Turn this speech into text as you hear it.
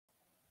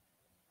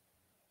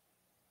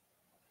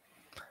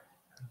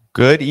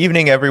Good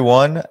evening,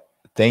 everyone.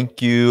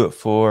 Thank you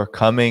for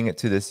coming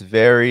to this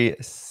very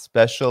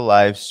special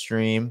live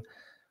stream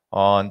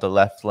on the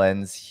Left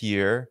Lens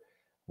here.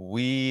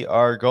 We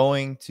are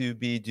going to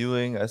be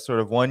doing a sort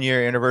of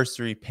 1-year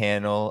anniversary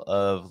panel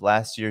of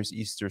last year's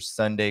Easter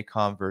Sunday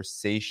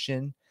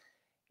conversation,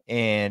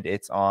 and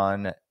it's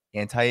on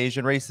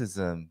anti-Asian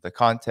racism, the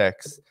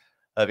context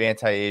of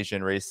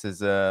anti-Asian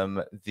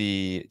racism,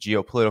 the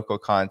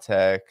geopolitical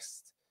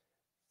context,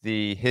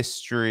 the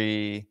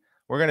history.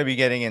 We're going to be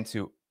getting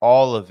into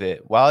all of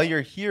it. While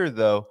you're here,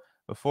 though,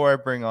 before I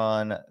bring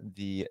on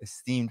the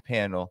esteemed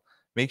panel,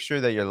 make sure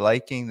that you're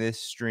liking this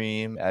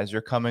stream as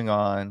you're coming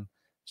on.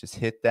 Just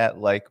hit that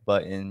like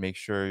button. Make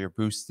sure you're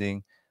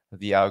boosting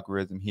the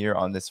algorithm here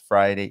on this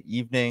Friday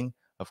evening.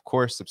 Of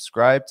course,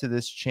 subscribe to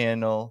this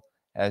channel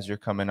as you're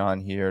coming on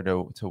here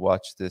to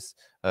watch this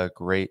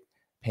great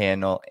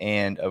panel.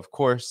 And of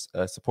course,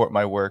 support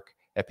my work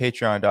at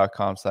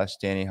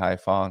patreon.com/Danny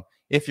Haifong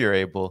if you're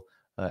able.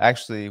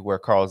 Actually, where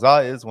Carl Za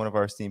is, one of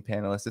our esteemed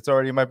panelists, it's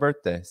already my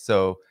birthday.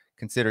 So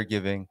consider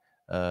giving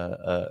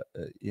a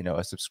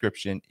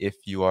subscription if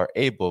you are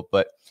able.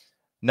 But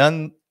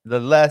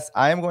nonetheless,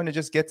 I am going to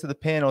just get to the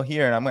panel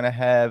here, and I'm going to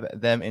have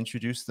them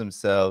introduce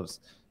themselves.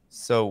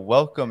 So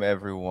welcome,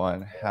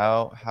 everyone.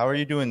 How are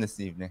you doing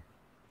this evening?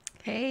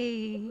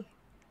 Hey,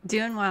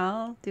 doing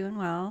well.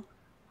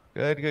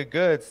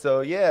 Good.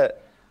 So yeah,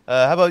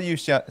 how about you,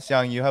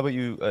 Xiangyu? How about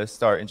you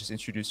start and just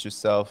introduce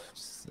yourself?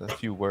 Just a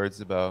few words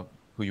about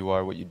who you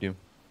are, what you do.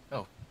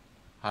 Oh,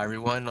 hi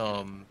everyone.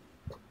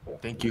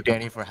 Thank you,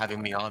 Danny, for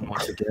having me on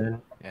once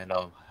again. And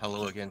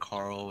hello again,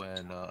 Carl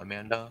and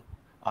Amanda.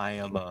 I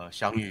am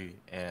Xiangyu,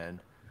 and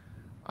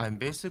I'm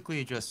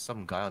basically just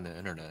some guy on the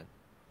internet.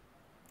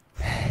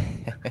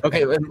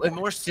 Okay, in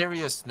more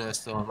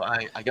seriousness,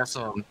 I guess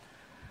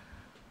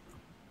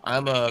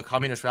I'm a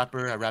communist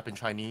rapper. I rap in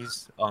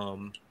Chinese.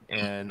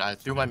 And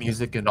through my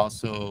music and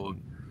also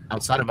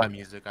outside of my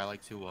music, I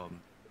like to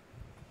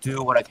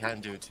do what I can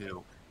do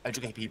to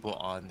educate people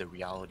on the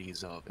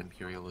realities of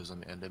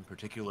imperialism, and in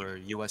particular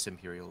U.S.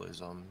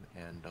 imperialism,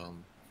 and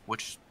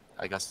which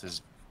I guess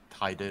is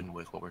tied in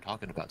with what we're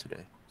talking about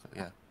today. So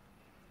yeah.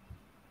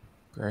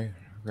 Great.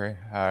 All right,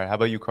 how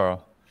about you,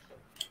 Carl?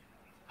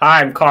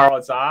 Hi, I'm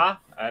Carl Za.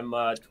 I'm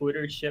a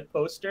Twitter shit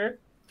poster.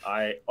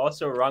 I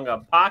also run a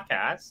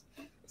podcast,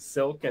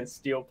 Silk and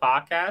Steel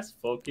Podcast,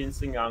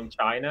 focusing on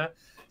China,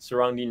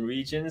 surrounding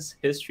regions,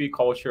 history,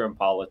 culture, and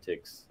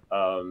politics.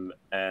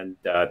 And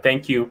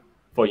thank you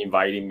for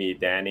inviting me,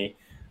 Danny.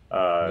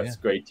 It's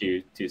great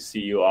to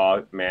see you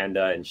all,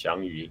 Amanda and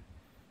Xiangyu.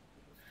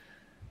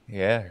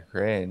 Yeah,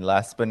 great. And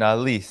last but not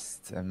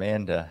least,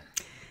 Amanda.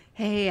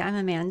 Hey, I'm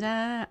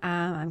Amanda.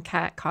 I'm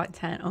cat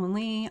content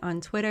only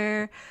on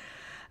Twitter.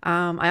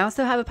 I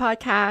also have a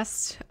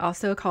podcast,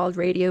 also called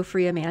Radio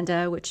Free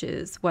Amanda, which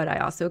is what I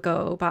also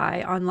go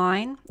by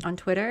online on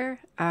Twitter.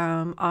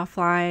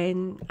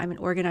 Offline, I'm an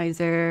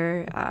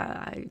organizer.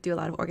 I do a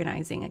lot of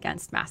organizing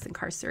against mass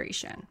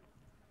incarceration.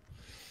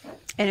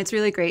 And it's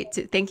really great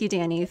to thank you,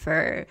 Danny,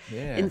 for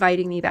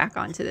inviting me back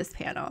onto this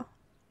panel.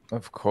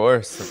 Of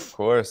course.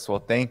 Well,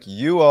 thank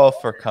you all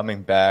for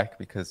coming back,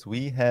 because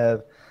we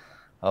have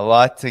a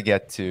lot to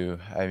get to.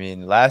 I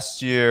mean,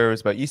 last year was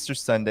about Easter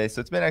Sunday,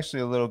 so it's been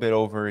actually a little bit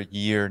over a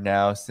year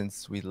now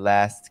since we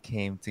last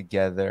came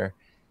together.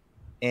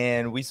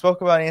 And we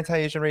spoke about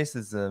anti-Asian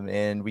racism,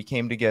 and we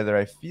came together,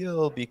 I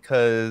feel,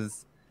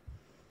 because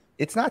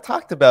it's not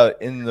talked about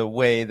in the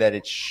way that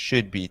it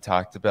should be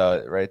talked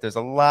about, right? There's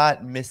a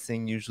lot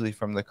missing usually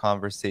from the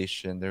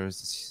conversation. There was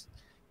this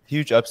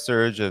huge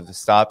upsurge of the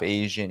Stop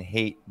Asian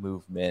Hate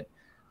movement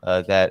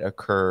that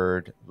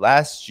occurred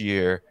last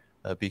year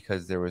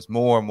because there was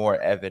more and more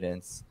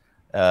evidence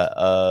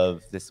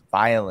of this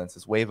violence,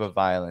 this wave of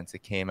violence.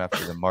 It came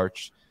after the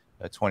March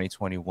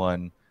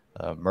 2021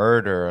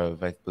 murder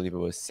of, I believe it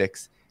was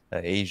 6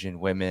 Asian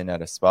women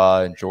at a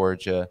spa in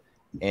Georgia.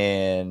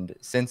 And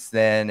since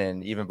then,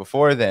 and even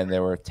before then,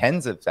 there were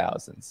tens of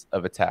thousands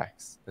of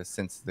attacks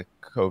since the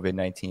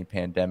COVID-19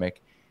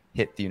 pandemic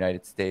hit the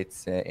United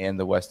States and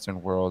the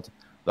Western world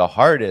the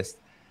hardest.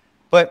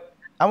 But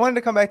I wanted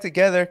to come back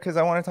together because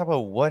I want to talk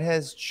about what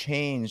has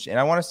changed. And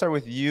I want to start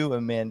with you,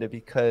 Amanda,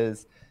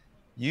 because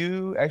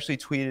you actually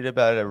tweeted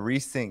about a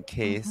recent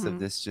case of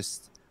this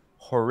just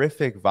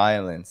horrific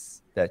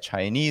violence that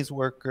Chinese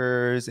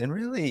workers and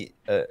really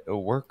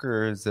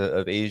workers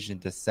of Asian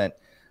descent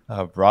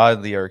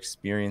broadly are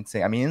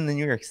experiencing. I mean, in the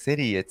New York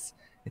City, it's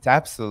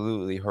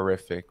absolutely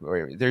horrific.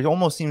 There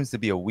almost seems to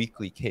be a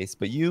weekly case.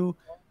 But you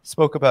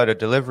spoke about a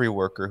delivery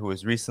worker who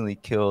was recently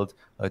killed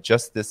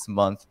just this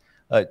month.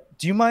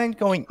 Do you mind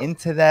going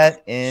into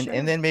that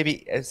and then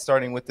maybe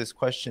starting with this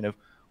question of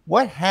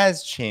what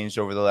has changed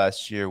over the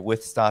last year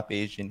with Stop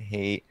Asian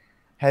Hate?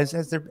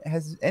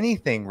 Has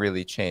anything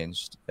really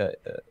changed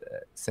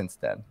since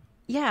then?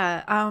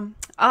 Yeah,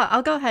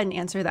 I'll go ahead and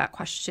answer that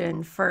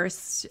question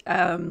first.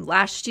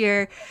 Last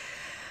year,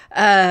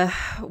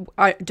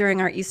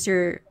 during our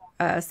Easter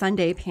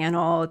Sunday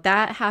panel,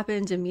 that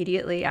happened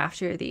immediately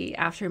after the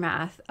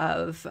aftermath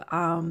of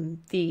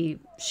the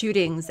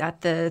shootings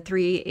at the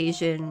 3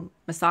 Asian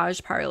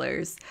massage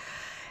parlors.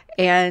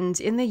 And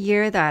in the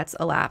year that's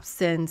elapsed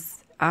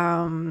since,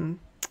 I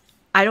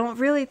don't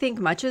really think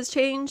much has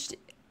changed.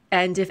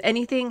 And if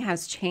anything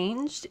has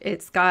changed,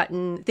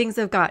 things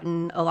have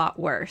gotten a lot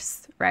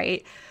worse,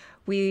 right?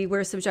 We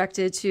were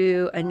subjected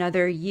to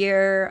another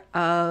year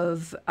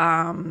of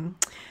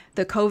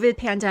the COVID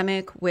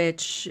pandemic,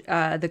 which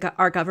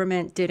our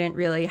government didn't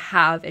really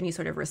have any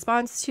sort of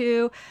response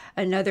to.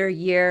 Another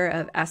year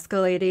of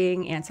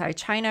escalating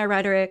anti-China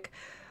rhetoric,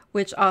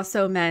 which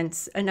also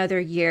meant another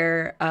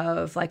year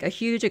of like a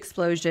huge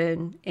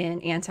explosion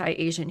in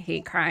anti-Asian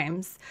hate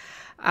crimes.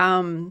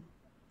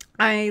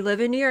 I live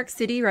in New York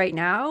City right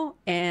now,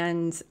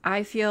 and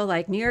I feel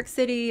like New York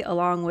City,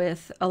 along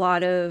with a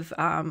lot of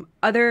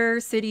other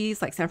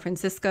cities like San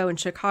Francisco and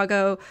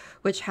Chicago,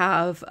 which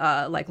have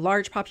like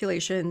large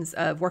populations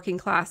of working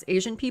class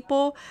Asian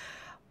people,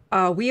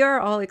 we are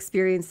all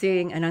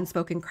experiencing an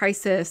unspoken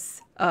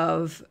crisis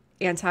of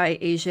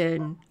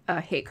anti-Asian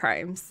hate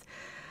crimes.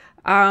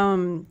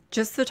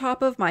 Just the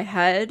top of my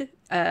head,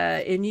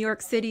 in New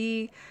York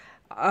City,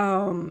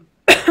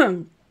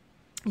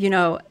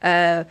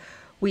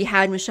 we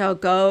had Michelle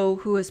Go,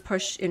 who was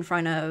pushed in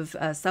front of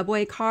a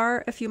subway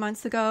car a few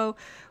months ago.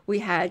 We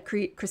had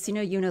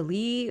Christina Yuna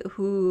Lee,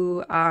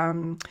 who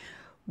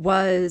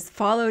was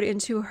followed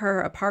into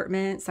her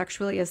apartment,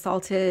 sexually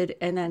assaulted,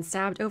 and then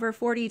stabbed over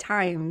 40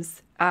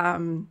 times.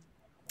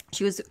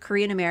 She was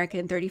Korean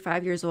American,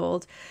 35 years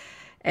old.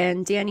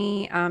 And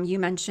Danny, you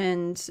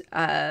mentioned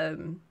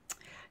Yan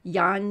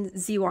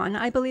Ziwan,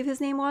 I believe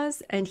his name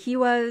was, and he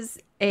was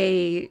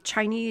a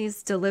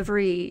Chinese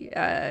delivery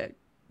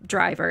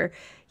driver.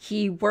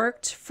 He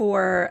worked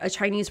for a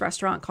Chinese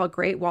restaurant called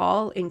Great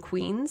Wall in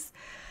Queens,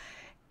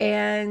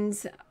 and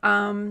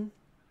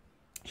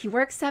he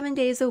works 7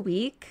 days a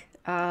week,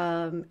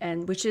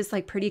 and which is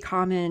like pretty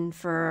common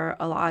for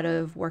a lot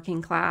of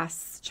working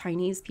class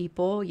Chinese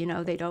people. You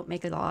know, they don't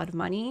make a lot of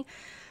money,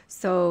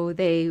 so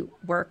they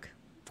work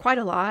quite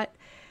a lot.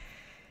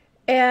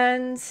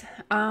 And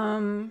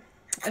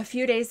a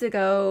few days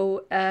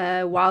ago,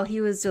 while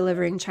he was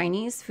delivering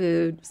Chinese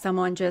food,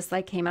 someone just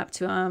like came up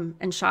to him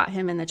and shot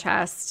him in the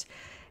chest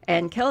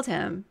and killed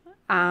him.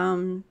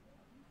 And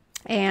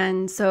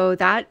so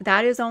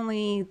that is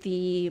only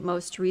the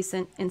most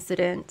recent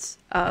incident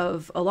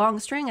of a long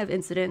string of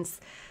incidents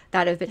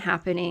that have been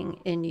happening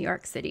in New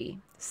York City.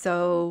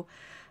 So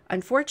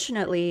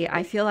unfortunately,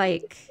 I feel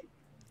like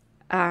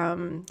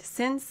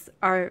since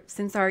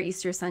our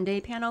Easter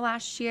Sunday panel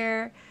last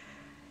year,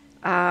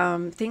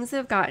 things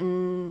have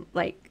only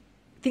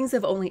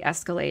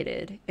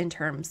escalated in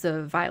terms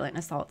of violent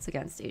assaults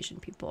against Asian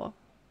people.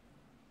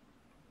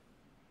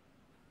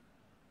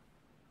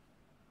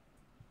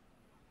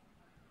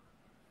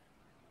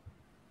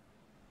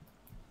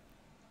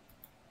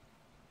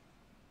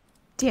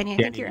 Danny, I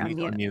think you're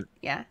on mute.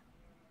 Yeah.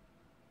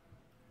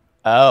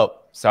 Oh,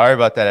 sorry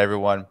about that,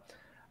 everyone.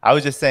 I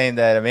was just saying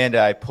that,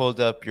 Amanda, I pulled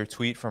up your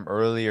tweet from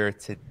earlier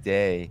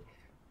today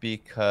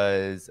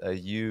because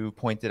you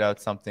pointed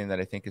out something that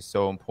I think is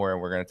so important.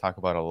 We're going to talk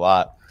about a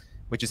lot,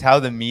 which is how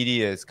the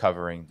media is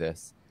covering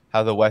this,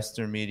 how the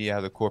Western media,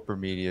 how the corporate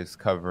media is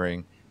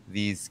covering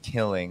these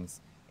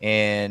killings.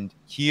 And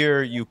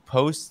here you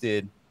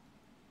posted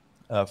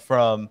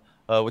from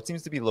what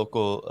seems to be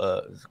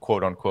local,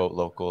 quote unquote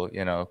local,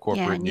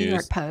 corporate news. New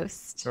York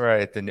Post.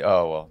 Right. The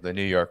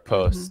New York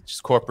Post,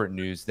 just corporate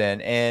news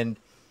then. And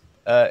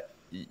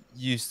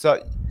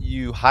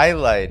you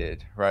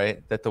highlighted,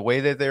 right, that the way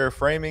that they were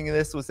framing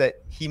this was that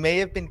he may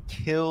have been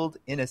killed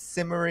in a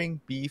simmering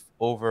beef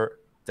over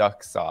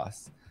duck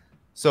sauce.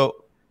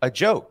 So a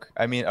joke,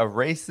 a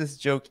racist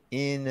joke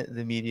in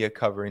the media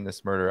covering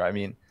this murder.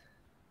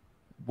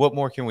 What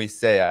more can we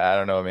say? I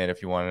don't know, Amanda,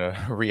 if you want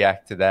to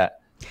react to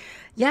that.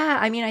 Yeah,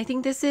 I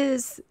think this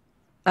is,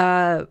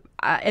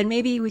 and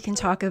maybe we can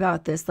talk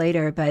about this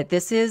later, but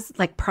this is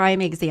like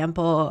prime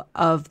example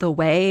of the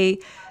way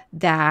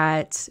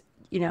that,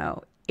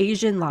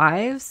 Asian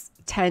lives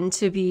tend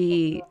to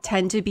be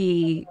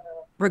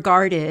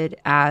regarded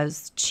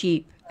as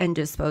cheap and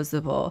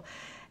disposable.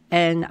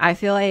 And I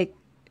feel like,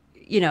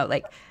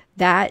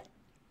 that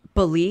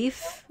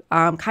belief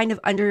kind of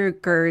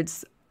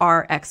undergirds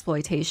our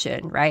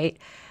exploitation, right?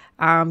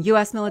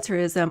 U.S.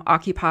 militarism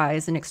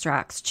occupies and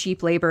extracts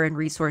cheap labor and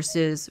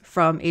resources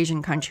from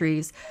Asian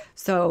countries.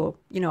 So,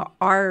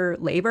 our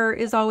labor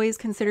is always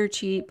considered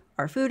cheap.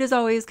 Our food is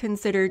always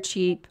considered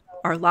cheap.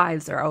 Our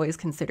lives are always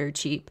considered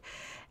cheap.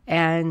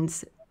 And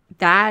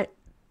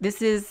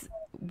this is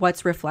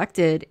what's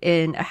reflected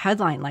in a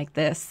headline like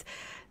this.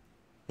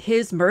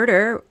 His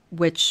murder,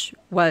 which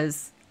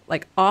was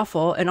like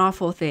an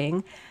awful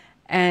thing.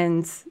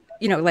 And,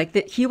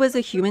 he was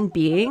a human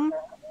being.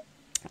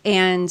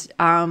 And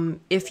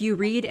if you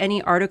read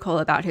any article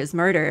about his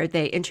murder,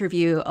 they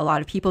interview a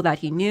lot of people that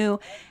he knew.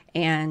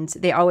 And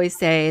they always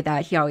say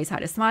that he always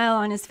had a smile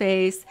on his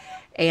face.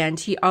 And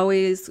he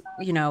always,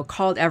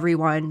 called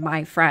everyone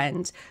my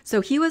friend.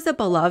 So he was a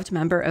beloved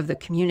member of the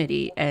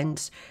community.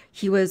 And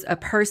he was a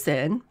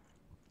person.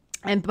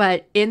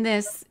 But in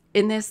this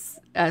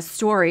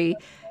story,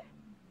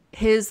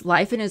 his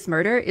life and his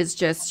murder is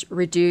just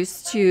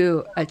reduced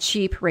to a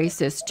cheap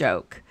racist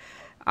joke.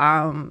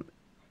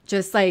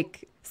 Just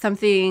like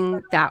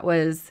something that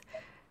was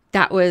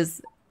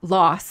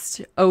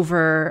lost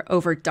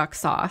over duck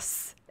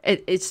sauce.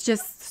 It's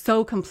just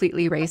so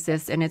completely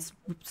racist, and it's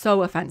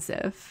so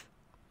offensive.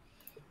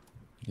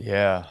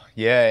 Yeah,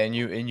 and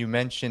you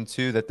mentioned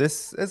too that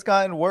this has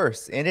gotten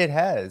worse, and it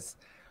has.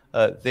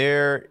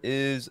 There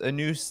is a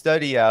new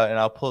study out, and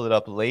I'll pull it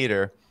up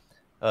later,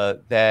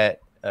 that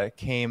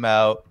came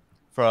out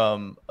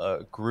from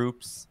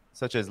groups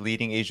such as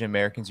Leading Asian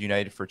Americans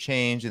United for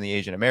Change and the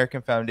Asian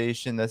American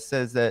Foundation that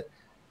says that,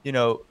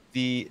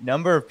 the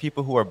number of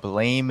people who are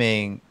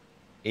blaming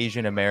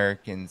Asian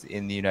Americans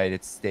in the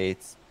United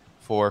States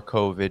for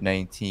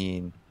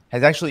COVID-19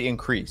 has actually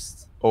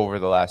increased over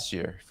the last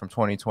year from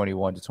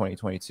 2021 to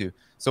 2022.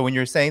 So when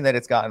you're saying that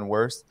it's gotten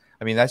worse,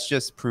 I mean, that's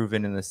just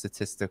proven in the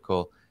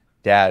statistical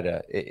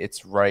data.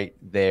 It's right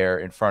there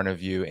in front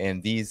of you.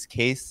 And these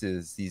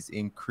cases, these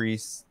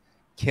increased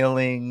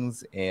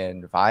killings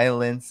and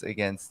violence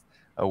against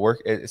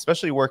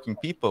especially working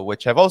people,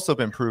 which have also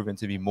been proven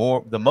to be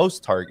the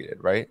most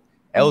targeted, right?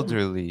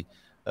 Elderly,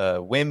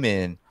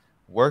 women,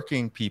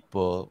 working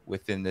people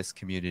within this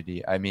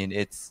community. I mean,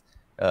 it's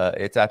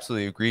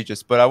absolutely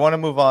egregious. But I want to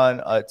move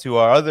on to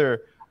our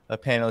other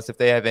panelists if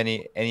they have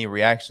any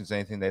reactions,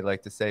 anything they'd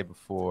like to say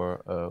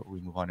before we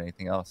move on to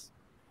anything else.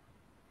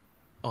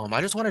 I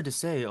just wanted to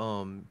say,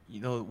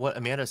 what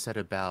Amanda said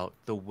about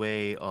the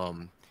way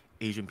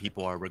Asian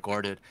people are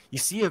regarded.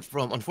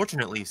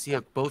 Unfortunately, you see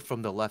it both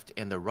from the left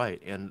and the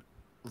right. And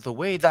the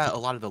way that a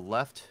lot of the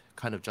left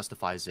kind of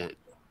justifies it,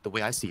 the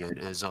way I see it,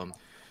 is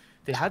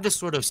they have this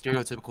sort of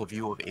stereotypical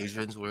view of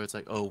Asians where it's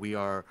like, oh, we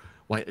are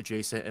white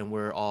adjacent and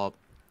we're all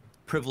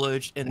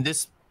privileged. And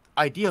this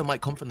idea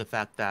might come from the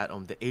fact that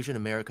the Asian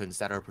Americans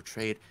that are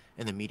portrayed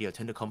in the media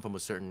tend to come from a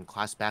certain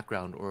class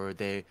background, or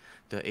the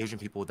Asian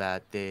people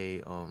that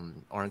they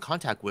are in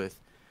contact with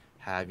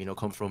have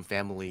come from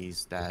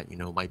families that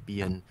might be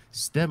in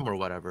STEM or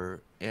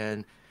whatever,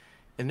 and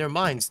in their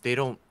minds they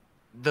don't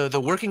the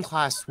working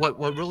class what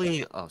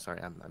really I'm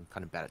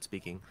kind of bad at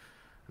speaking.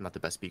 I'm not the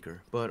best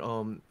speaker, but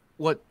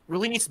what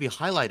really needs to be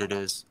highlighted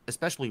is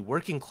especially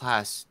working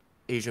class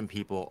Asian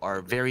people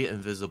are very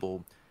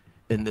invisible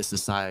in this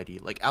society.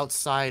 Like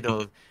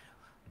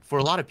for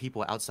a lot of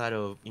people outside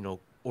of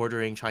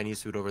ordering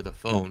Chinese food over the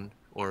phone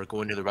or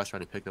going to the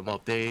restaurant to pick them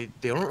up, they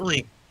don't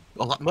really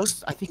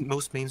I think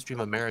most mainstream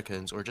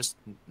Americans or just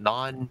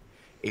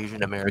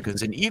non-Asian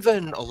Americans, and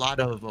even a lot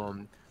of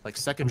like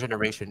second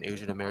generation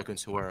Asian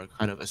Americans who are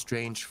kind of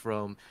estranged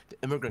from the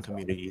immigrant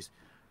communities,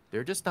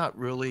 they're just not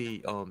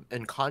really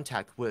in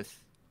contact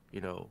with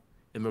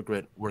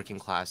immigrant working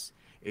class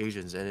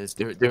Asians, and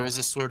there is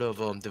this sort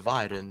of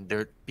divide,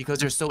 and because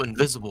they're so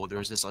invisible,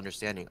 there's this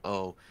understanding,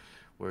 oh,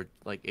 we're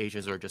like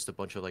Asians are just a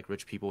bunch of like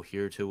rich people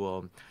here who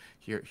are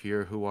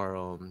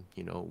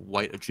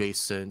white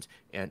adjacent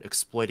and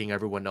exploiting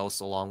everyone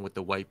else along with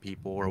the white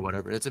people or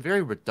whatever. It's a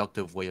very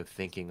reductive way of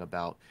thinking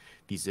about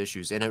these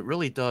issues, and it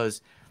really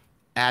does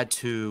add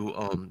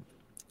to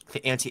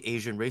the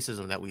anti-Asian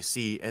racism that we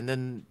see. And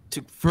then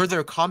to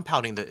further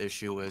compounding the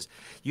issue is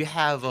you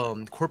have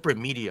corporate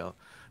media,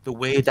 the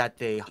way that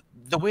they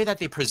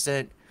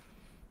present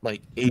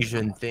like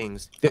Asian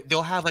things.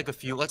 They'll have like a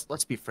few.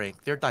 Let's be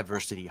frank. They're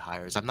diversity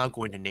hires. I'm not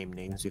going to name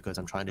names because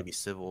I'm trying to be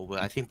civil,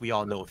 but I think we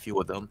all know a few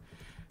of them.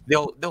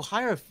 They'll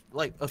hire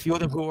like a few of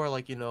them who are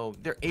like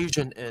they're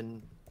Asian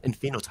in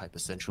phenotype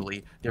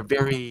essentially. They're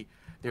very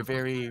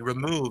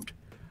removed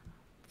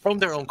from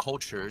their own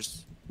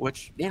cultures,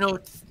 which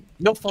it's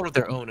no fault of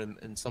their own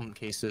in some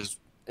cases.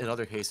 In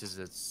other cases,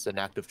 it's an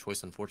active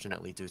choice,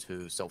 unfortunately, due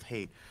to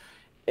self-hate.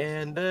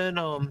 And then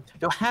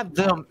they'll have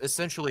them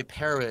essentially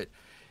parrot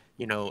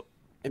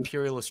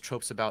imperialist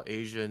tropes about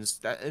Asians,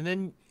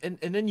 and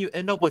then you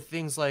end up with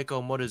things like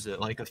what is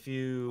it, like a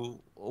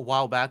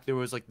while back there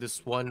was like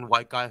this one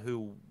white guy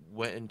who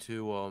went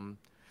into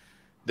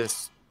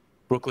this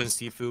Brooklyn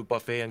seafood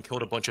buffet and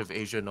killed a bunch of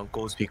Asian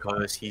uncles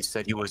because he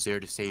said he was there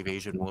to save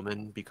Asian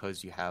women,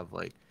 because you have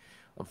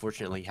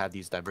unfortunately have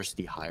these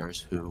diversity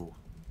hires who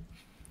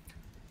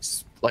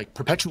like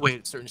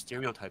perpetuate certain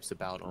stereotypes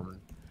about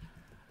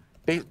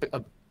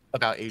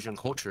Asian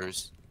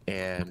cultures.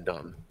 And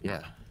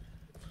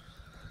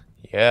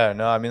Yeah,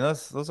 no, I mean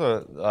those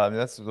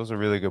are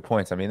really good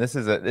points. I mean, this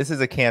is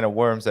a can of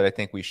worms that I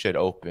think we should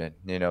open,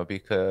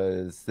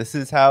 because this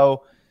is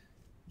how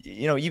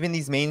even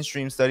these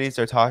mainstream studies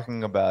are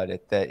talking about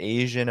it, that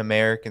Asian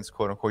Americans,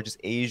 quote unquote, just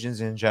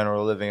Asians in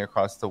general living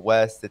across the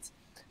West,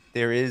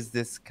 there is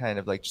this kind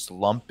of like just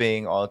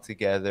lumping all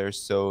together,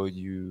 so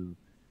you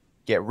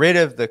get rid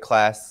of the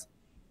class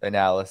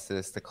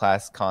analysis, the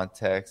class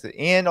context,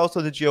 and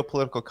also the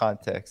geopolitical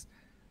context.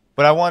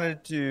 But I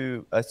wanted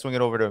to swing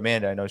it over to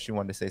Amanda. I know she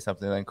wanted to say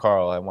something. And then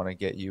Carl, I want to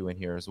get you in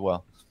here as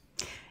well.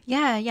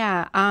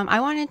 Yeah. I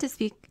wanted to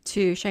speak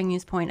to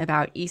Xiangyu's point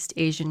about East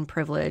Asian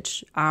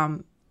privilege.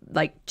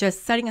 Like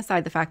just setting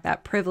aside the fact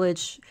that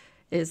privilege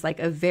is like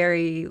a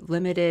very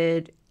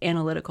limited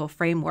analytical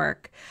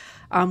framework.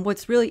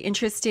 What's really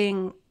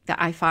interesting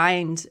that I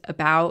find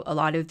about a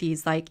lot of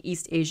these like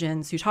East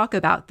Asians who talk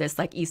about this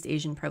like East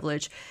Asian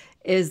privilege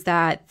is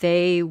that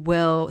they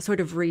will sort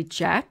of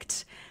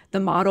reject the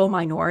model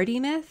minority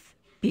myth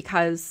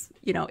because,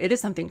 you know, it is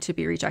something to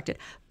be rejected.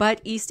 But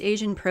East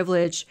Asian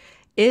privilege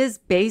is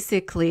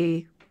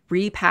basically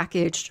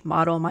repackaged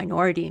model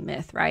minority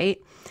myth, right?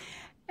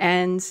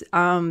 And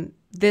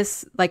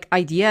this like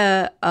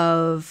idea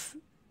of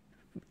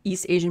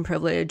East Asian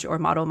privilege or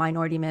model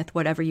minority myth,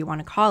 whatever you want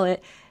to call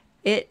it,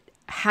 it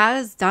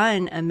has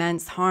done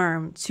immense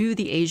harm to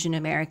the Asian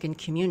American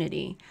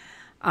community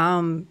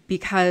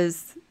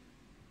because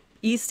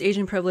East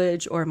Asian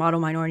privilege or model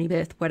minority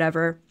myth,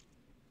 whatever,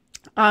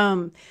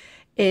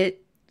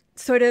 it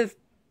sort of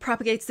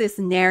propagates this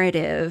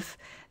narrative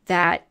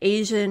that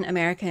Asian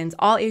Americans,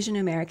 all Asian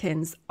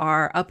Americans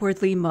are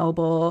upwardly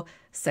mobile,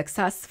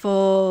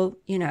 successful,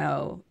 you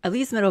know, at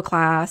least middle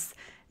class,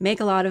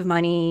 make a lot of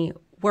money,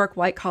 work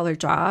white collar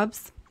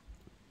jobs.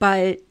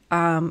 But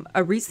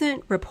a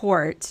recent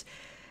report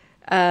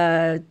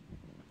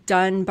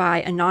done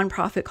by a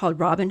nonprofit called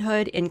Robin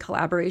Hood in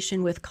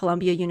collaboration with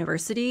Columbia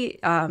University,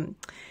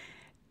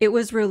 it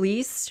was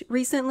released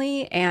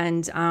recently,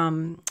 and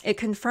it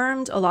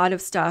confirmed a lot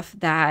of stuff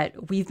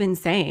that we've been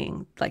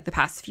saying like the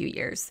past few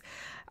years.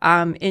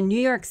 In New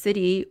York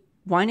City,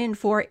 1 in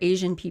 4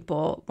 Asian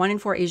people, 1 in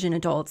 4 Asian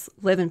adults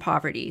live in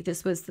poverty.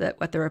 This was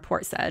what the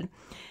report said.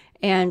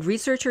 And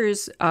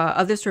researchers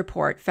of this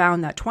report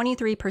found that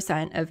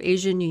 23% of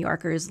Asian New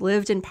Yorkers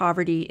lived in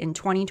poverty in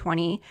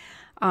 2020,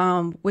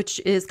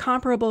 which is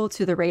comparable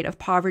to the rate of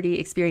poverty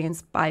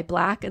experienced by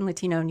Black and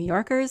Latino New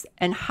Yorkers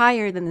and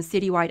higher than the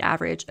citywide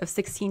average of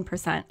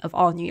 16% of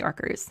all New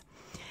Yorkers.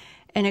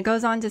 And it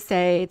goes on to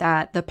say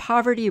that the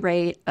poverty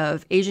rate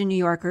of Asian New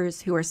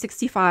Yorkers who are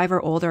 65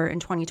 or older in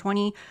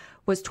 2020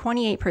 was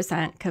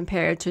 28%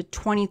 compared to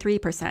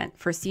 23%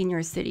 for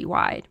seniors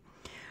citywide.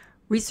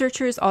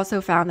 Researchers also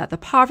found that the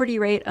poverty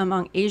rate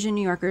among Asian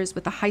New Yorkers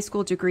with a high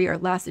school degree or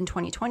less in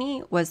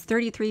 2020 was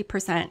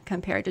 33%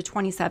 compared to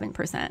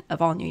 27%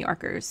 of all New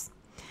Yorkers.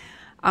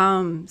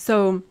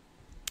 So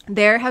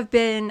there have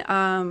been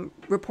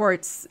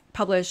reports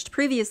published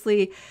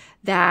previously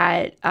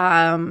that,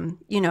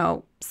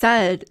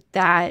 said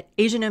that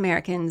Asian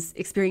Americans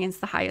experience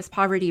the highest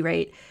poverty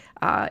rate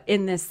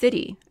in this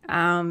city.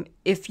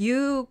 If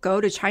you go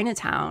to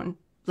Chinatown,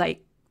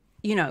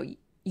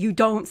 you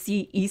don't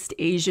see East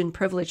Asian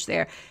privilege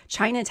there.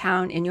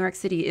 Chinatown in New York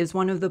City is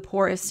one of the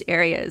poorest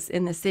areas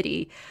in the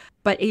city,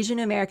 but Asian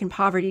American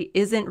poverty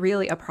isn't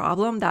really a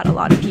problem that a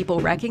lot of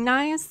people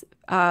recognize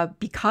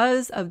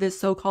because of this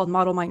so-called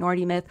model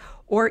minority myth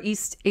or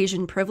East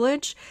Asian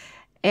privilege.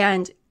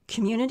 And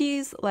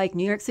communities like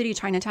New York City,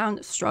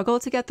 Chinatown struggle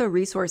to get the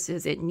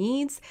resources it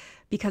needs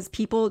because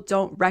people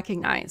don't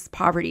recognize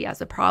poverty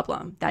as a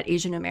problem that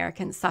Asian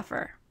Americans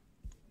suffer.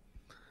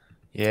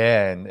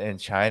 Yeah, and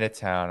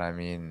Chinatown, I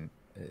mean,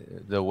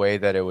 the way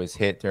that it was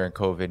hit during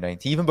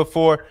COVID-19, even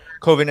before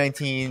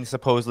COVID-19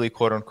 supposedly,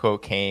 quote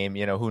unquote, came,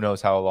 who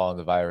knows how long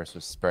the virus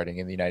was spreading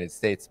in the United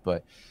States,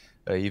 but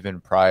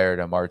even prior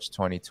to March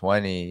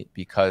 2020,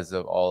 because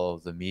of all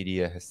of the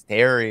media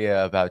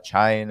hysteria about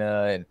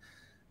China and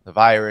the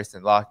virus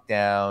and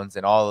lockdowns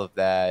and all of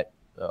that,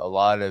 a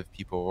lot of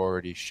people were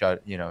already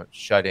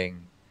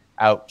shutting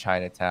out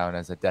Chinatown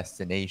as a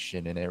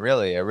destination, and it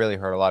really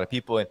hurt a lot of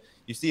people. And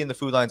you see in the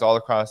food lines all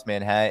across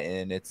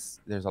Manhattan,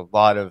 there's a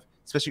lot of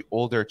especially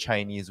older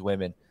Chinese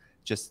women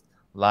just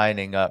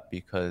lining up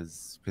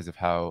because of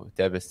how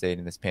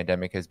devastating this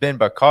pandemic has been.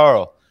 But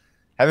Carl,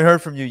 haven't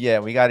heard from you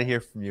yet. We got to hear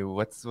from you.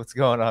 What's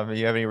going on? Do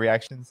you have any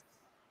reactions?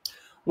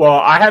 Well,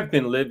 I have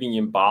been living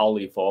in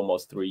Bali for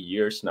almost 3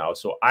 years now,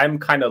 so I'm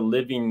kind of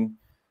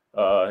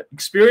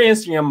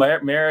experiencing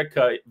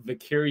America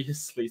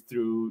vicariously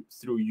through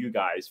you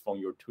guys, from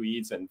your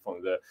tweets and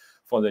from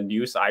the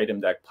news item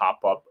that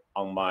pop up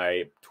on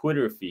my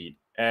Twitter feed.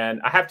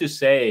 And I have to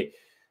say,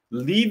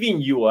 leaving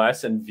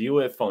US and view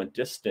it from a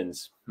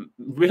distance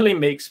really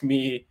makes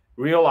me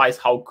realize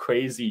how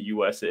crazy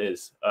US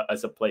is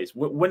as a place.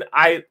 When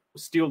I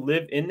still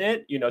live in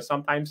it,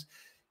 sometimes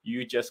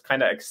you just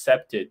kind of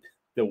accept it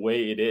the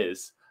way it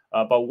is.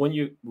 But when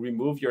you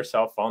remove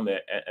yourself from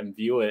it and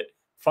view it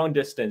from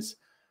distance,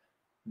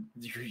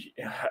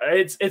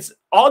 it's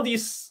all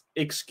these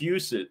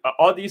excuses,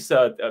 all these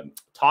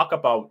talk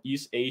about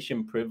East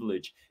Asian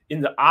privilege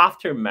in the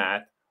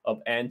aftermath of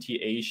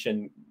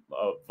anti-Asian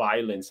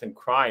violence and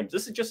crime.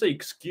 This is just an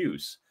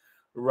excuse,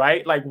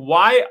 right? Like,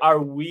 why are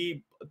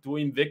we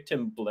doing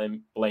victim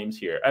blames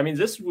here? I mean,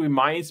 this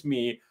reminds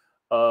me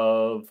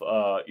of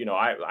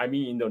I'm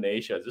in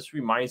Indonesia. This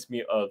reminds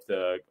me of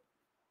the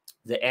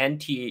the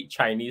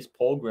anti-Chinese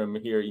pogrom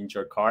here in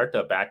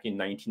Jakarta back in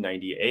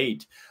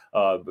 1998.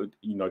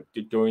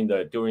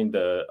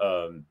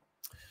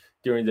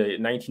 During the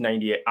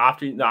 1998,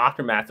 after the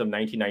aftermath of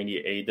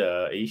 1998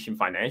 Asian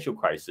financial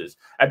crisis.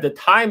 At the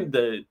time,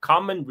 the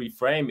common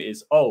reframe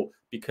is, oh,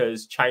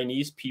 because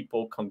Chinese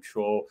people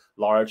control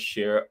large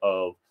share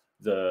of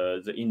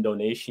the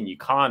Indonesian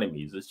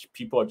economy,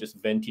 people are just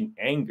venting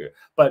anger.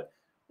 But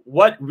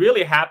what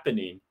really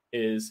happening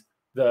is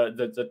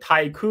the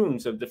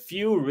tycoons, of the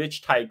few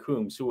rich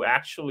tycoons who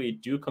actually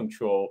do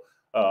control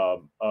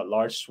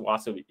large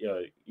swaths of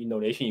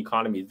Indonesian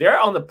economy,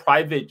 they're on the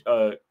private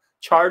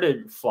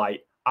chartered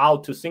flight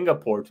out to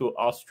Singapore, to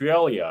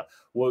Australia,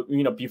 well,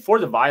 before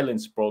the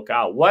violence broke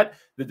out. What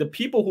the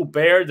people who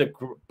bear the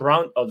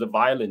brunt of the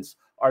violence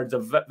are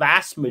the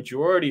vast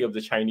majority of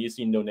the Chinese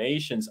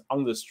Indonesians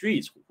on the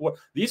streets.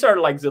 These are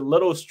like the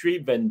little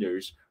street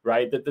vendors,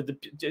 right?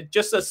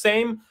 Just the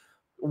same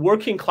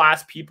working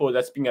class people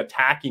that's being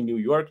attacked in New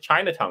York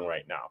Chinatown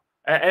right now.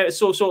 And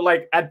so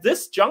like at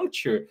this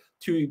juncture,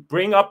 to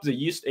bring up the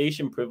East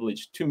Asian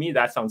privilege, to me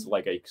that sounds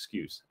like an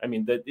excuse. I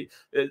mean, the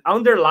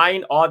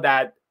underlying all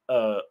that,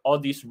 all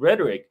this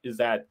rhetoric is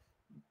that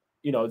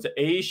the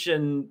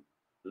Asian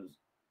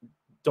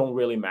don't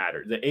really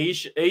matter. The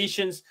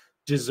Asians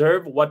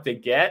deserve what they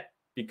get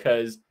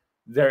because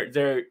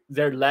they're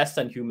less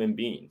than human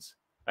beings.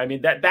 I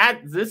mean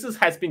this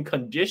has been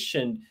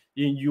conditioned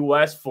in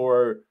U.S.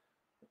 for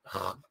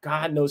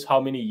God knows how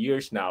many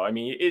years now. I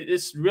mean,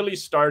 it really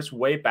starts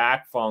way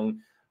back from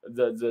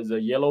the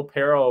Yellow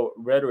Peril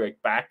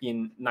rhetoric back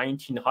in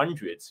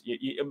 1900s.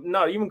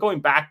 No, even going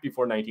back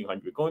before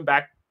 1900, going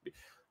back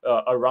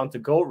around the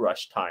gold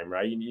rush time,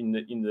 right? In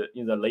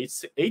the late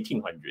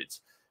 1800s,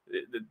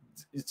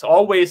 it's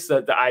always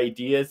the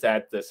idea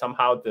that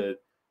somehow the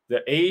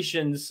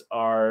Asians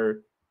are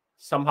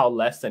somehow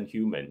less than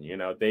human.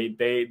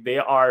 They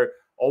are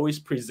always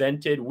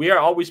presented. We are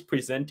always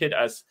presented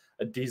as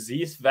a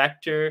disease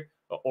vector,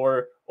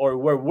 or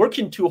we're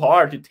working too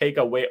hard to take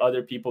away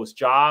other people's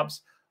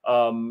jobs.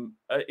 In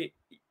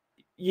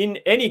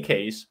any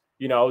case,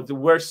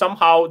 we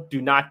somehow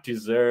do not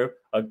deserve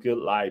a good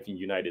life in the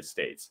United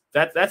States.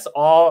 That's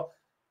all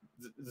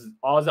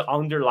the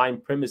underlying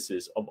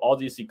premises of all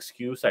these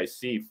excuses I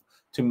see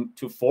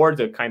for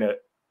the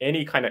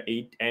any kind of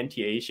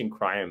anti-Asian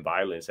crime and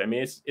violence. I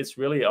mean, it's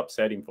really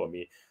upsetting for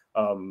me.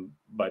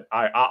 But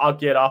I'll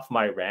get off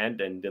my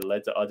rant and then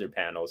let the other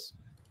panelists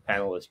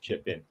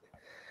chip in.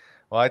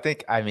 Well, I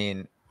think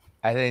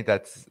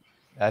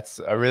that's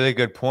a really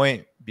good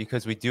point,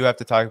 because we do have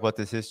to talk about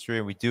this history,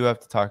 and we do have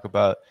to talk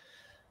about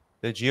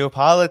the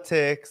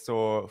geopolitics,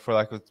 or for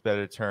lack of a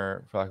better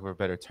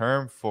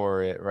term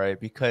for it, right?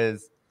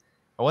 Because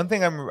one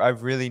thing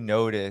I've really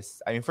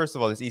noticed, I mean, first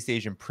of all, this East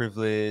Asian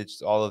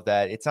privilege, all of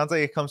that, it sounds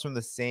like it comes from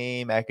the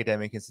same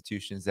academic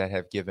institutions that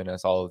have given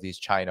us all of these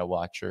China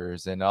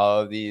watchers and all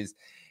of these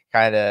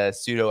kind of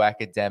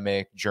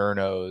pseudo-academic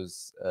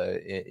journos,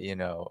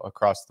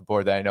 across the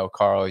board that I know,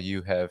 Carl,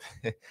 you have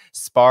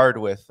sparred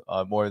with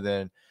more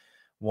than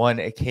one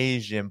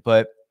occasion.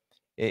 But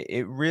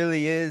it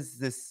really is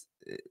this,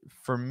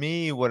 for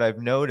me, what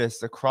I've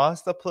noticed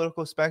across the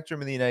political spectrum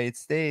in the United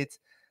States,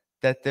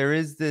 that there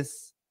is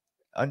this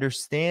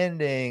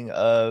understanding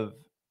of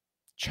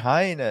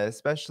China,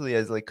 especially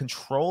as like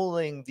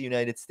controlling the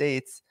United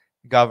States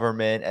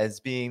government, as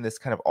being this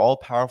kind of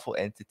all-powerful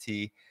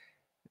entity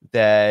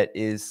that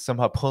is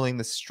somehow pulling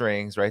the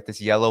strings, right?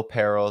 This yellow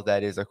peril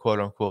that is a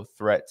quote-unquote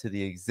threat to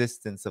the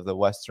existence of the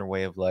Western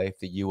way of life,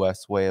 the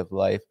U.S. way of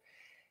life.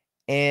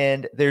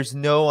 And there's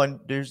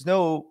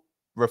no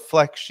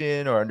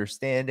reflection or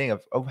understanding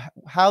of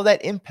how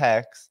that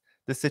impacts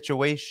the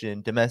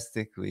situation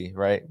domestically,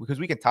 right? Because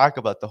we can talk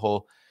about the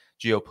whole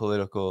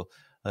geopolitical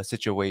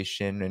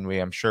situation, and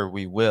I'm sure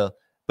we will,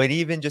 but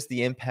even just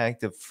the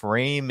impact of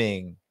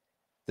framing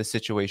the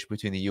situation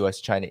between the U.S.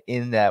 and China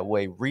in that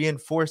way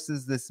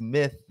reinforces this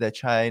myth that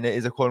China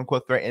is a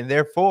quote-unquote threat, and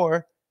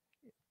therefore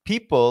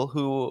people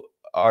who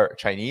are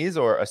Chinese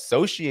or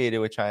associated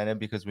with China,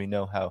 because we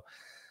know how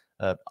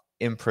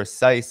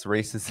imprecise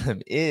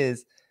racism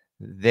is,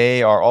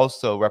 they are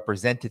also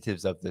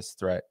representatives of this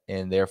threat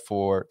and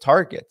therefore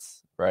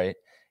targets, right?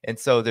 And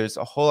so there's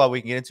a whole lot we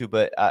can get into,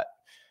 but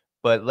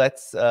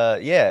let's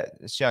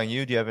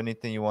Xiangyu, do you have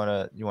anything you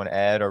want to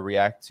add or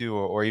react to,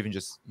 or even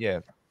just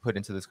put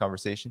into this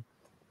conversation?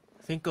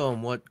 I think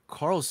what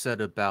Carl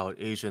said about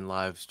Asian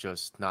lives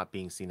just not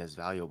being seen as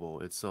valuable.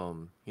 It's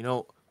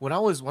when I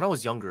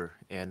was younger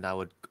and I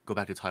would go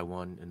back to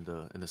Taiwan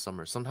in the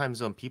summer,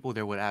 sometimes people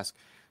there would ask,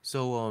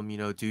 so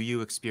do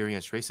you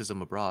experience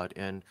racism abroad?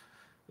 And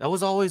that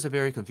was always a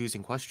very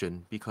confusing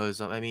question,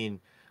 because I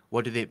mean,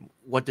 what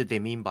did they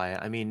mean by it?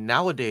 I mean,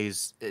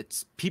 nowadays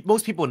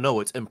most people know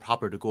it's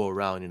improper to go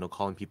around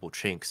calling people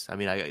chinks. I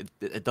mean,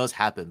 it does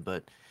happen,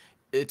 but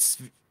it's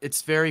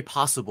very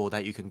possible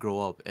that you can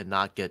grow up and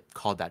not get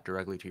called that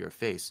directly to your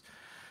face.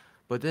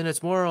 But then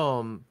it's more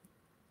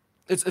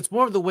it's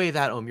more of the way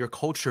that your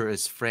culture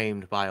is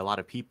framed by a lot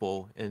of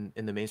people in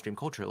the mainstream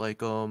culture.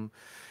 Like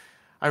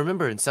I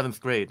remember in 7th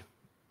grade,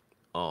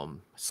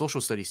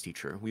 social studies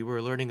teacher. We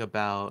were learning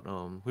about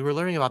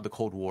the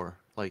Cold War,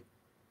 like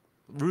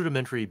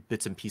rudimentary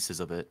bits and pieces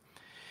of it,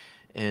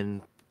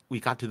 and we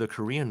got to the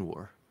Korean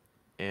War,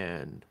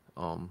 and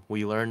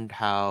we learned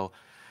how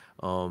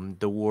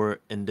the war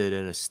ended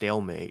in a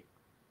stalemate,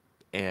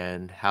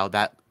 and how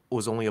that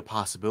was only a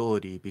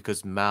possibility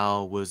because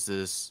Mao was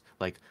this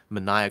like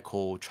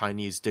maniacal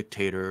Chinese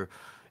dictator,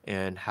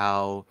 and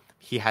how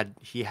he had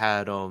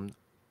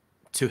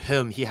to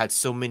him he had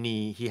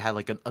he had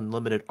like an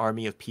unlimited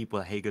army of people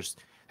that he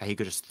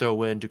could just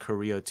throw into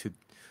Korea to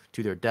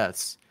their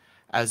deaths,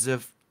 as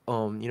if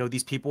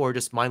these people are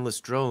just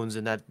mindless drones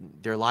and that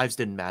their lives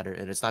didn't matter.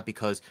 And it's not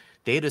because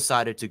they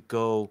decided to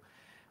go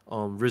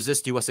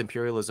resist U.S.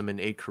 imperialism and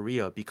aid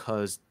Korea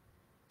because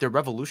their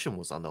revolution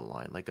was on the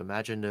line. Like,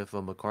 imagine if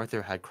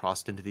MacArthur had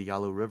crossed into the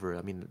Yalu River.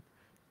 I mean,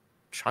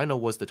 China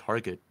was the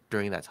target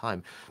during that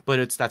time,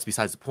 but that's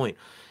besides the point.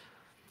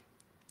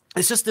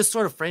 It's just this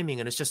sort of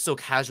framing, and it's just so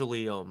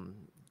casually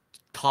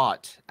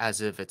taught as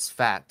if it's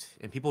fact,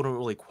 and people don't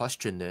really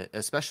question it,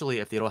 especially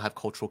if they don't have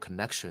cultural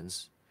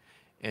connections,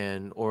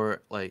 and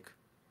or like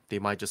they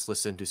might just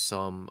listen to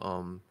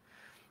some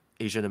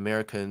Asian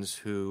Americans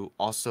who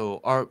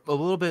also are a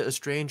little bit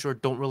estranged or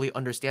don't really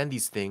understand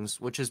these things,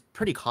 which is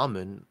pretty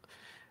common.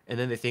 And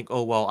then they think,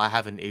 oh well, I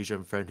have an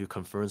Asian friend who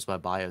confirms my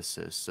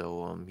biases,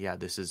 so yeah,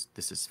 this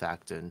is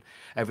fact, and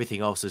everything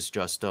else is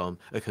just a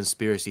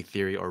conspiracy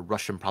theory or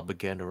Russian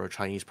propaganda or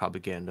Chinese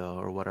propaganda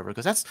or whatever.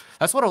 Because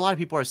that's what a lot of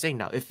people are saying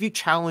now. If you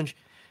challenge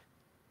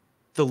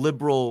the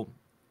liberal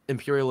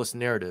imperialist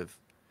narrative,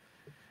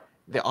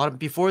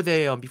 before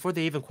they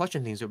even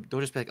question things,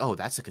 they'll just be like, oh,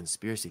 that's a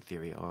conspiracy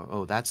theory, or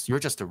oh, you're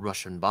just a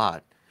Russian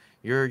bot,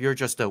 you're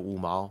just a Wu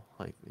Mao,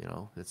 like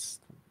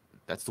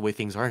that's the way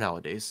things are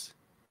nowadays.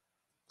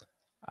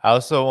 I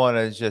also want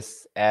to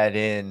just add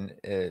in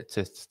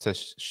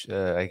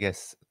I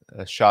guess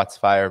a shots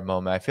fired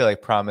moment. I feel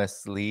like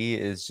Promise Lee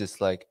is just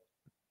like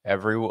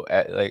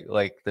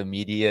like the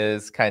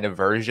media's kind of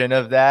version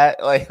of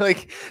that.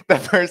 Like the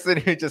person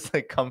who just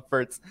like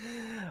comforts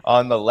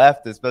on the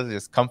left is basically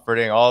just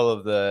comforting all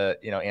of the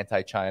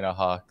anti-China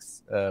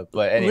hawks.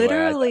 But anyway, I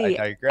Literally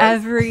digress.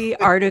 every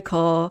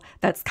article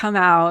that's come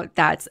out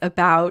that's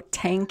about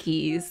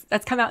tankies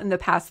that's come out in the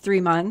past 3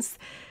 months,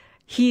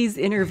 he's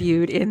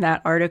interviewed in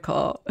that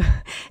article.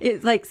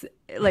 It's like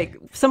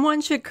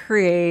someone should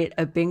create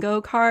a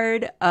bingo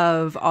card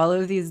of all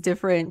of these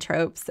different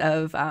tropes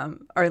of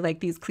or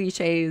like these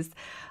cliches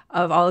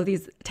of all of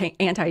these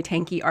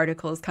anti-tanky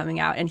articles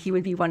coming out, and he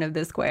would be one of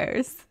the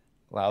squares.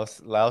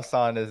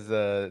 Lausan is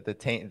the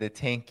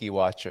tanky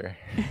watcher.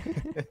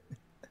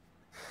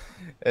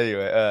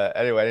 Anyway,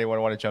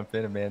 anyone want to jump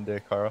in?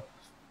 Amanda, Carl?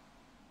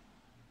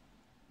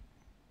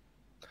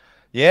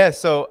 Yeah,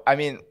 so I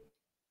mean,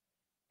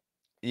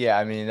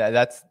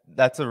 that's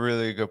a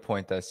really good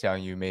point that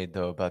Xiangyu made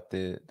though about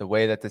the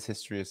way that this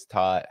history is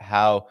taught,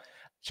 how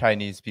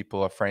Chinese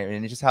people are framed,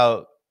 and just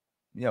how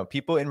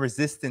people in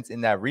resistance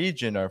in that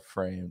region are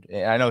framed.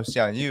 And I know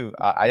Xiangyu,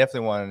 I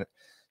definitely wanted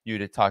you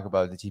to talk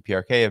about the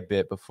TPRK a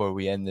bit before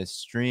we end this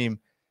stream.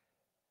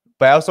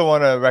 But I also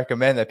want to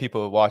recommend that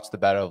people watch the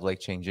Battle of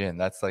Lake Changjin.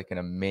 That's like an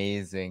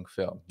amazing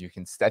film.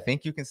 I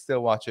think you can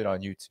still watch it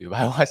on YouTube.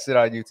 I watched it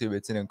on YouTube.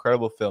 It's an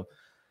incredible film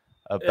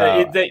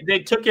about. They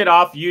took it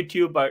off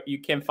YouTube, but you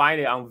can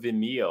find it on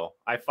Vimeo.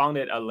 I found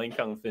a link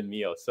on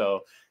Vimeo.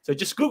 So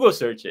just Google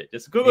search it.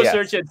 Just Google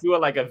search it. Do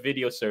like a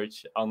video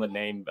search on the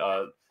name,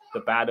 the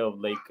Battle of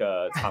Lake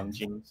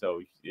Changjin.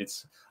 So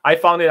I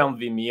found it on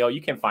Vimeo.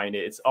 You can find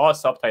it. It's all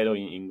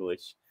subtitled in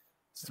English.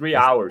 It's 3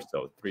 hours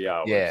though. 3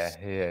 hours.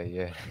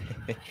 Yeah.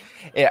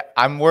 Yeah,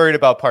 I'm worried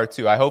about part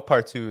 2. I hope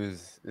part 2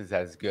 is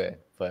as good,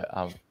 but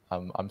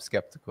I'm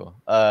skeptical.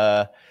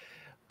 But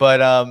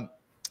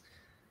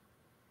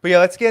yeah,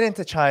 let's get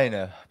into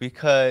China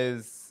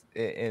because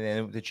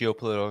in the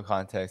geopolitical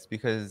context,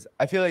 because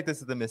I feel like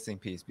this is the missing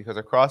piece, because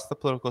across the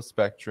political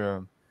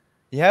spectrum,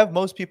 you have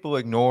most people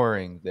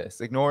ignoring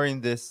this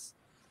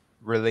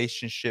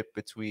relationship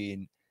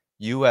between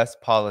U.S.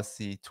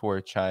 policy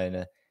toward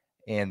China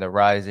and the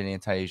rise in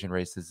anti-Asian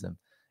racism.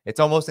 It's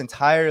almost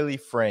entirely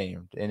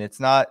framed, and it's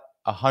not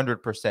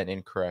 100%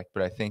 incorrect,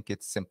 but I think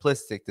it's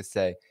simplistic to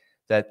say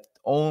that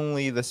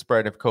only the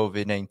spread of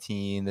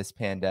COVID-19, this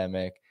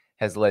pandemic,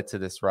 has led to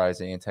this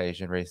rise in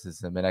anti-Asian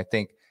racism. And I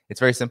think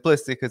it's very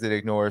simplistic because it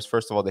ignores,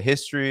 first of all, the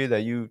history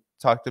that you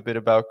talked a bit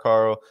about,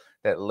 Carl,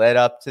 that led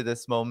up to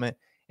this moment,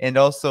 and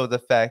also the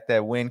fact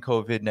that when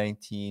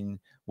COVID-19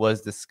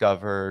 was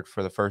discovered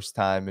for the first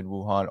time in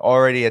Wuhan,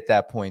 already at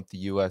that point, the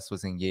U.S.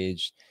 was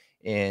engaged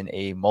in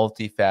a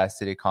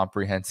multifaceted,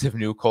 comprehensive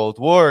new Cold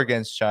War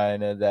against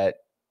China that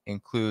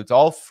includes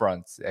all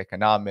fronts: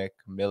 economic,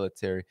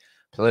 military,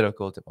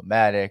 political,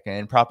 diplomatic,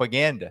 and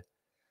propaganda.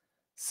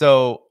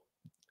 So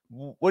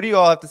what do you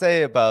all have to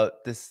say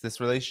about this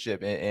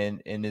relationship?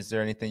 And is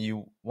there anything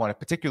you want to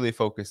particularly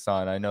focus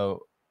on? I know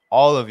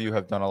all of you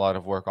have done a lot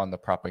of work on the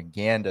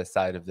propaganda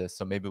side of this,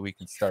 so maybe we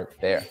can start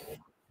there.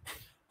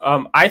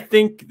 I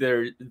think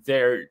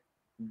the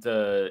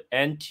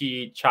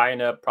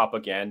anti-China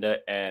propaganda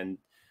and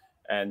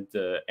and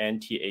the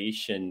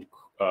anti-Asian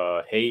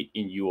hate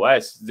in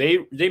U.S. They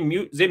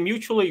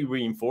mutually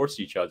reinforce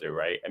each other,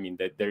 right? I mean,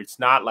 that there's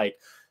not like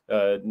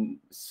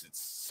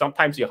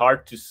sometimes it's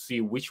hard to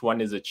see which one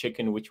is a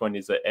chicken, which one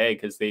is an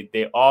egg, because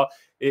they all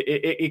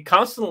it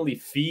constantly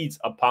feeds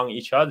upon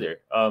each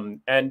other.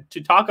 And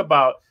to talk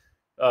about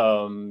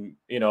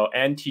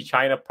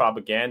anti-China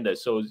propaganda,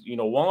 so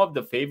one of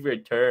the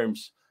favorite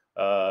terms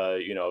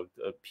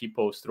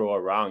people throw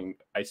around,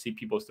 I see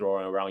people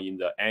throwing around in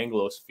the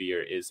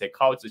Anglosphere, is they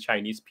call it the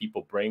Chinese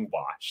people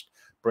brainwashed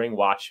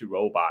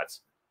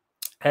robots.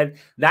 And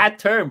that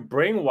term,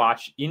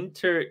 brainwash,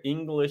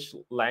 inter-English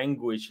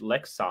language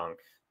lexicon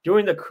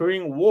during the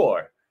Korean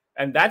War.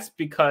 And that's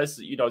because,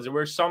 there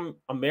were some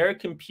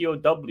American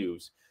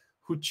POWs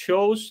who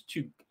chose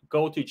to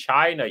go to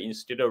China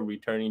instead of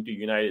returning to the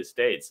United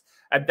States.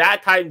 At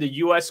that time, the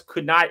U.S.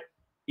 could not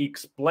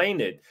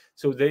explain it.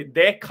 So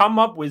they come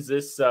up with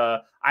this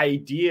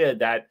idea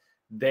that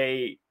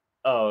the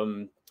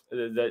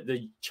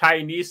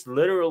Chinese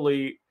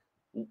literally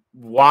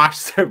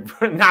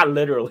not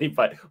literally,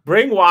 but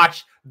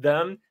brainwash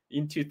them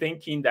into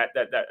thinking that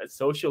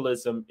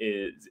socialism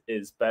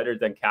is better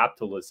than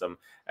capitalism,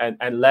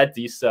 and let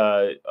these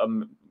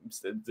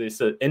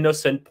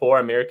innocent poor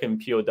American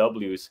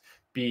POWs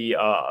be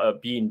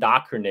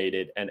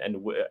indoctrinated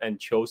and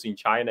chosen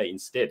China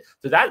instead.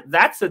 So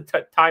that's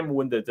the time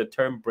when the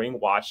term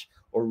brainwash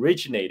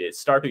originated,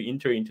 started to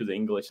enter into the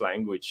English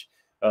language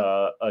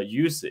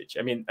usage.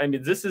 I mean,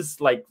 this is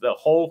like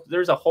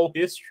there's a whole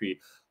history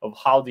of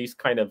how these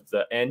kind of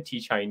the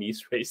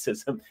anti-Chinese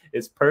racism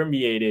is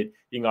permeated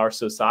in our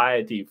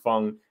society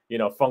from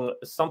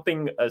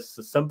something as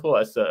simple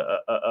as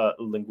a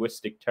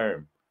linguistic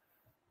term.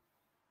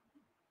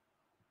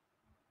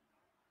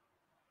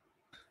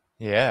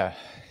 Yeah.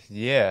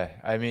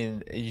 I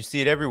mean, you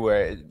see it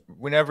everywhere.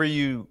 Whenever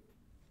you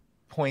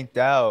point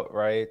out,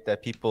 right,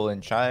 that people in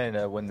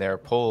China, when they're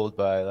polled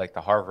by like the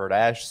Harvard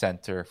Ash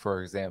Center,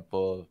 for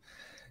example,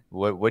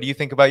 what do you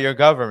think about your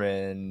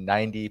government? And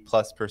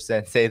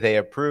 90+% say they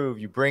approve.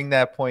 You bring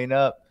that point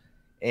up,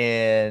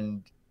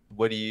 and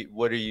what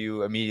are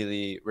you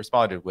immediately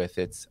responded with?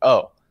 It's,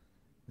 oh,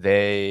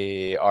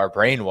 they are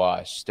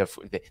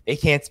brainwashed. They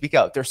can't speak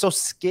out. They're so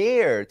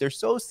scared. They're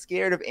so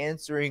scared of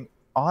answering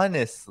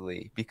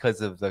honestly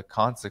because of the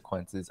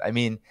consequences. I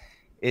mean,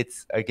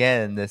 it's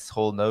again this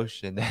whole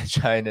notion that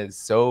China is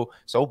so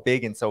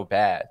big and so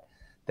bad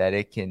that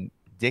it can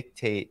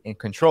dictate and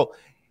control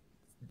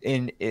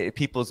in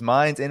people's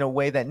minds in a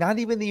way that not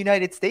even the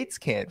United States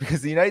can,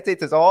 because the United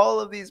States has all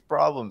of these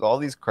problems, all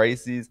these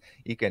crises,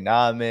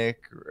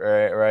 economic,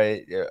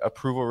 right,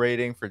 approval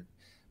rating for,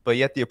 but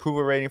yet the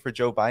approval rating for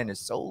Joe Biden is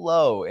so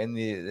low, and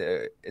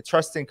the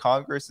trust in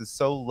Congress is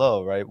so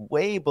low, right,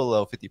 way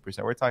below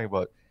 50%. We're talking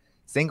about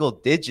single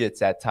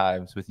digits at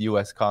times with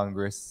U.S.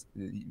 Congress,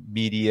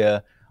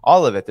 media,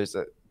 all of it. There's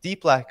a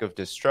deep lack of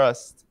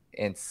distrust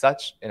and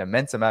such an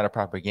immense amount of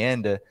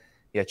propaganda.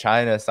 Yeah,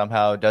 China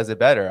somehow does it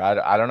better.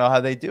 I don't know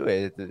how they do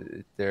it.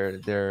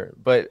 They're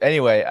but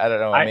anyway, I don't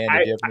know.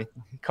 Amanda, do you have any?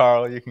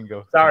 Carl, you can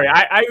go. Sorry,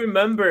 I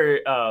remember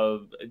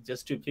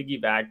just to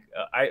piggyback.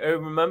 I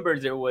remember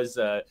there was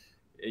a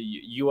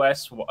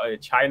U.S.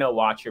 China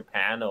Watcher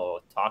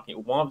panel talking.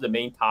 One of the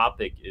main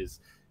topic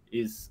is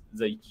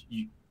the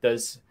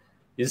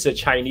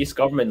Chinese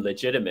government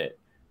legitimate?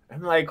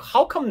 I'm like,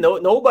 how come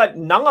none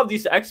of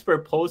these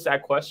experts pose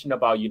that question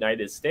about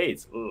United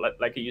States?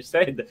 Like you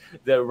said,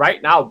 right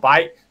now,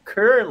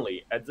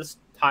 currently at this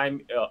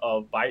time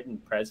of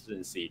Biden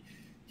presidency,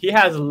 he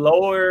has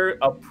lower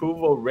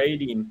approval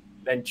rating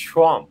than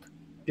Trump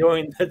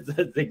during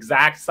the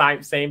exact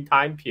same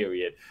time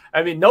period.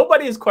 I mean,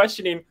 nobody is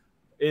questioning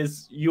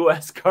is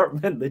U.S.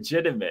 government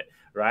legitimate,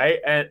 right?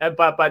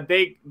 But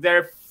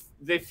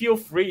they feel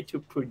free to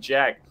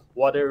project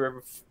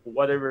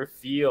whatever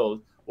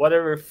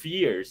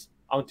fears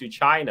onto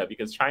China,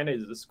 because China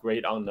is this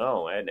great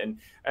unknown, and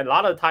a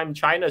lot of time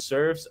China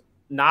serves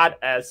not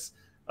as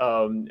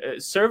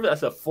serve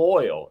as a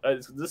foil.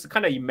 This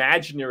kind of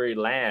imaginary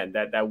land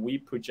that we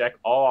project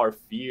all our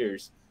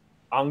fears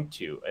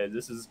onto.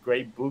 This is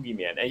great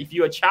boogeyman, and if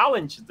you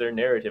challenge their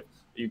narrative,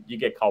 you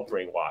get called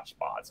brainwash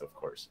bots, of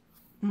course.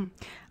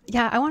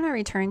 Yeah, I want to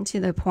return to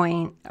the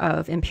point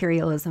of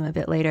imperialism a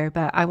bit later,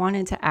 but I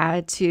wanted to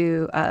add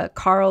to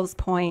Carl's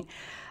point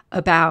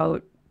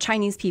about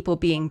Chinese people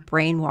being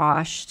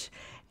brainwashed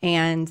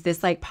and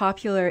this like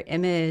popular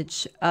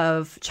image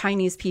of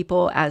Chinese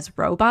people as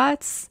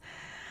robots.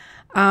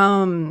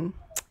 And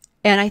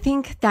I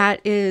think that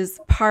is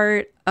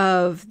part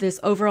of this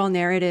overall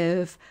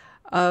narrative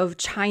of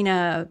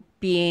China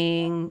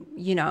being,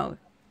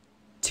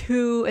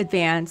 too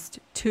advanced,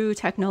 too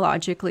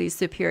technologically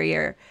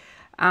superior,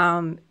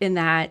 in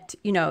that,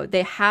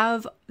 they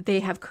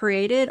have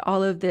created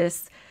all of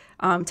this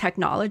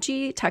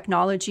technology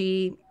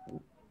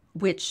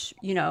which,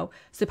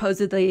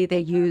 supposedly they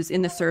use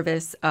in the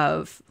service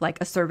of like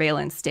a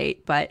surveillance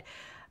state. But,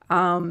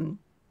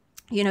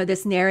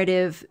 this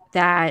narrative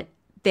that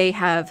they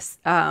have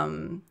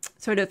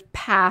sort of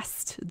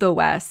passed the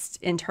West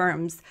in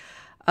terms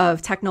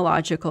of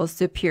technological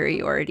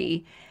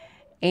superiority.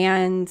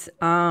 And,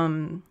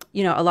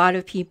 a lot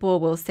of people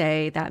will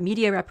say that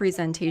media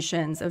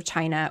representations of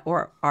China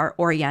are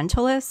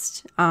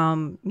Orientalist,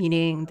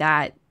 meaning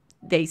that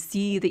they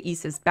see the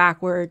East as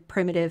backward,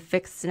 primitive,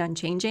 fixed, and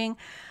unchanging.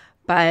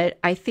 But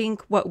I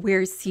think what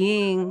we're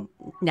seeing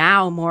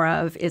now more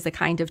of is a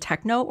kind of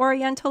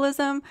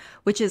techno-Orientalism,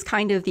 which is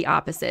kind of the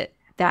opposite,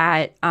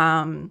 that,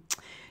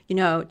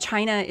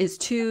 China is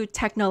too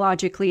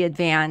technologically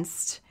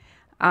advanced,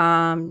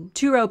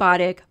 too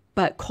robotic,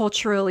 but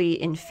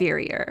culturally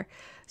inferior.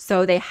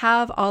 So they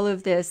have all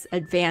of this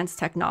advanced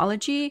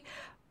technology,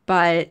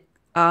 but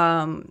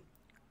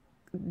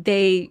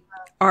they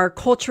are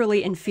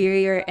culturally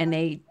inferior and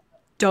they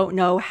don't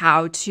know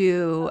how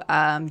to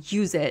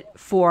use it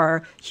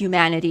for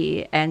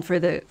humanity and for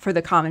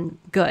the common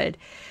good.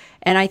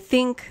 And I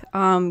think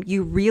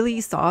you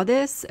really saw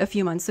this a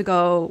few months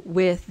ago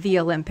with the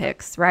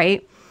Olympics,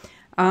 right?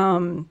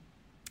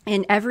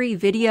 In every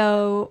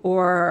video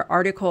or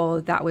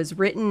article that was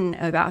written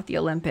about the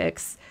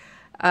Olympics,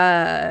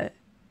 one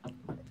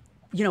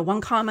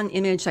common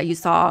image that you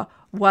saw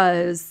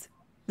was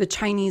the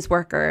Chinese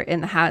worker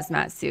in the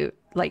hazmat suit.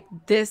 Like,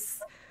 this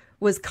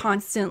was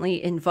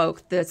constantly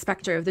invoked, the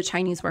specter of the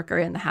Chinese worker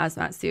in the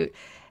hazmat suit.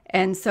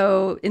 And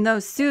so in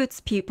those suits,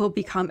 people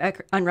become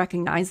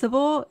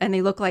unrecognizable and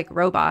they look like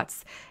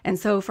robots. And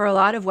so for a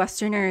lot of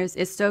Westerners,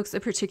 it stokes a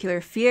particular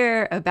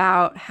fear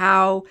about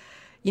how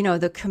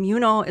the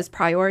communal is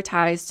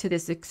prioritized to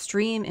this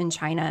extreme in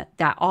China,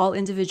 that all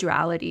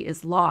individuality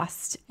is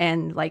lost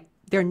and like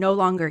they're no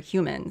longer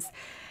humans.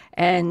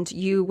 And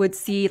you would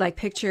see like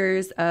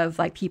pictures of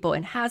like people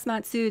in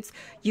hazmat suits.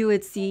 You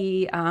would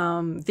see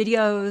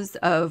videos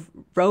of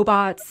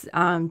robots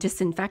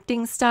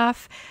disinfecting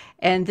stuff.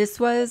 And this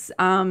was,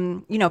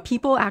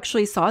 people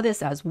actually saw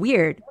this as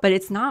weird, but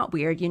it's not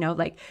weird.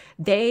 Like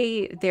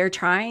they're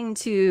trying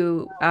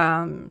to,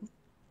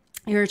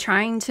 you're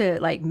trying to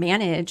like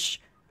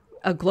manage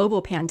a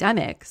global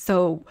pandemic.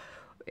 So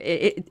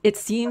it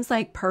seems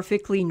like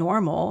perfectly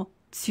normal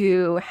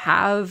to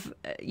have,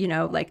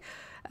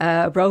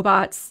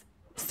 robots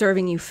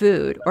serving you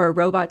food, or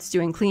robots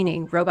doing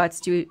cleaning, robots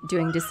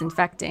doing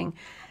disinfecting.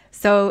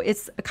 So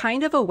it's a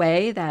kind of a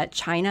way that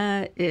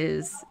China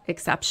is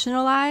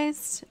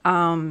exceptionalized.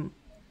 And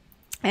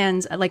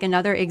like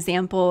another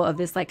example of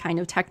this like kind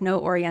of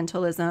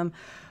techno-Orientalism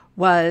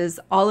was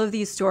all of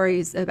these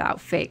stories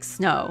about fake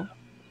snow.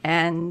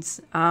 And,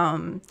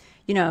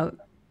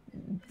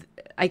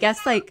 I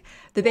guess like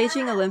the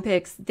Beijing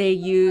Olympics,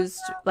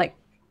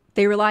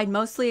 they relied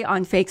mostly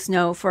on fake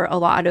snow for a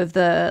lot of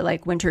the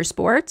like winter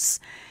sports.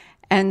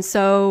 And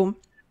so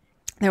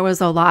there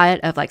was a lot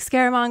of like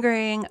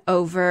scaremongering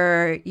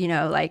over,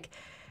 like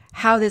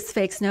how this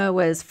fake snow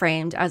was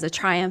framed as a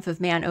triumph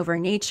of man over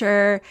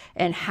nature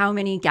and how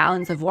many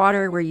gallons of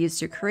water were used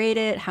to create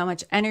it, how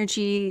much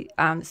energy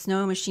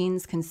snow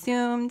machines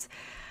consumed.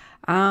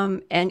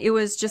 And it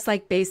was just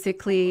like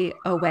basically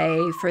a way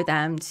for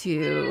them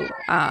to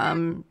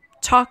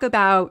talk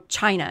about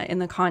China in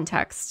the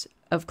context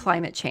of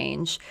climate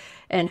change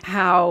and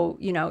how,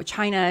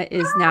 China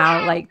is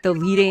now like the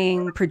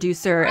leading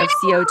producer of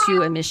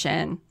CO2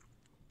 emission.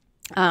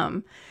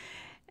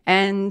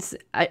 And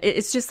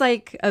it's just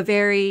like a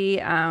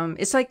very,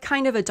 it's like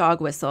kind of a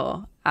dog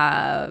whistle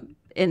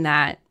in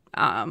that,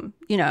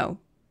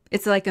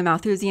 it's like a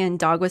Malthusian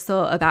dog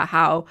whistle about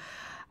how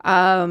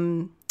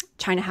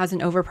China has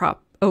an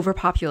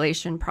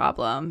overpopulation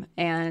problem,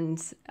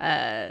 and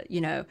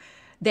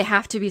they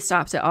have to be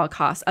stopped at all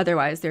costs.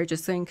 Otherwise, they're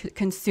just going to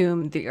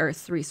consume the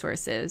Earth's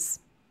resources.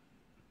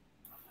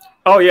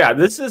 Oh yeah,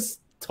 this is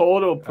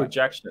total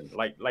projection.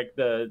 Like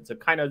the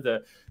kind of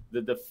the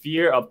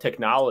fear of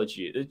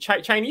technology. The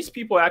Chinese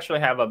people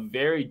actually have a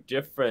very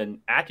different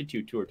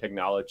attitude toward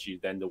technology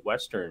than the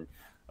Western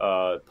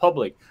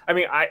public. I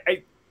mean,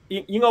 I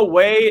in a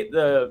way,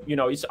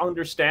 it's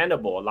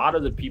understandable. A lot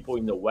of the people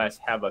in the West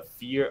have a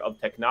fear of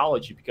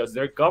technology because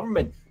their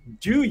government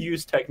do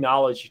use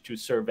technology to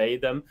survey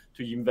them,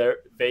 to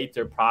invade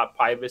their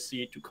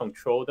privacy, to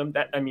control them.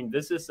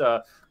 This is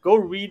go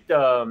read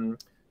the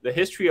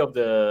history of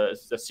the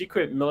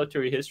secret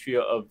military history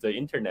of the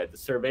internet, the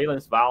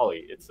Surveillance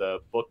Valley. It's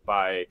a book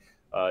by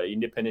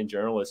independent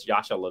journalist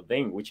Yasha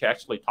Levine, which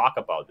actually talk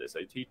about this.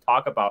 He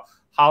talk about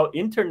how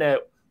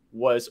internet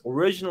was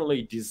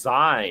originally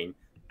designed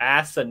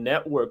as a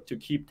network to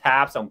keep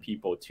tabs on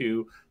people,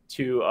 to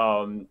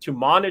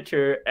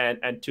monitor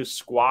and to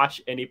squash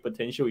any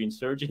potential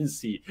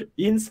insurgency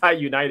inside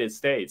United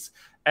States.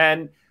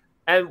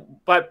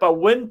 But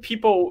when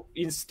people,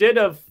 instead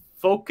of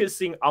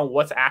focusing on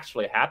what's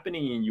actually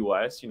happening in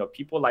US,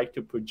 people like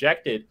to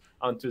project it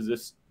onto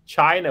this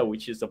China,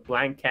 which is a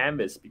blank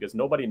canvas because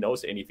nobody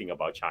knows anything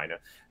about China.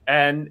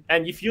 And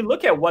if you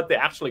look at what they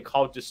actually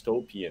call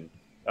dystopian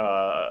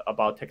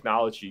about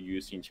technology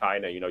use in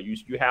China,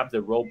 you have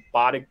the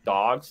robotic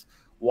dogs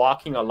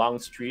walking along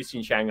streets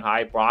in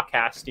Shanghai,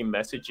 broadcasting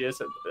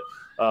messages,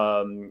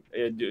 doing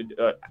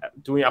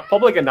a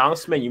public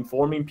announcement,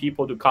 informing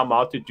people to come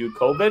out to do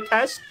COVID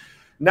tests.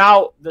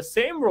 Now, the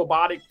same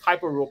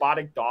type of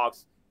robotic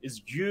dogs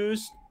is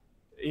used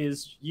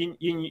in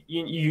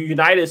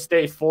United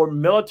States for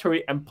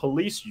military and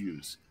police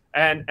use.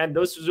 And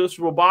those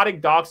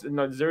robotic dogs,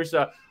 there's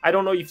a, I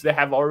don't know if they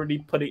have already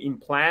put it in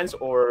plans,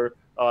 or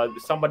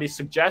somebody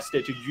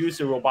suggested to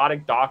use a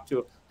robotic dog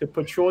to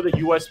patrol the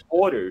U.S.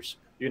 borders,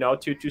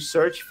 to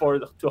search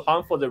to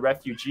hunt for the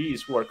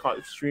refugees who are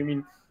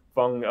streaming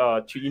from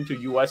into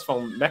U.S.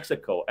 from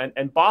Mexico.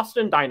 And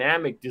Boston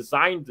Dynamic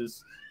designed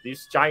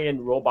these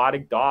giant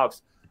robotic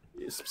dogs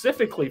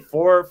specifically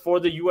for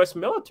the U.S.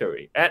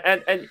 military,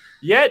 and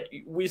yet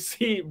we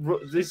see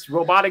this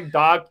robotic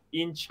dog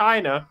in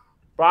China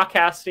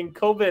broadcasting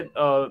COVID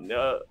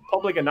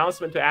public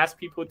announcement to ask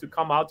people to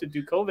come out to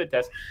do COVID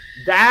tests.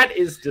 That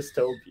is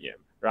dystopian,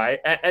 right?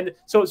 And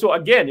so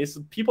again, it's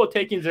people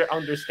taking their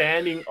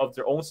understanding of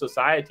their own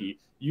society,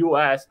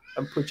 U.S.,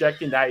 and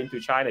projecting that into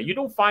China. You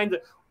don't find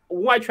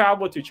when I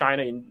traveled to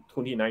China in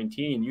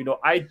 2019,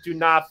 I do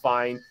not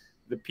find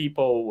the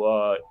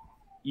people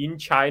in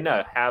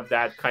China have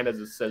that kind of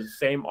the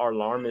same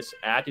alarmist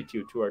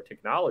attitude to our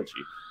technology.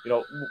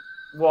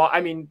 Well, I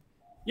mean,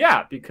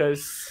 yeah,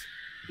 because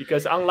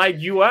unlike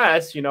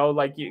US,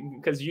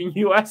 because in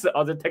US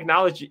the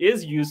technology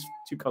is used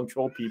to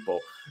control people,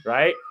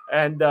 right?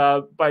 And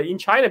but in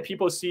China,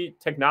 people see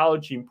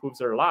technology improves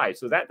their lives,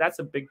 so that's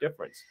a big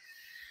difference.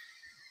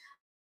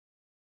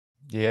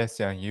 Yes,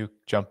 yeah, you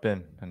jump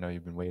in. I know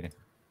you've been waiting.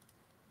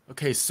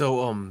 Okay,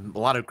 so a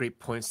lot of great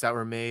points that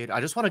were made. I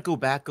just want to go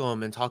back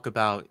and talk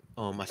about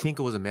I think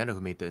it was Amanda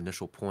who made the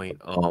initial point.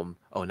 Oh,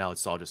 now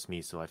it's all just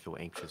me, so I feel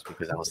anxious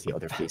because I don't see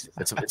other faces.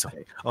 It's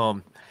okay.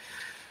 All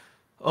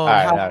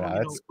right,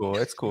 no, it's cool.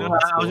 It's cool. No,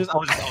 I was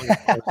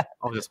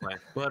just playing.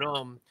 But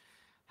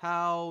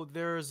how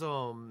there's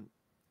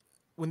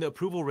when the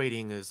approval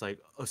rating is like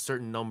a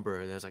certain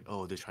number, there's like,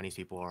 oh, the Chinese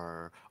people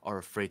are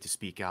afraid to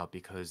speak out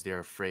because they're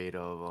afraid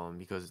of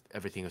because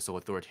everything is so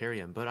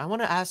authoritarian. But I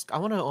want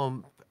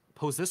to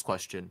pose this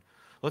question.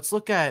 Let's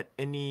look at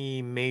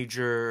any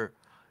major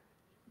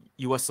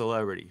U.S.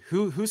 celebrity.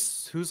 Who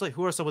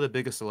are some of the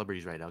biggest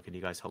celebrities right now? Can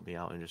you guys help me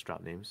out and just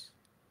drop names?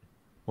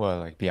 Well,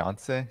 like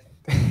Beyonce.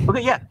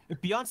 Okay, yeah.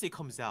 If Beyonce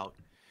comes out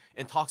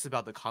and talks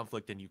about the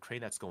conflict in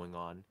Ukraine that's going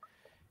on,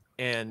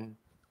 and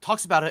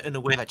talks about it in a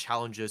way that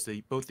challenges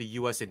both the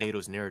U.S. and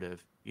NATO's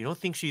narrative, you don't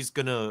think she's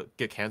gonna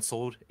get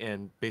canceled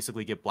and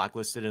basically get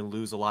blacklisted and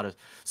lose a lot of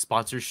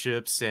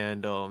sponsorships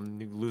and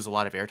lose a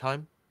lot of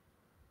airtime?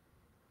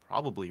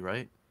 Probably,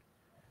 right?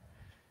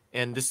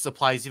 And this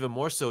applies even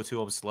more so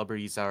to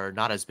celebrities that are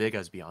not as big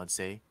as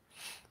Beyonce.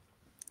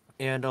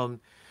 And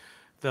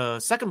the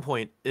second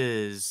point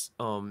is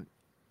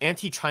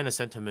anti-China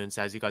sentiments,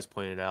 as you guys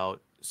pointed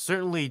out,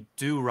 certainly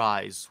do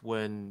rise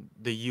when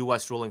the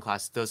U.S. ruling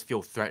class does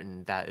feel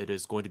threatened that it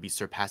is going to be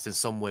surpassed in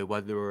some way,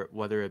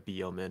 whether it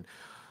be in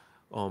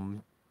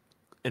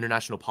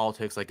international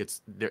politics, like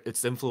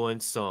its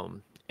influence,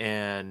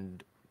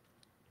 and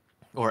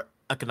or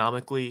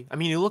economically. I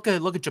mean, you look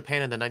at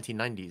Japan in the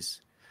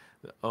 1990s.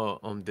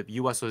 The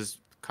U.S. was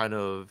kind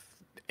of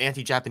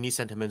anti-Japanese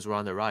sentiments were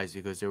on the rise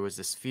because there was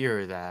this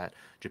fear that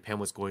Japan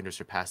was going to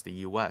surpass the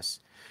U.S.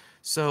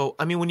 So,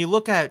 I mean, when you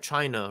look at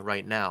China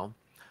right now,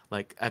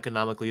 like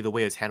economically, the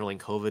way it's handling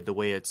COVID, the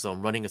way it's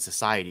running a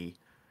society,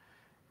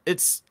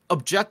 it's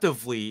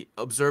objectively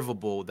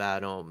observable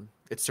that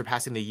it's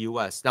surpassing the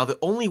U.S. Now, the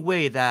only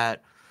way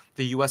that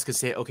the U.S. can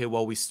say, okay,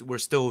 well, we're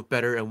still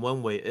better in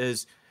one way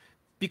is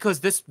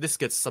because this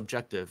gets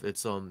subjective.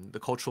 It's the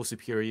cultural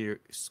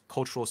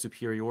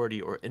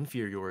superiority or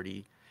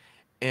inferiority,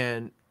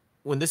 and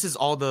when this is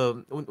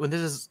when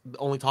this is the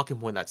only talking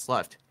point that's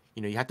left,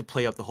 you have to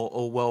play up the whole,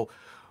 oh well,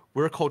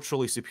 we're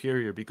culturally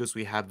superior because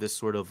we have this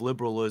sort of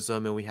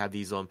liberalism and we have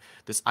these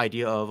this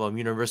idea of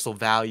universal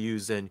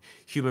values and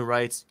human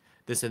rights,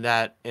 this and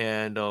that,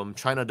 and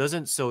China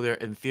doesn't, so they're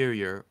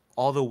inferior.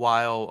 All the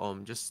while,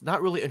 just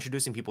not really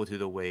introducing people to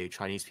the way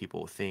Chinese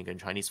people think and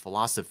Chinese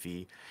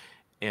philosophy,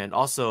 and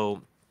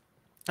also,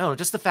 I don't know,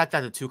 just the fact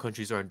that the two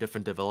countries are in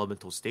different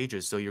developmental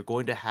stages, so you're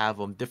going to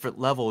have different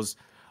levels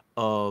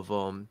of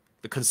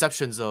the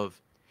conceptions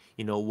of,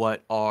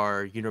 what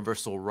are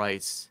universal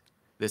rights,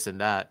 this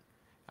and that.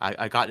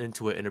 I got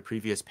into it in a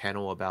previous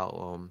panel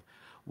about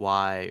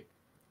why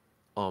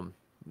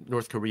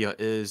North Korea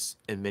is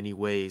in many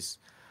ways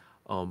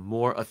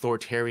more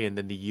authoritarian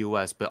than the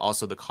U.S., but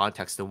also the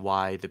context and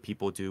why the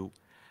people do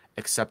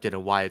accept it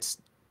and why it's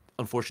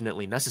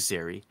unfortunately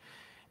necessary.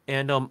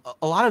 And a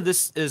lot of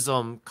this is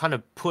kind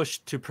of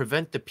pushed to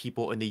prevent the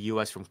people in the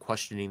U.S. from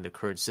questioning the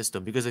current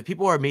system, because if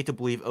people are made to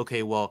believe,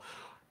 okay, well,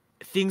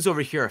 things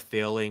over here are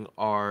failing,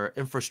 our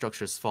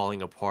infrastructure is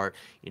falling apart,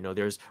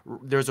 there's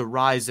a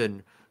rise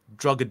in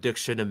drug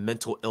addiction and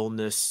mental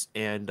illness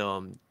and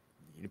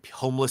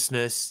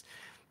homelessness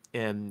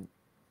and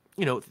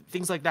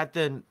things like that,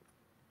 then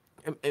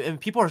and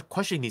people are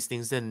questioning these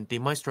things, then they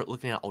might start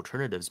looking at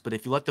alternatives. But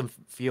if you let them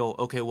feel,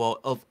 okay, well,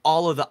 of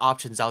all of the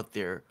options out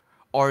there,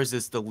 ours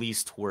is the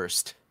least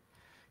worst,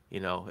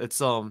 it's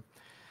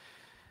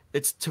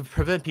to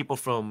prevent people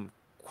from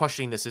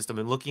questioning the system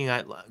and looking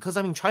at, because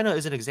I mean, China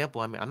is an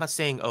example. I mean, I'm not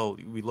saying, oh,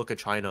 we look at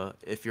China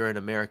if you're an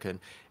American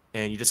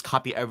and you just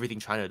copy everything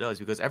China does,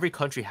 because every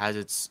country has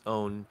its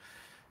own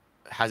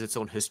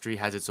history,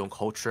 has its own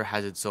culture,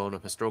 has its own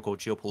historical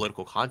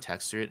geopolitical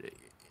context.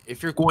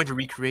 If you're going to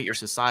recreate your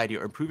society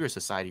or improve your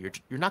society,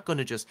 you're not going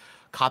to just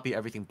copy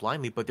everything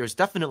blindly, but there's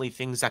definitely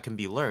things that can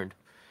be learned.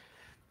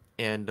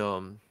 And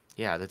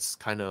yeah,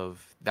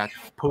 that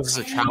poses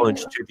a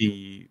challenge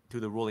to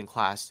the ruling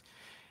class.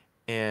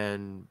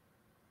 And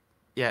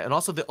yeah, and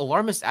also the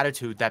alarmist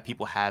attitude that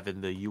people have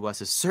in the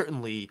US is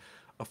certainly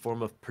a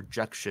form of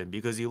projection,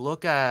 because you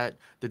look at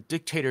the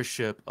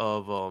dictatorship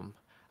of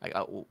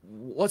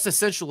what's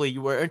essentially,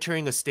 you were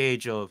entering a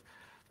stage of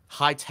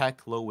high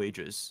tech, low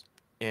wages.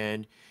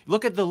 And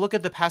look at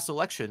the past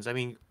elections. I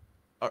mean,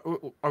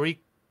 are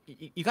we?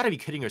 You got to be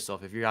kidding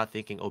yourself if you're not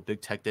thinking, oh,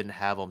 big tech didn't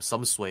have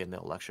some sway in the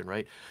election,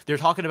 right? They're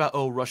talking about,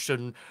 oh,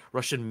 Russian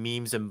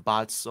memes and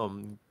bots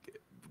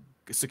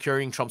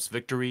securing Trump's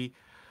victory.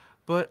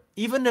 But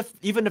even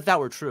if that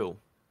were true,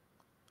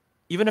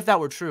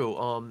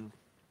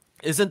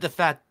 isn't the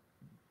fact,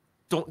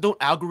 don't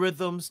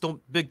algorithms,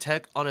 don't big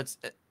tech on its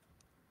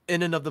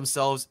in and of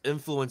themselves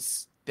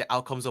influence the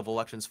outcomes of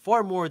elections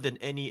far more than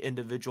any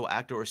individual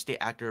actor or state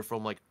actor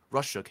from like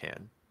Russia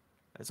can?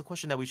 That's a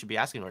question that we should be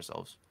asking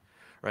ourselves,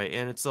 right?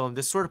 And it's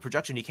this sort of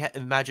projection. You can't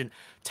imagine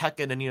tech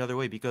in any other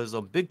way, because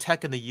big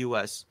tech in the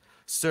U.S.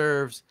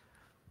 serves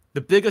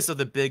the biggest of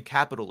the big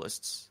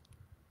capitalists,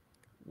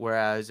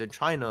 whereas in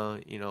China,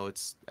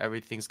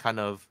 everything's kind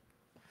of,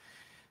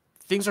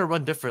 things are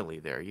run differently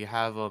there. You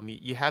have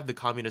the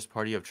Communist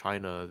Party of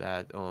China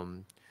that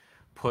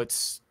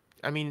puts,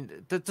 I mean,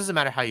 it doesn't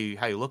matter how you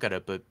look at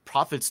it, but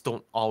profits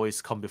don't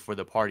always come before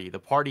the party. The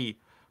party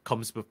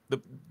comes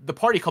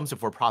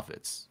before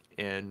profits,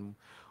 and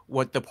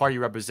what the party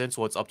represents,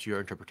 well, it's up to your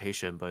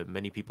interpretation. But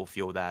many people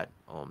feel that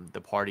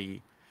the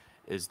party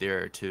is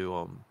there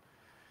to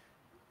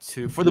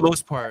for the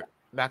most part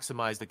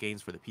maximize the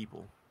gains for the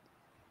people.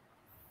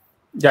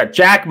 Yeah,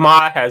 Jack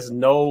Ma has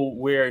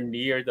nowhere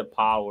near the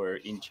power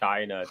in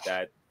China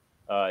that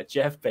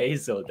Jeff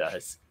Bezos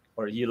does,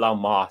 or Elon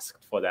Musk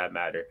for that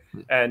matter.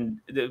 And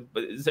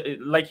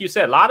like you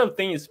said, a lot of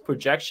things is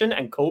projection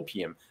and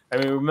copium. I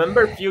mean,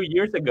 remember a few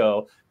years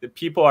ago, the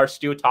people are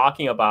still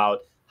talking about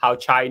how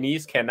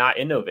Chinese cannot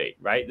innovate,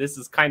 right? This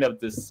is kind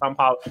of this,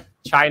 somehow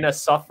China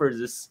suffers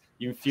this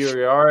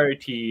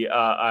inferiority.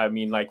 I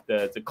mean, like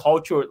the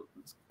cultural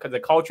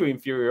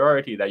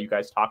inferiority that you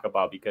guys talk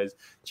about, because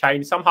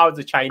somehow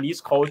the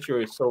Chinese culture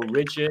is so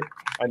rigid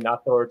and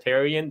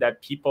authoritarian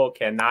that people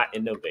cannot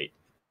innovate,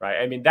 right?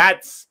 I mean,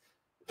 that's,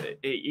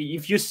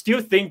 if you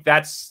still think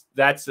that's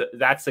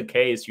the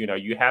case,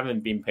 you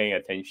haven't been paying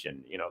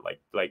attention.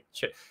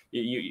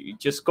 You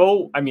just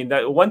go. I mean,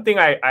 that one thing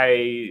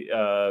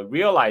I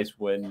realized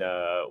when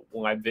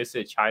I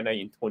visited China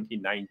in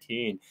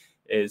 2019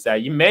 is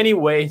that in many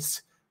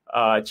ways,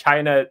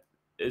 China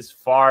is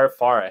far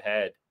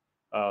ahead.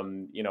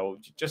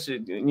 Just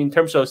in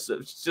terms of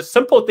just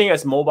simple thing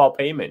as mobile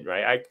payment,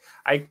 right?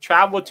 I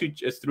traveled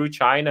through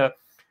China,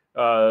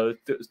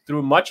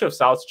 through much of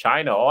South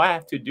China. All I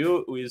have to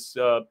do is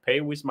pay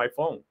with my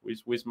phone,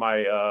 with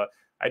my.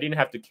 I didn't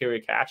have to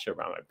carry cash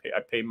around. I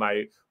pay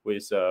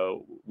with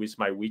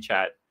my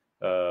WeChat,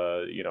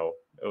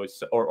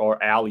 or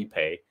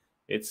Alipay.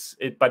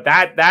 But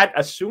that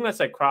as soon as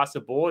I cross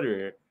the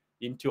border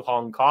into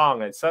Hong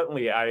Kong, and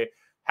suddenly I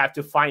have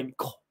to find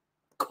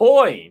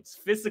coins,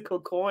 physical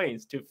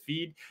coins, to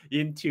feed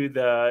into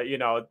the,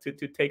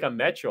 to take a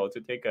metro, to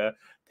take a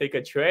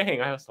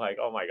train. I was like,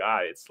 oh my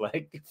god, it's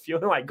like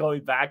feeling like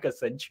going back a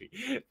century.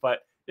 But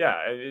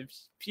yeah,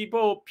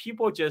 people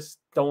just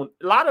don't.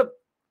 A lot of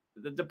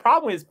the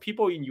problem is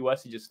people in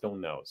US just don't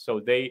know. So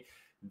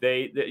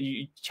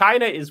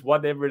China is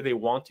whatever they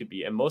want to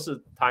be, and most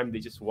of the time they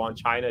just want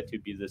China to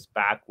be this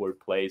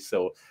backward place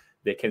so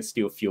they can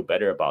still feel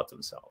better about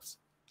themselves.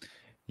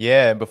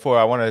 Yeah, and before,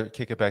 I want to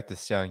kick it back to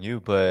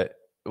Xiangyu, but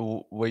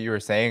what you were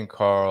saying,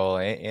 Carl,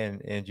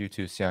 and you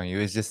too, Xiangyu,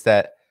 is just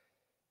that,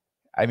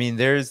 I mean,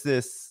 there's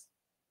this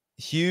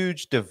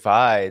huge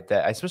divide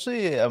that,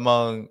 especially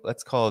among,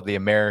 let's call it the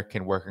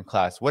American working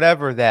class,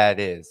 whatever that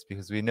is,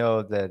 because we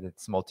know that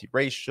it's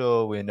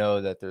multiracial. We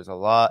know that there's a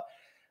lot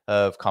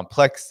of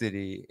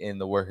complexity in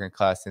the working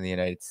class in the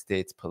United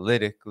States,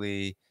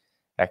 politically,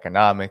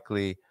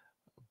 economically.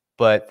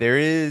 But there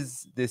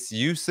is this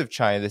use of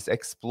China, this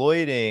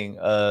exploiting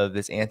of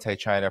this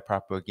anti-China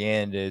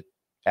propaganda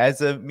as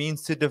a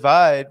means to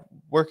divide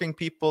working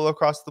people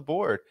across the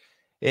board.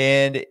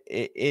 And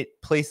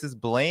it places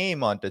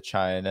blame onto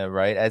China,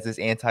 right, as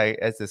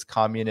this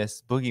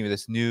communist boogeyman,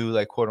 this new,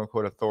 like, quote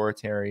unquote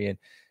authoritarian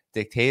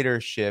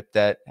dictatorship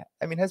that,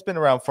 I mean, has been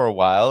around for a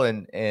while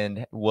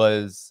and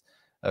was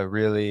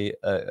really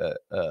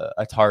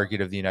a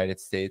target of the United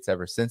States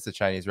ever since the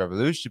Chinese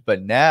Revolution.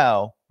 But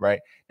now, right,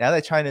 now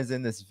that China is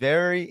in this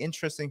very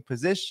interesting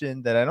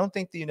position that I don't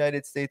think the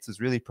United States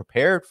is really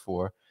prepared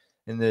for,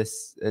 in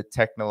this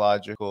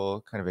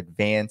technological kind of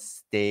advanced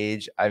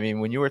stage. I mean,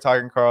 when you were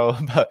talking, Carl,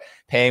 about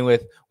paying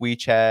with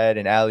WeChat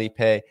and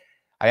Alipay,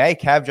 I had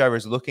cab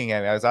drivers looking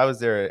at me as I was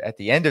there at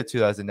the end of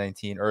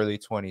 2019, early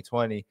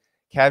 2020.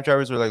 Cab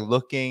drivers were like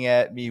looking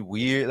at me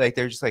weird. Like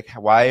they're just like,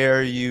 why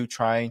are you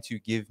trying to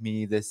give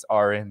me this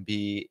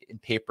RMB in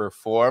paper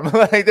form?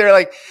 Like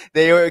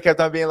they kept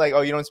on being like,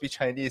 oh, you don't speak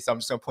Chinese, so I'm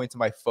just gonna point to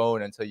my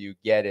phone until you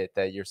get it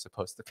that you're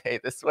supposed to pay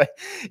this way,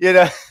 you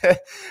know.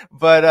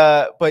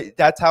 But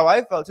that's how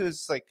I felt too. It's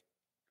just like,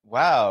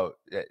 wow,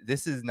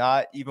 this is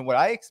not even what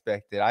I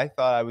expected. I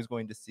thought I was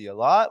going to see a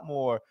lot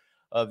more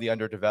of the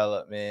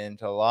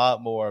underdevelopment, a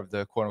lot more of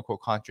the quote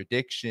unquote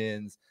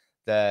contradictions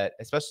that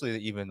especially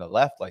even the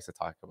left likes to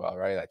talk about,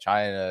 right? That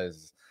China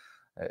is,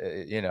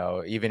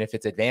 even if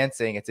it's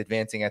advancing at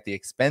the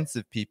expense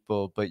of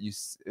people. But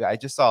I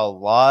just saw a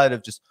lot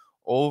of just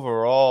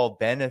overall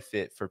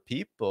benefit for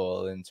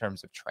people in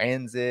terms of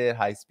transit,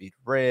 high-speed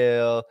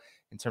rail,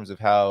 in terms of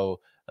how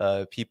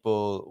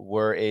people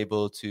were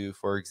able to,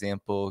 for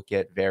example,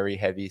 get very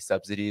heavy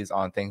subsidies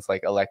on things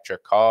like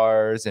electric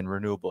cars and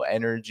renewable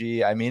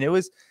energy. I mean, it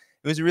was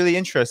really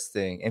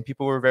interesting, and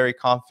people were very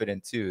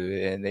confident too.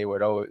 And they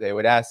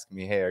would ask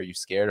me, "Hey, are you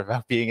scared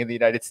about being in the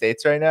United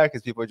States right now?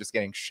 Because people are just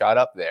getting shot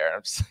up there." And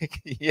I'm just like,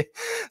 yeah.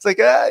 It's like,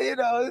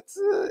 it's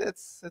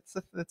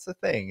a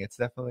thing. It's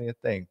definitely a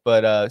thing.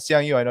 But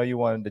Xiangyu, I know you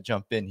wanted to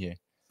jump in here.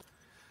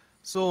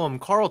 So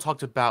Carl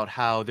talked about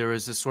how there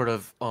is this sort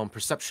of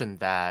perception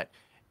that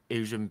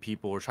Asian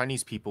people or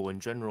Chinese people in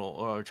general,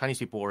 or Chinese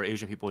people or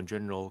Asian people in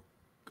general,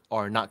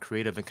 are not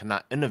creative and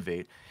cannot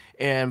innovate.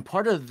 And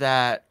part of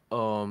that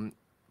kind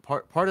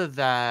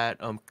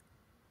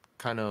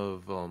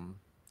of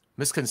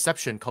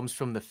misconception comes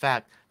from the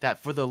fact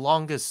that for the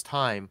longest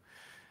time,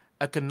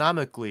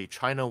 economically,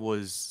 China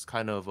was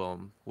kind of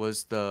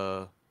was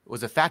a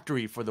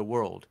factory for the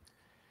world,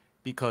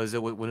 because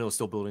when it was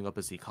still building up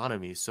its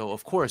economy. So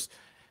of course,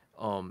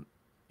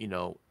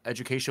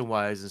 education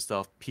wise and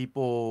stuff,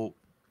 people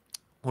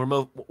were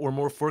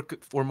more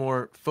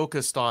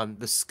focused on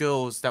the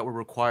skills that were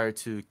required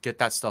to get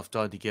that stuff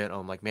done, to get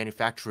like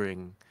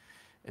manufacturing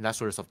and that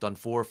sort of stuff done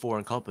for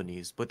foreign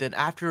companies. But then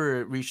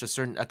after it reached a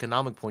certain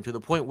economic point, to the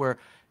point where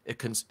it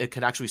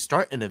can actually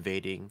start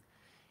innovating,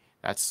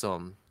 that's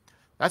when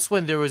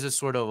there was this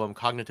sort of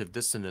cognitive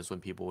dissonance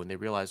when they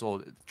realize,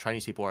 oh,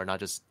 Chinese people are not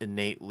just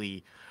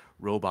innately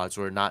robots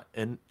or not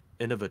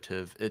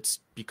innovative. It's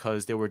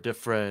because there were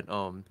different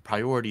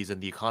priorities in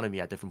the economy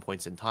at different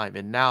points in time.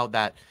 And now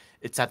that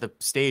it's at the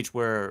stage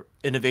where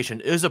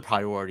innovation is a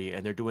priority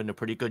and they're doing a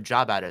pretty good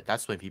job at it,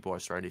 that's when people are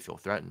starting to feel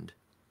threatened.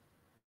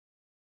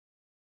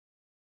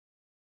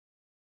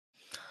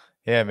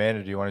 Yeah,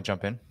 Amanda, do you want to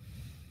jump in?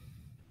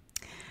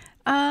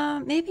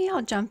 Maybe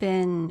I'll jump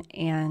in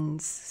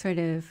and sort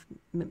of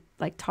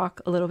like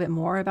talk a little bit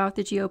more about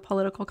the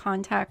geopolitical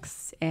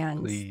context and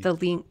Please. the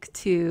link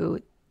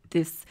to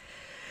this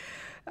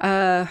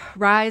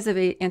rise of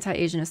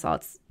anti-Asian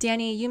assaults.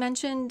 Danny, you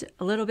mentioned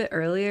a little bit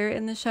earlier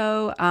in the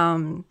show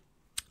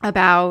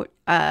about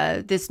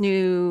this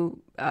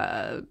new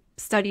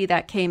study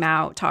that came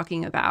out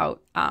talking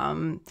about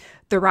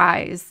the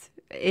rise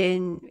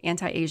in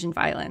anti-Asian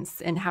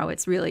violence and how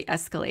it's really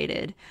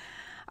escalated.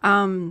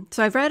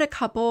 So I've read a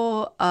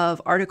couple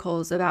of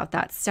articles about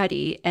that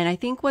study, and I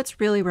think what's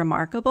really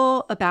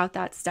remarkable about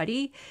that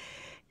study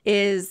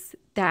is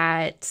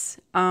that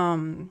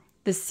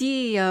the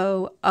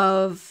CEO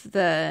of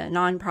the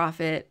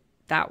nonprofit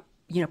that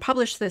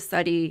published this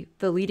study,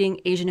 the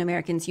Leading Asian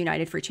Americans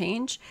United for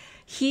Change,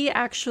 he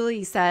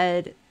actually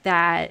said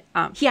that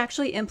he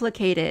actually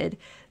implicated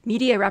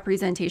media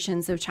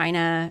representations of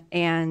China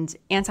and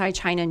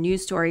anti-China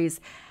news stories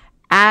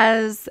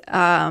as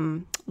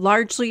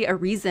largely a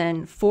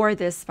reason for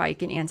this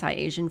spike in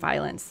anti-Asian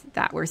violence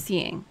that we're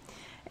seeing.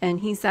 And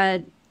he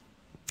said,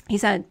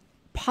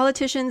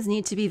 politicians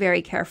need to be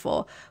very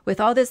careful with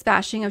all this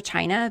bashing of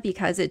China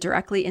because it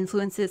directly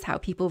influences how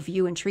people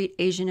view and treat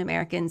Asian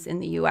Americans in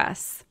the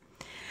US.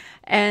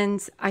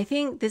 And I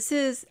think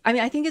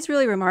I think it's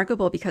really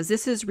remarkable because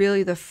this is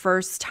really the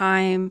first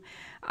time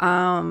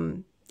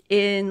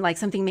in like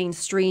something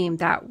mainstream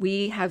that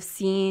we have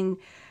seen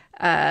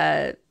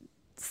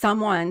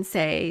someone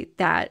say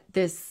that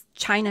this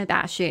China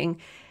bashing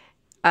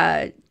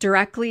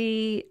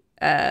directly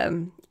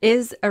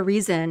is a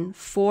reason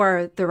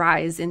for the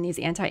rise in these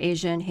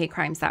anti-Asian hate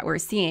crimes that we're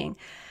seeing.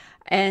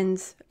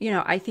 And,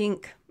 I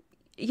think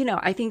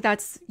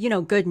that's,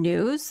 good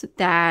news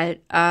that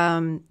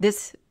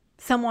this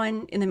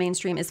someone in the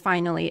mainstream is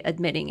finally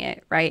admitting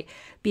it, right?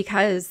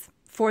 Because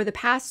for the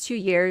past 2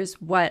 years,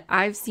 what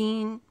I've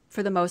seen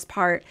for the most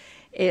part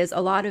is a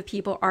lot of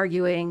people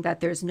arguing that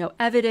there's no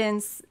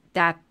evidence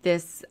that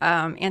this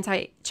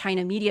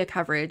anti-China media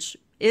coverage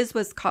is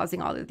what's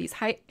causing all of these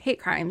hate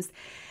crimes.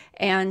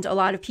 And a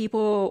lot of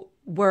people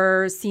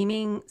were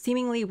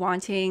seemingly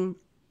wanting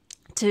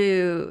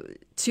to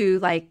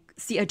like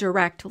see a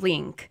direct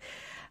link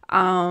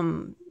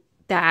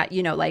that,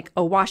 you know, like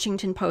a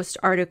Washington Post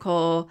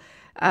article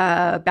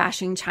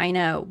bashing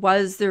China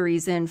was the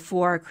reason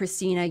for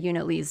Christina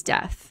Unitlee's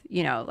death.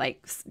 You know,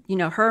 like, you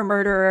know, her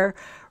murderer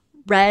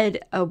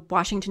read a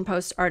Washington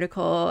Post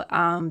article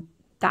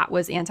that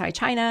was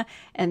anti-China,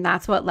 and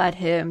that's what led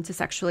him to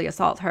sexually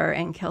assault her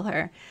and kill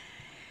her.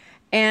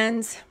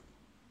 And,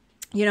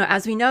 you know,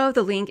 as we know,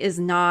 the link is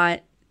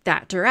not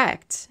that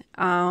direct.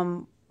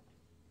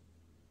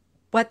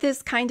 What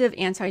this kind of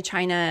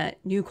anti-China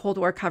new Cold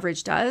War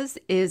coverage does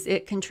is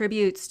it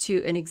contributes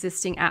to an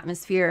existing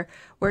atmosphere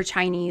where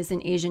Chinese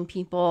and Asian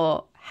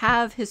people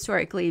have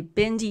historically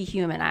been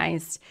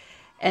dehumanized,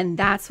 and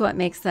that's what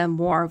makes them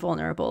more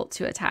vulnerable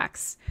to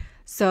attacks.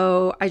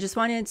 So I just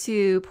wanted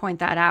to point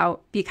that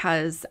out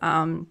because,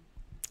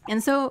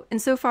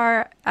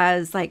 insofar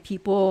as like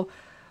people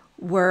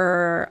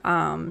were,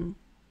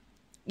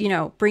 you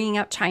know, bringing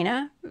up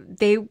China,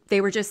 they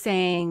were just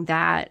saying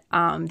that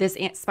this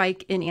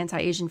spike in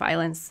anti-Asian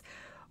violence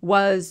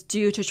was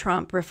due to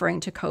Trump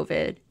referring to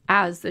COVID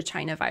as the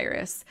China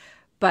virus.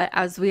 But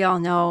as we all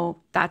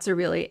know, that's a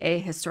really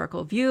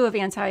ahistorical view of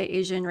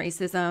anti-Asian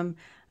racism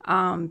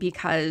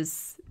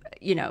because,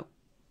 you know,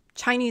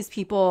 Chinese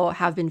people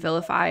have been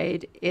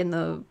vilified in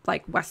the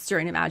like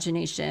Western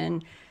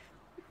imagination,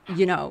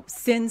 you know,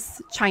 since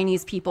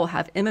Chinese people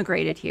have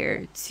immigrated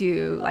here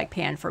to like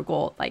pan for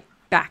gold, like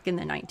back in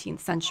the 19th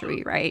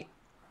century, right?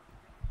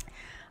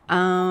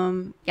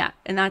 Yeah,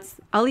 and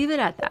I'll leave it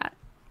at that.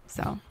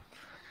 So,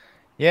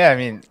 yeah, I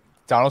mean,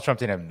 Donald Trump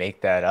didn't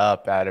make that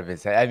up out of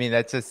his head. I mean,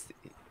 that's just,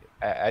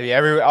 I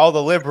mean, all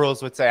the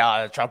liberals would say,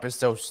 "Oh, Trump is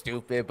so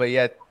stupid," but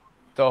yet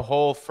the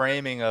whole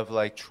framing of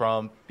like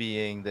Trump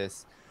being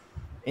this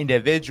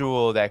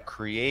individual that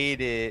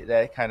created,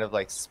 that kind of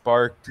like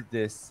sparked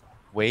this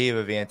wave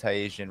of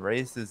anti-Asian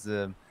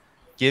racism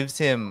gives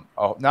him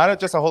not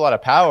just a whole lot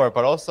of power,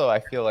 but also I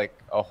feel like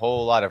a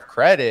whole lot of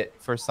credit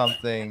for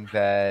something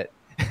that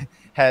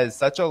has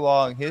such a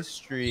long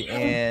history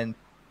and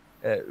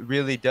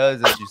really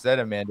does, as you said,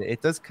 Amanda,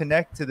 it does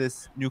connect to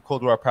this new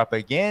Cold War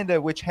propaganda,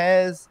 which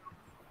has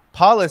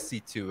policy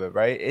to it,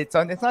 right? It's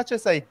not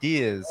just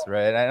ideas,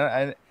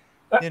 right?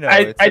 You know,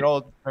 it's an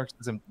old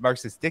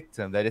Marxist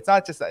dictum that it's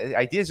not just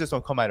ideas just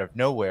don't come out of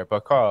nowhere.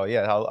 But Carl,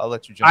 yeah, I'll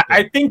let you jump in.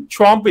 I think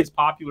Trump is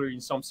popular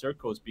in some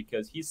circles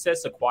because he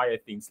says the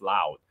quiet things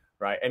loud,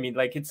 right? I mean,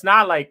 like, it's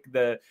not like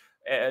the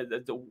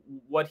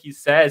what he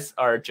says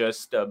are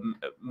just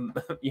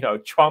you know,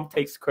 Trump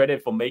takes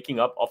credit for making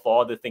up of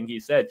all the things he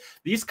said.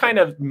 These kind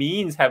of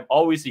memes have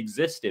always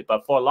existed,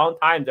 but for a long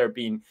time they're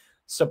being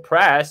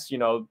suppressed. You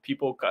know,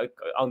 people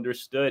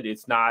understood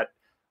it's not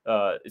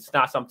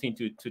something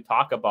to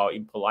talk about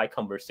in polite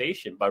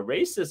conversation. But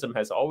racism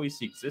has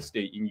always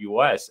existed in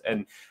US,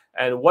 and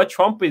what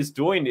Trump is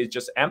doing is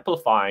just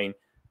amplifying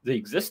the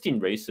existing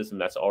racism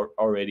that's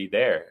already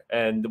there.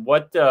 And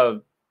what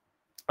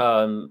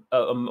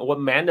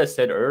Amanda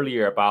said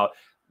earlier about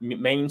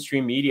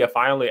mainstream media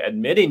finally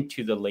admitting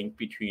to the link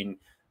between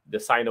the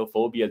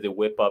xenophobia they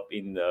whip up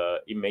in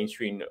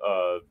mainstream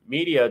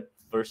media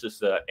versus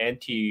the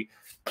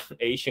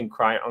anti-Asian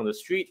crime on the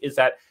street is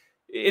that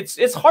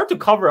it's hard to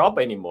cover up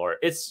anymore.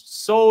 It's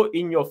so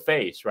in your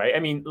face, right? I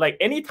mean, like,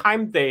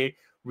 anytime they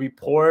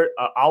report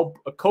a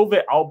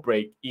COVID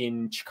outbreak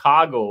in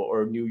Chicago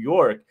or New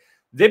York,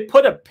 they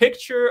put a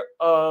picture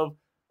of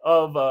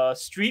a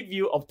street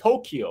view of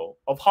Tokyo,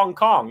 of Hong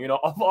Kong, you know,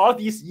 of all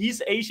these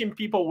East Asian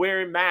people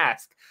wearing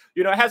masks.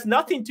 You know, it has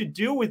nothing to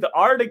do with the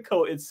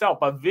article itself,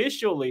 but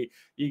visually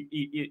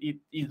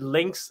it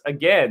links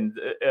again,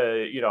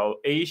 you know,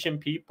 Asian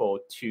people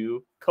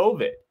to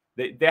COVID.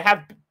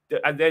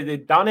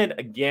 They've done it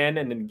again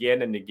and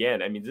again and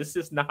again. I mean, this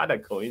is not a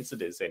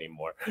coincidence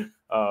anymore.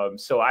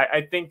 So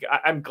I think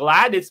I'm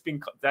glad that's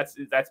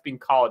been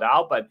called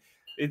out, but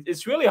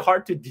it's really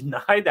hard to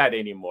deny that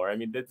anymore. I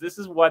mean, this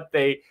is what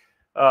they,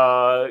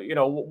 you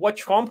know, what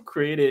Trump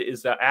created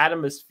is an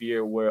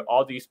atmosphere where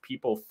all these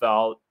people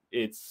felt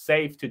it's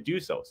safe to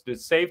do so.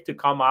 It's safe to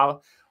come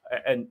out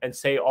and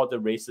say all the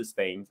racist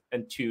things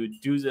and to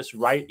do this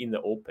right in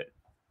the open.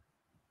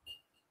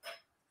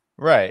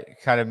 Right,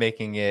 kind of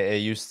making it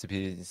used to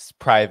be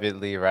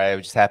privately, right?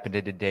 It just happened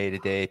in the day to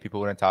day. People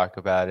wouldn't talk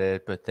about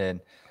it, but then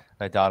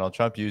Donald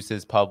Trump used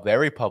his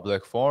very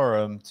public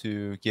forum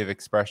to give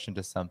expression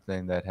to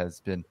something that has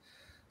been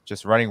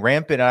just running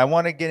rampant. And I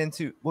want to get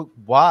into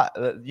why.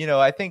 You know,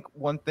 I think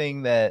one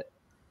thing that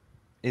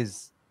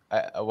is,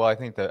 I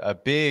think a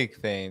big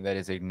thing that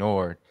is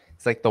ignored.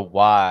 It's like the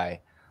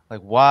why.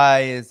 Like,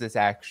 why is this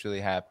actually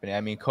happening?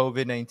 I mean,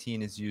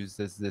 COVID-19 is used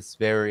as this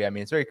very. I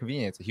mean, it's very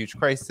convenient. It's a huge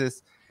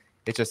crisis.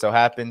 It just so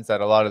happens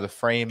that a lot of the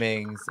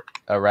framings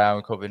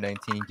around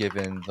COVID-19,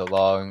 given the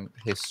long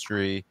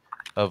history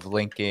of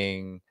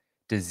linking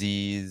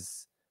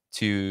disease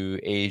to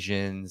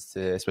Asians,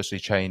 to especially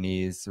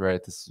Chinese,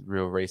 right? This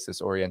real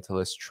racist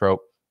Orientalist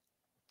trope.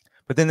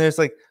 But then there's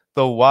like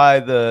the why,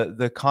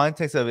 the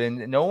context of it,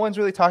 and no one's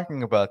really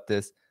talking about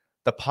this.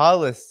 The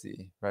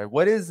policy, right?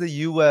 What is the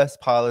U.S.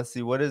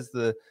 policy? What is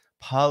the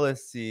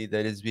policy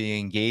that is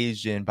being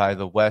engaged in by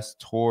the West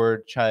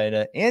toward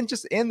China and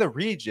just in the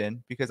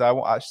region, because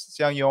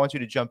Xiangyu, I want you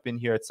to jump in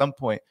here at some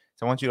point.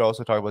 So I want you to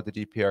also talk about the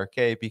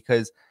DPRK,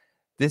 because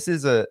this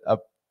is a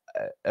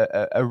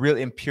real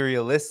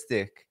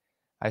imperialistic,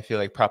 I feel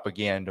like,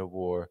 propaganda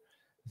war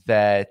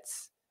that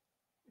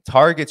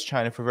targets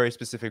China for very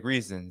specific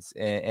reasons.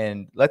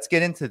 And let's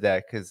get into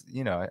that, because,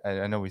 you know,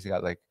 I know we've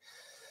got like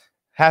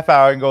half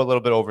hour and go a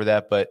little bit over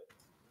that, but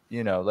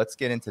you know, let's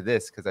get into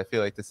this, because I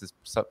feel like this is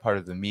part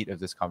of the meat of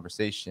this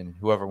conversation.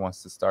 Whoever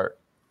wants to start.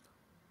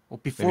 Well,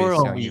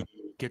 before we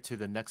get to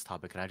the next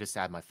topic, can I just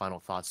add my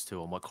final thoughts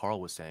to what Carl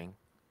was saying?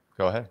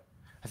 Go ahead.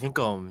 I think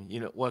you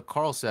know, what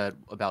Carl said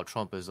about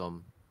Trump is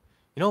you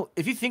know,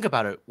 if you think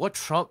about it,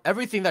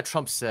 everything that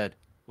Trump said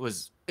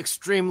was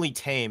extremely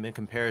tame in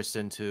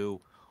comparison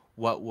to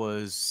what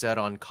was said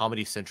on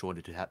Comedy Central in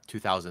the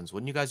 2000s.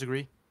 Wouldn't you guys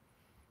agree?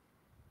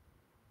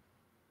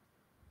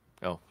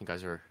 Oh, you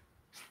guys are.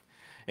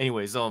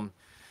 Anyways, you're on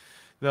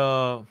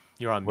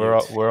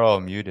mute. We're all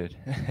muted.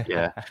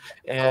 Yeah,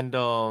 and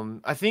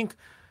I think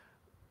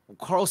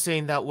Carl's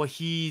saying that what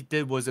he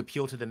did was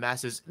appeal to the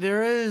masses.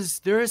 There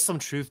is some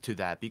truth to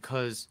that,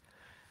 because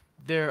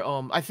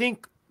I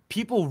think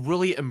people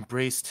really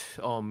embraced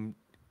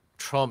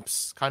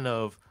Trump's kind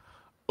of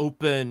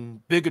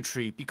open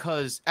bigotry,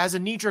 because as a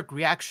knee-jerk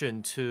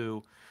reaction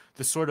to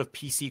the sort of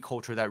PC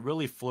culture that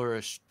really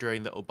flourished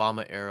during the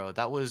Obama era,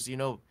 that was, you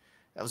know,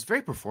 that was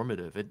very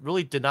performative. It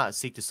really did not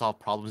seek to solve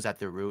problems at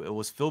their root. It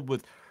was filled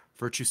with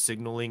virtue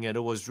signaling, and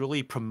it was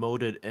really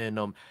promoted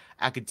in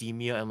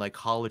academia and like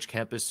college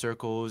campus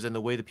circles. And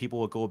the way that people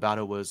would go about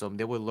it was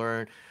they would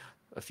learn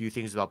a few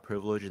things about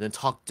privilege and then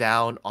talk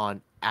down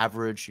on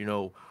average, you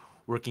know,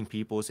 working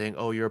people, saying,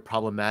 oh, you're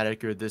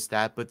problematic, you're this,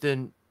 that, but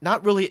then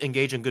not really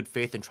engage in good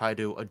faith and try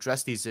to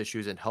address these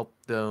issues and help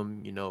them,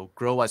 you know,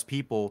 grow as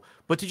people,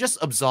 but to just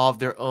absolve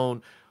their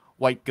own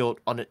white guilt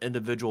on an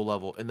individual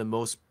level in the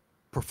most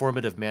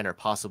performative manner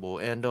possible.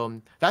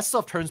 And that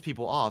stuff turns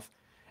people off.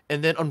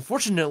 And then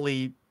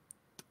unfortunately,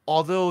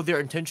 although their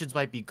intentions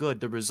might be good,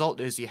 the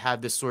result is you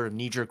have this sort of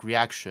knee-jerk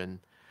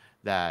reaction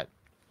that,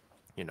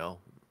 you know,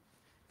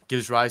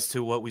 gives rise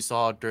to what we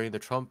saw during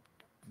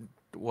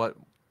what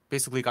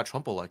basically got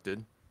Trump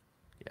elected.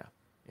 Yeah.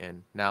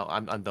 And now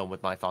I'm done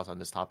with my thoughts on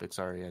this topic.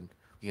 Sorry. And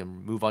we can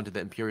move on to the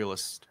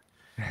imperialist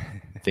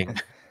thing.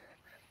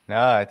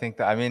 No, I think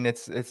that, I mean,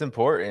 it's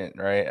important,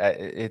 right?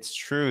 It's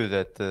true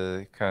that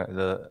the kind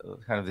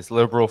of this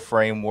liberal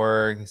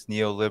framework, this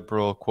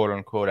neoliberal quote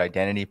unquote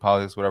identity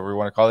politics, whatever we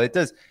want to call it,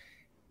 does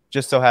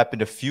just so happen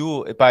to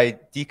fuel it by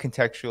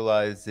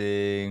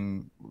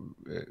decontextualizing,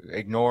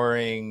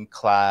 ignoring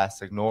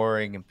class,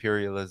 ignoring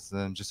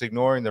imperialism, just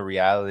ignoring the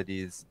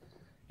realities,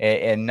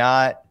 and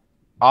not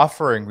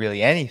offering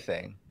really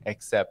anything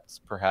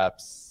except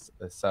perhaps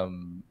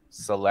some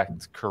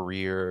select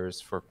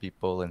careers for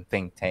people in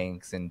think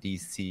tanks in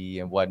DC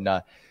and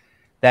whatnot.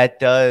 That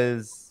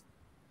does,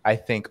 I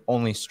think,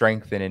 only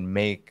strengthen and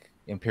make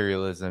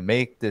imperialism,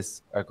 make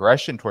this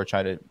aggression toward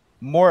China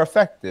more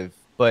effective.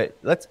 But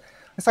let's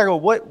talk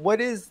about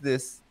what is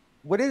this?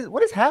 What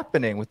is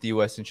happening with the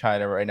U.S. and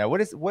China right now?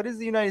 What is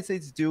the United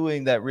States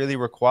doing that really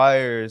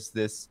requires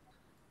this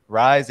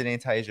rise in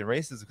anti-Asian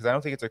racism? Because I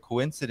don't think it's a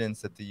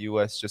coincidence that the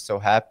U.S. just so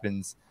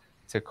happens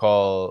to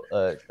call,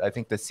 I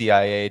think the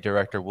CIA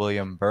director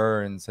William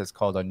Burns has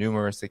called on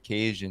numerous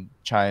occasions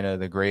China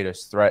the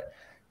greatest threat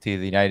to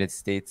the United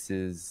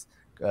States'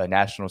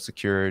 national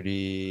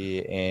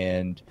security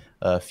and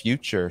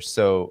future.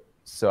 So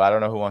I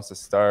don't know who wants to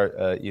start,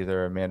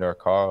 either Amanda or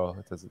Carl.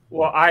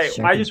 Well,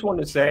 I just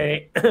want to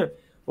say,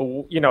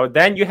 you know,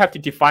 then you have to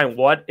define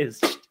what is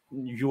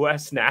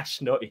U.S.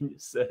 national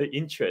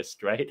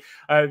interest, right?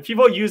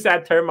 People use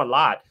that term a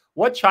lot.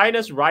 What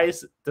China's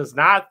rise does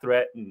not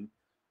threaten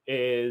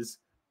is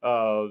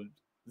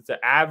the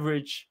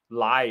average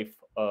life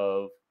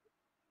of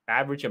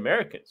average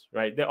Americans,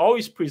 right? They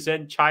always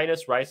present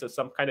China's rise as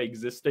some kind of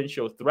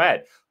existential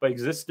threat, but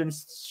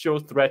existential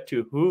threat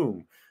to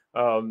whom?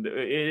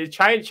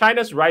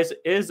 China's rise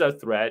is a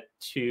threat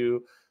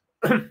to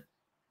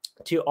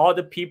to all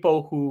the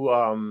people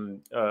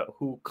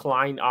who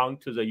climb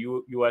onto the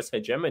U.S.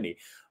 hegemony.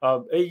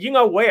 In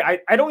a way,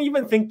 I don't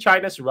even think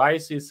China's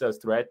rise is a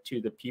threat to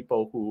the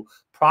people who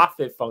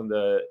profit from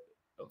the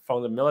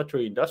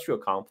military-industrial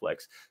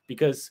complex,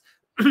 because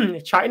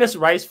China's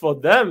rise for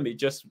them, it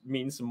just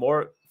means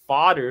more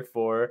fodder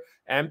for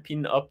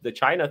amping up the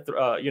China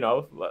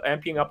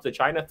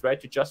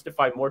threat to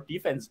justify more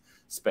defense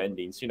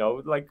spendings.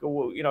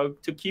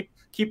 To keep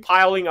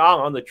piling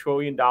on the $1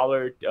 trillion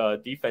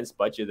defense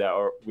budget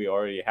that we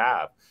already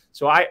have.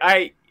 So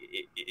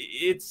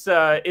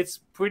it's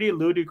pretty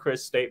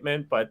ludicrous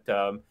statement, but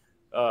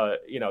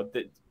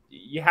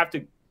you have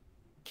to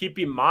keep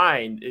in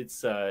mind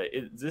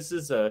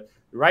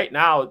right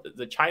now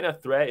the China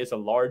threat is a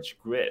large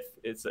grift.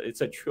 It's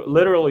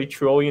literally $1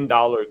 trillion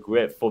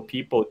grift for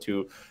people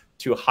to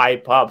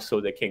hype up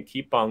so they can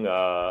keep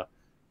on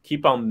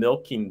keep on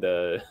milking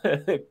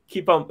the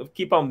keep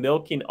on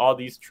milking all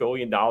these $1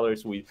 trillion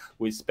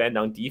we spend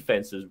on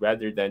defenses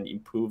rather than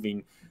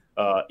improving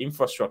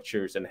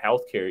infrastructures and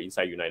healthcare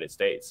inside United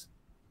States.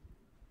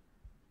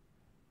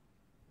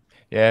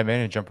 Yeah,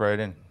 man, jump right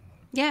in.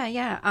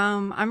 Yeah.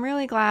 I'm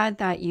really glad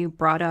that you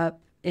brought up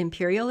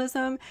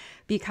imperialism,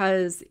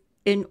 because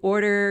in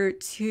order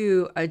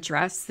to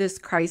address this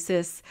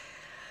crisis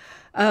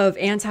of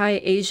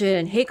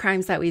anti-Asian hate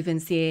crimes that we've been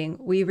seeing,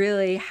 we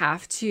really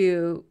have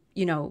to,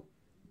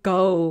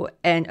 go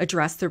and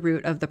address the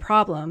root of the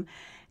problem.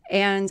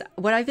 And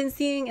what I've been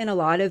seeing in a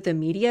lot of the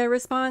media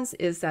response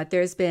is that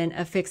there's been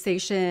a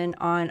fixation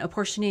on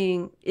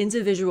apportioning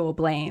individual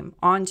blame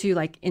onto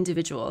like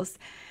individuals.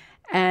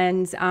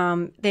 And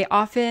they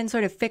often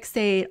sort of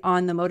fixate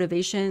on the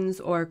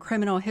motivations or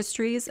criminal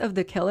histories of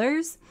the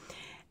killers.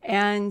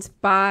 And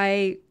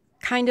by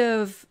kind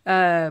of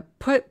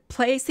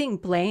placing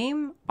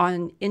blame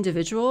on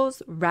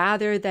individuals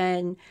rather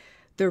than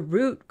the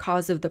root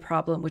cause of the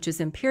problem, which is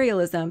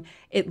imperialism,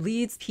 it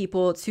leads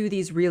people to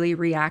these really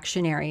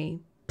reactionary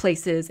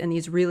places and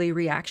these really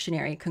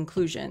reactionary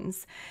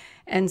conclusions.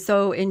 And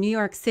so in New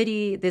York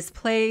City, this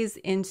plays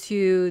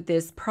into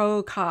this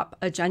pro-cop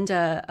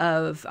agenda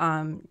of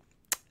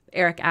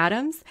Eric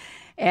Adams.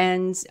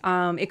 And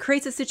it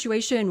creates a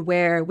situation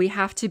where we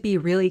have to be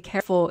really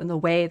careful in the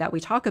way that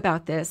we talk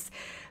about this,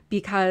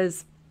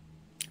 because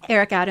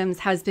Eric Adams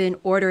has been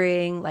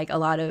ordering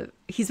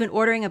he's been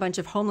ordering a bunch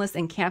of homeless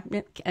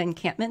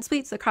encampment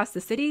suites across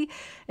the city.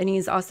 And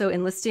he's also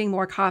enlisting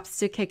more cops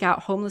to kick out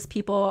homeless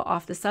people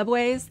off the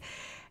subways.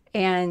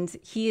 And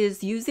he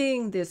is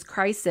using this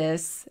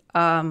crisis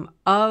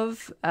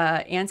of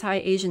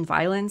anti-Asian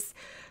violence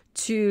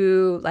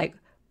to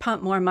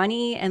pump more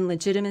money and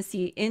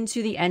legitimacy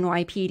into the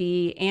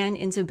NYPD and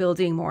into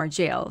building more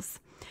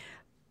jails.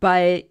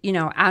 But,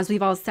 as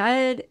we've all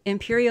said,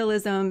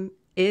 imperialism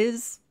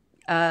is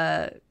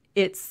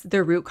it's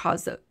the root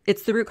cause of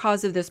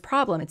this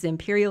problem. It's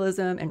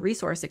imperialism and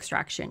resource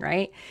extraction,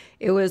 right?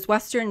 It was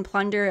Western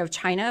plunder of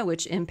China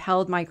which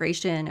impelled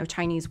migration of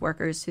Chinese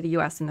workers to the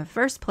US in the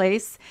first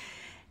place.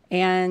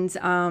 And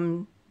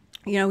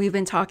we've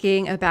been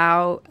talking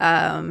about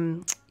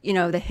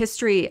the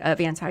history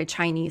of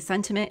anti-Chinese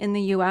sentiment in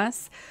the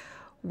US.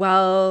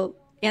 Well,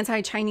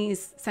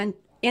 anti-Chinese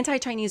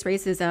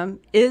racism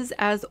is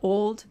as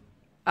old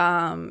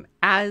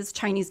as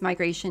Chinese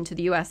migration to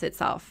the US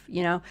itself.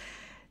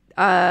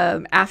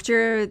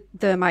 After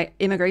the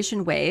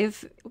immigration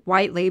wave,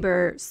 white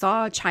labor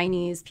saw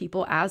Chinese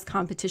people as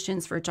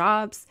competitions for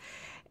jobs,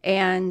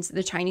 and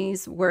the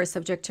Chinese were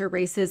subject to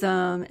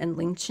racism and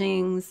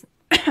lynchings,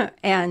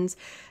 and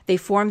they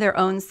formed their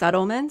own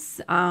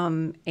settlements,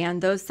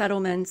 and those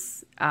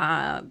settlements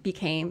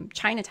became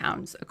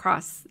Chinatowns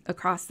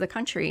across the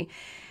country.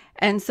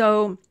 And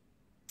so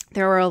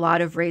there were a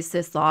lot of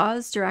racist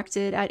laws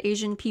directed at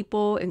Asian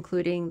people,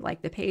 including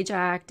the Page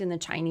Act and the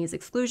Chinese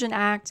Exclusion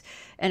Act.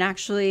 And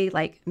actually,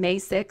 May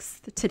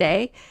 6th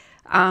today,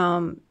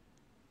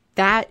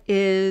 that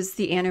is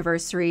the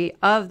anniversary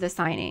of the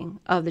signing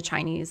of the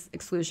Chinese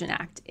Exclusion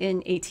Act in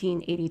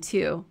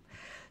 1882.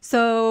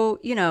 So,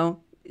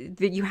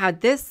 you had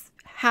this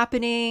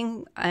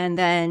happening, and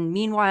then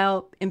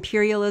meanwhile,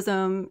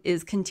 imperialism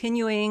is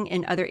continuing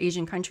in other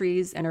Asian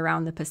countries and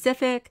around the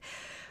Pacific.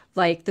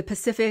 The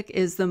Pacific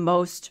is the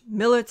most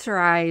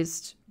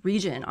militarized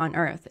region on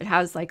Earth. It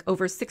has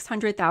over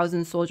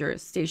 600,000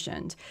 soldiers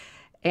stationed.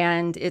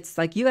 And it's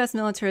US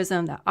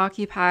militarism that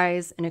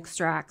occupies and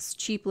extracts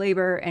cheap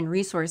labor and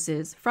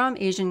resources from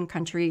Asian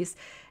countries.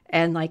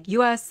 And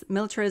US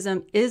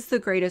militarism is the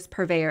greatest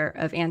purveyor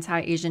of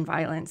anti-Asian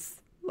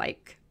violence,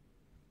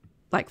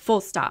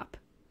 full stop.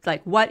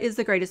 What is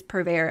the greatest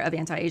purveyor of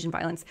anti-Asian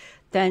violence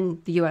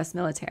than the US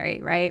military,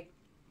 right?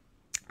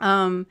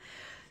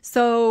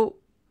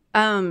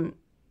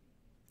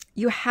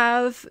 You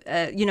have,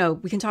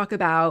 we can talk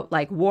about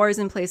wars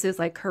in places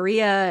like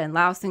Korea and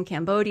Laos and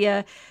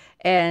Cambodia,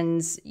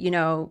 and,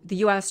 the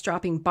US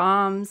dropping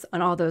bombs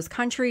on all those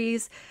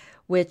countries,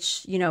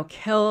 which,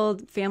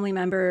 killed family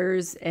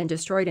members and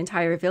destroyed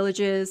entire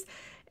villages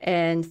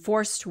and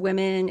forced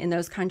women in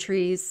those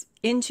countries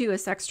into a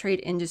sex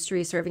trade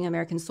industry serving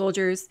American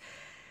soldiers.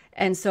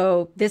 And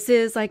so this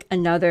is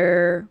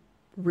another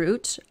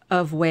root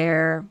of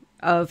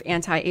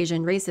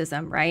anti-Asian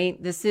racism,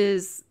 right? This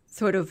is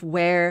sort of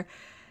where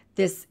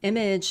this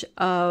image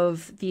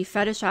of the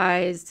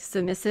fetishized,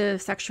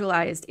 submissive,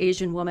 sexualized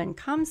Asian woman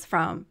comes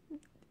from.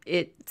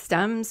 It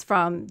stems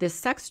from this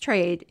sex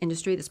trade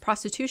industry, this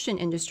prostitution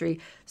industry,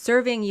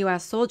 serving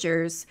U.S.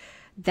 soldiers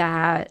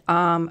that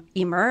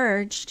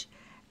emerged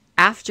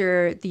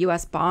after the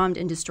U.S. bombed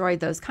and destroyed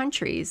those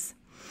countries.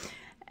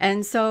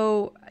 And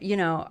so,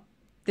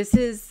 this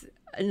is...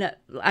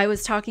 I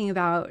was talking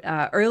about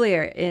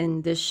earlier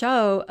in this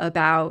show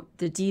about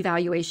the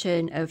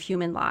devaluation of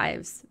human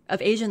lives,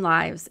 of Asian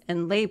lives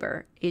and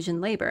Asian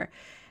labor.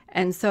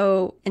 And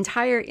so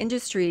entire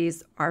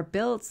industries are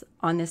built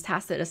on this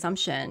tacit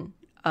assumption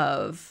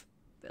of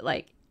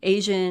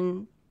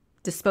Asian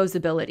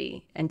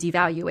disposability and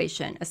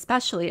devaluation,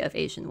 especially of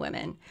Asian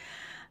women.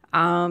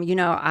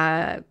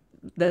 The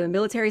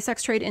military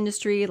sex trade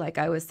industry, like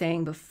I was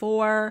saying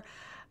before,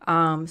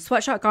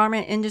 sweatshop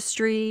garment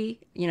industry,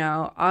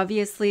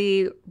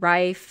 obviously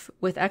rife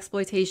with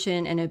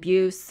exploitation and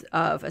abuse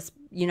of,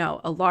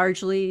 a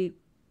largely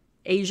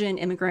Asian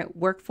immigrant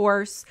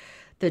workforce,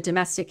 the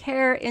domestic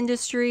hair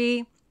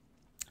industry.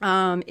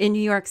 In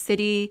New York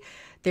City,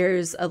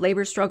 there's a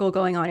labor struggle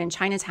going on in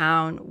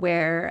Chinatown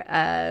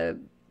where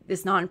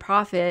this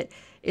nonprofit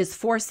is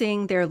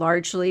forcing their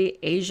largely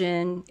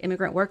Asian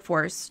immigrant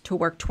workforce to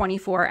work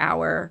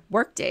 24-hour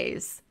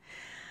workdays.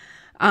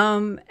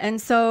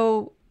 And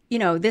so,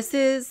 this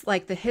is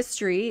like the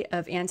history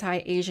of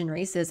anti-Asian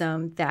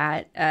racism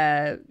that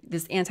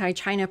this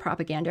anti-China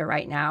propaganda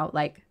right now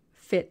like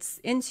fits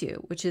into,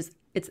 which is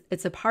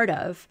it's a part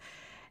of.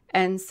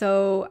 And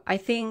so I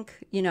think,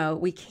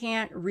 we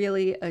can't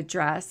really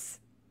address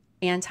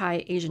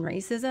anti-Asian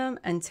racism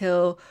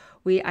until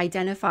we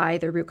identify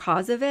the root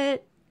cause of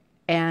it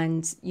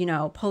and,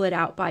 pull it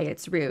out by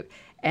its root.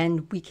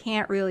 And we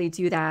can't really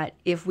do that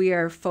if we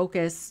are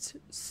focused,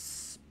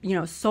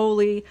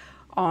 solely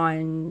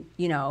on,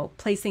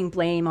 placing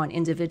blame on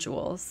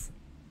individuals.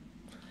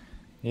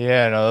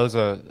 Yeah, no,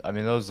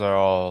 those are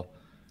all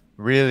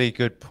really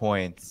good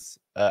points.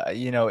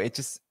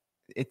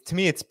 To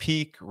me, it's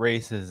peak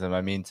racism.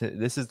 I mean,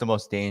 this is the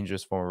most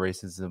dangerous form of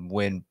racism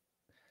when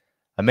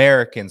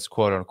Americans,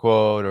 quote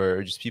unquote,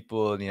 or just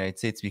people in the United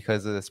States,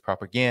 because of this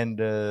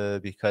propaganda,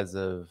 because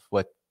of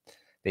what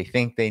they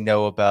think they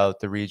know about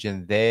the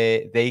region,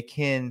 they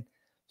can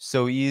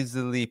so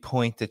easily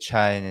point to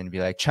China and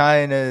be like,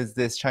 China is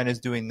this, China's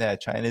doing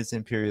that, China's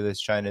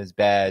imperialist, China's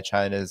bad,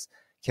 China's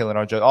killing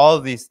our jobs, all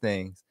of these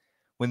things.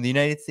 When the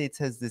United States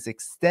has this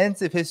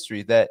extensive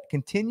history that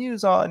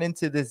continues on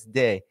into this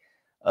day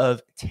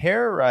of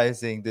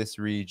terrorizing this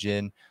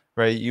region,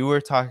 right? You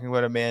were talking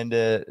about,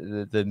 Amanda,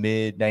 the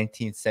mid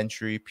 19th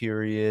century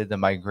period, the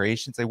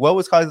migrations. Like, what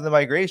was causing the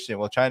migration?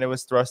 Well, China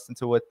was thrust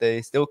into what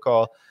they still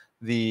call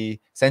the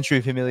century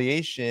of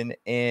humiliation,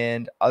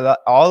 and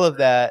all of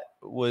that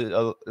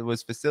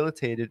was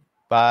facilitated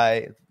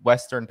by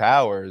Western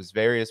powers,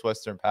 various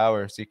Western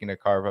powers seeking to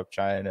carve up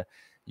China,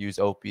 use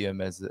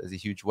opium as a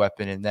huge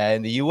weapon in that.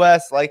 And the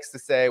U.S. likes to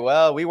say,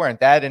 well, we weren't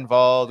that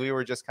involved. We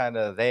were just kind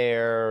of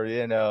there,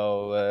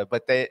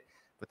 but the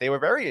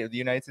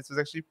United States was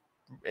actually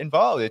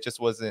involved. It just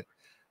wasn't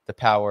the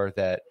power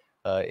that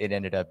it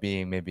ended up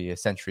being maybe a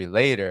century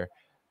later.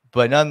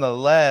 But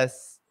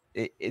nonetheless,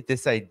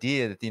 this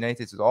idea that the United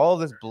States, with all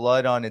this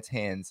blood on its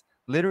hands,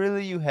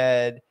 literally you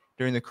had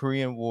during the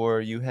Korean War,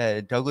 you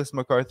had Douglas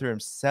MacArthur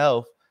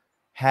himself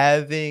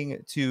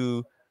having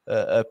to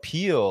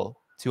appeal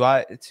to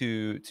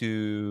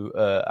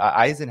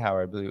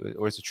Eisenhower, I believe,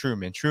 or was it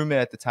Truman? Truman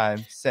at the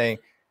time, saying,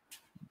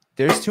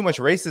 there's too much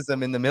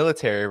racism in the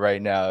military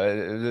right now.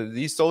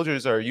 These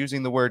soldiers are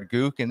using the word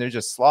gook and they're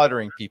just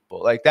slaughtering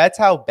people. Like, that's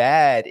how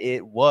bad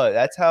it was.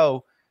 That's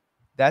how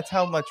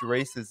much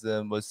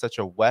racism was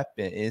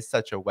is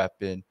such a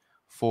weapon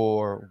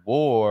for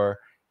war.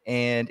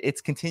 And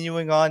it's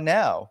continuing on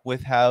now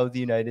with how the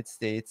United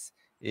States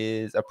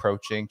is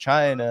approaching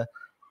China.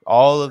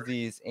 All of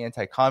these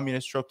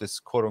anti-communist tropes, this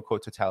quote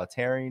unquote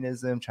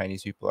totalitarianism,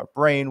 Chinese people are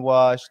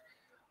brainwashed.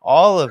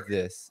 All of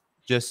this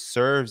just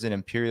serves an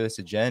imperialist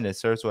agenda. It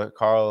serves what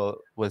Carl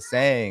was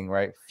saying,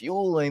 right?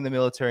 Fueling the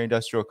military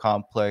industrial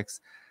complex,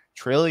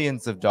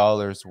 trillions of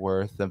dollars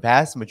worth, the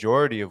vast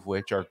majority of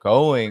which are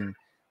going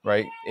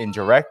right and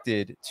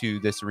directed to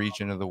this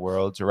region of the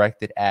world,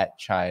 directed at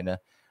China.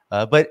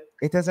 But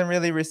it doesn't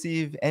really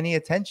receive any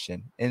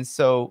attention. And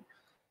so,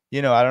 I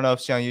don't know if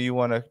Xiangyu, you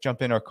want to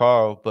jump in, or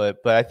Carl, but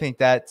I think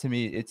that, to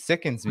me, it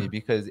sickens me,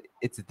 because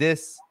it's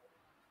this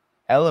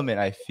element,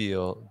 I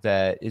feel,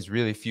 that is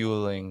really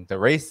fueling the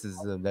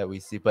racism that we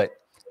see, but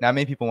not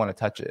many people want to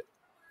touch it.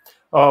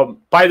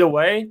 By the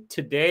way,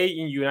 today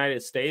in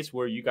United States,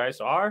 where you guys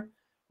are,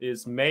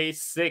 is May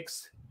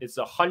 6th. It's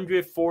the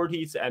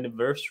 140th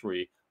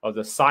anniversary of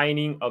the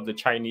signing of the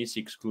Chinese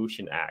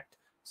Exclusion Act.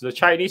 So the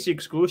Chinese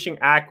Exclusion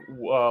Act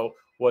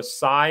was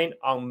signed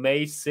on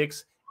May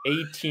 6,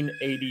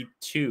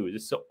 1882.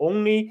 It's the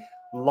only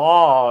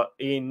law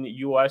in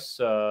U.S.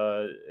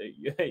 that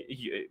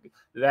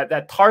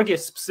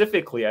targets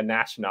specifically a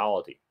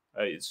nationality.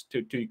 It's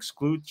to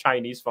exclude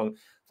Chinese from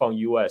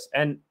U.S.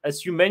 And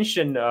as you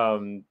mentioned,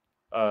 as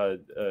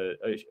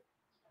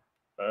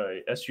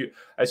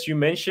you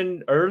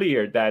mentioned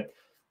earlier, that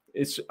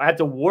it's at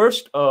the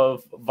worst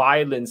of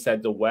violence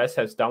that the West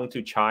has done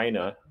to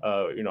China.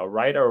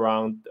 Right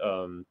around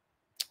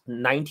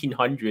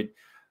 1900.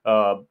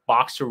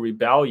 Boxer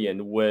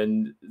Rebellion,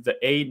 when the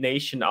Eight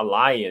Nation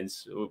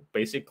Alliance,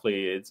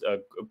 basically it's a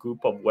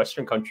group of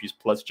Western countries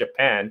plus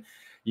Japan,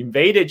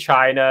 invaded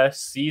China,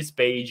 seized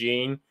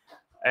Beijing,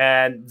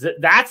 and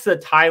that's the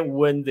time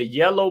when the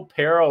Yellow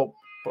Peril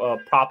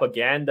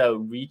propaganda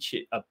reached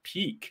a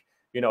peak.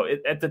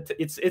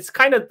 It's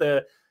kind of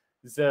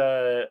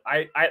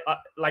I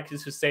like to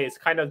say it's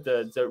kind of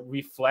the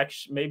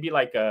reflection, maybe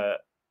like a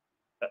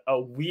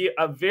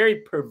a very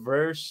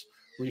perverse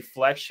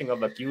reflection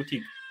of a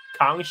guilty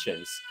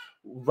conscience.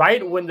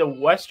 Right when the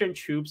Western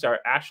troops are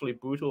actually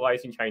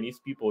brutalizing Chinese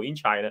people in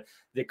China,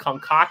 they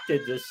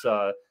concocted this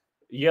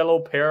yellow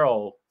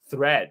peril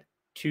threat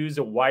to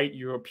the white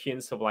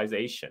European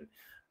civilization,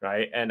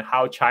 right? And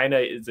how China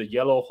is a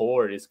yellow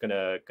horde is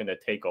gonna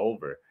take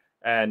over,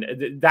 and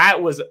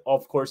that was,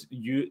 of course,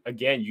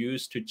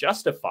 used to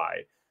justify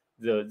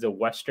the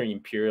Western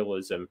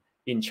imperialism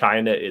in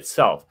China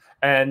itself.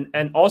 And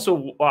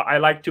also, I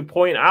like to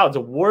point out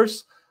the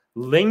worst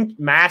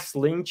mass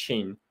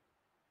lynching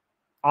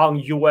on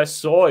U.S.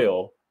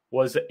 soil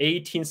was the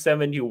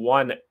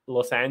 1871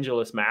 Los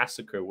Angeles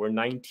massacre, where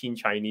 19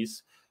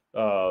 Chinese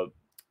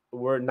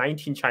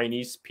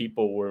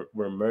people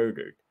were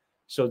murdered.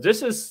 So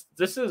there's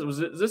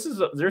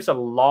a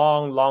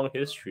long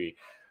history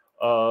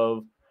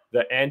of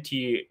the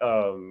anti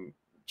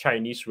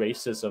Chinese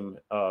racism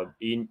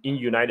in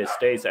United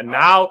States, and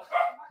now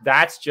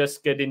that's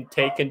just getting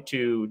taken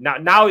to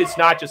now it's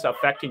not just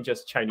affecting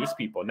just Chinese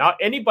people. Now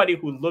anybody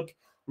who look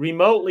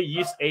remotely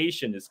East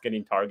Asian is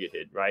getting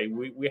targeted, right?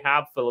 We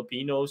have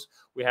Filipinos,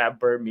 we have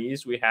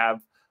Burmese, we have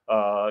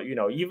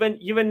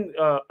even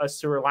a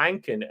Sri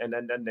Lankan and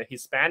then the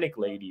Hispanic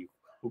lady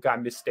who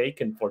got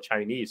mistaken for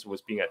Chinese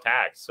was being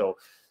attacked. So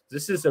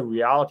this is a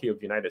reality of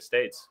the United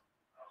States.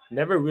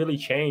 Never really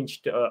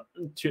changed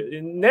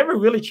never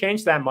really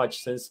changed that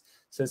much since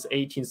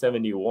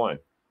 1871.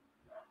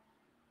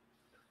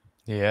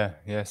 Yeah.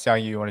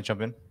 Xiangyu, you want to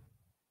jump in?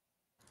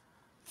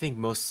 I think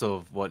most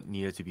of what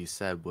needed to be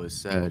said was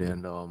said,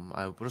 and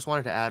I just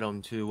wanted to add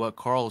on to what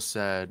Carl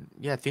said.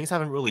 Yeah, things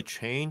haven't really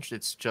changed.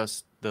 It's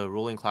just the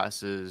ruling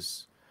class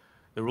is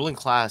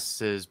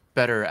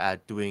better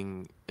at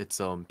doing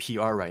its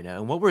PR right now.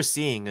 And what we're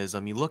seeing is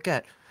you look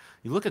at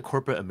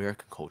corporate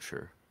American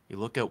culture. You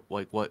look at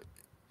like what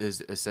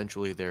is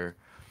essentially their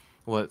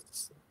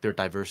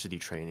diversity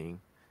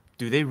training.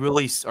 Are they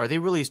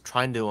really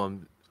trying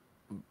to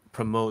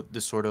promote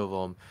this sort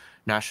of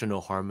national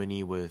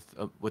harmony with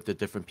the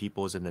different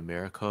peoples in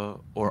America,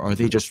 or are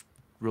they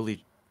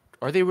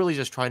really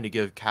just trying to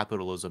give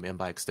capitalism and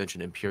by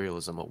extension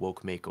imperialism a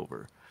woke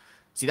makeover?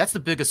 See, that's the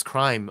biggest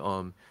crime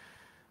of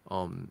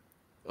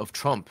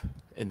Trump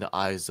in the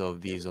eyes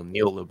of these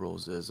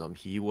neoliberals is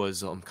he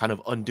was kind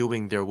of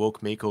undoing their woke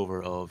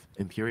makeover of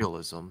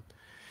imperialism.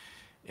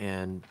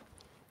 And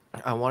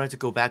I wanted to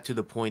go back to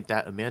the point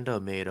that Amanda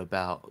made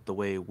about the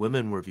way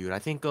women were viewed. I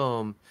think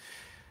one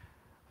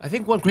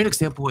great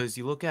example is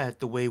you look at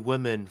the way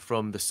women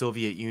from the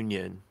Soviet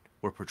Union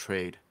were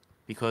portrayed,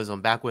 because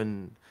back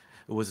when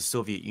it was the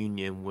Soviet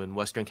Union, when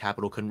Western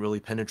capital couldn't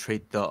really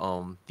penetrate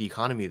the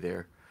economy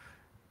there,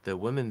 the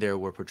women there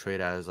were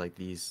portrayed as like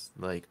these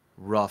like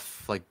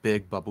rough, like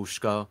big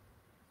babushka,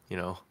 you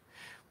know.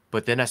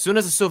 But then as soon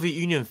as the Soviet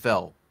Union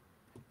fell,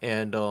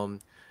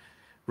 and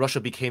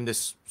Russia became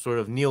this sort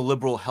of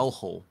neoliberal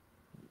hellhole,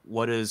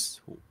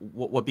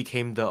 what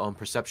became the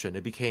perception?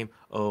 It became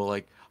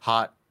like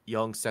hot,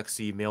 young,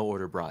 sexy mail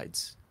order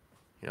brides.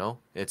 You know,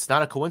 it's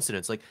not a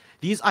coincidence. Like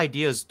these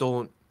ideas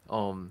don't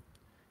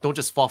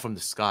just fall from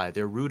the sky.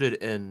 They're rooted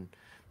in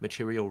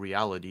material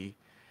reality.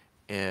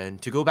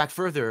 And to go back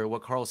further,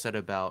 what Carl said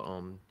about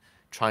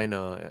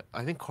China,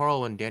 I think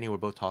Carl and Danny were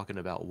both talking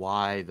about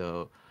why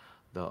the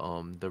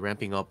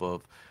ramping up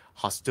of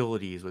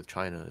hostilities with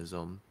China is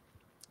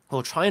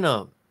well,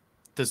 China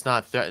does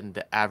not threaten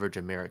the average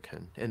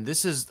American, and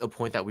this is a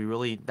point that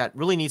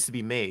really needs to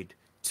be made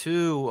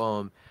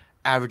to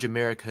average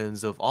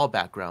Americans of all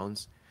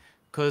backgrounds,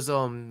 because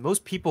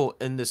most people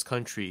in this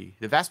country,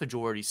 the vast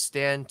majority,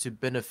 stand to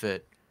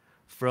benefit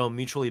from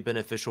mutually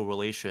beneficial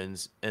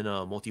relations in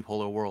a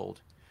multipolar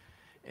world.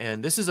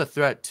 And this is a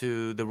threat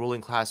to the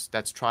ruling class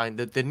that's trying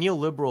the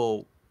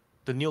neoliberals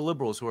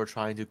who are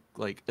trying to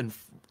like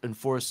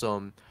enforce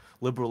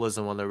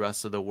liberalism on the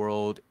rest of the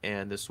world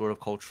and this sort of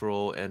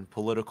cultural and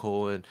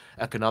political and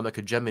economic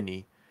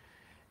hegemony.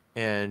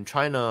 And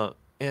China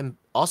and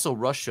also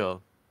Russia,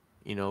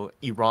 you know,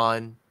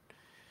 Iran,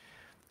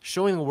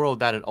 showing the world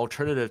that an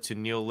alternative to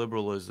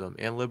neoliberalism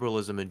and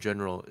liberalism in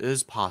general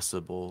is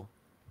possible.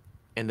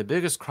 And the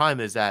biggest crime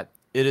is that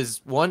it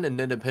is, one, an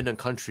independent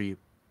country,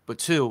 but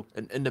two,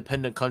 an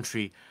independent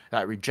country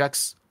that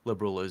rejects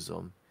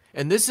liberalism.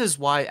 And this is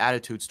why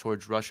attitudes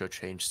towards Russia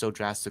changed so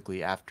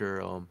drastically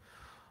after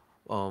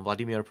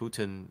Vladimir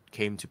Putin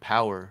came to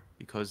power,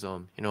 because,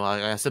 you know,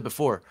 like I said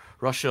before,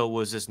 Russia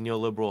was this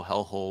neoliberal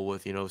hellhole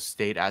with, you know,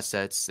 state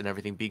assets and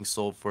everything being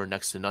sold for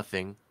next to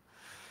nothing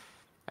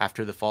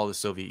after the fall of the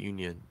Soviet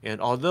Union.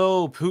 And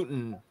although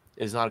Putin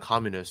is not a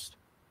communist,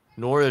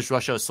 nor is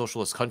Russia a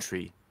socialist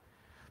country,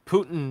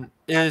 Putin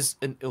is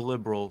an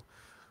illiberal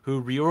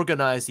who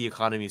reorganized the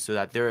economy so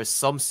that there is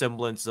some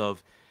semblance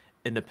of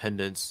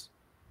independence,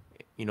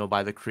 you know,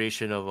 by the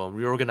creation of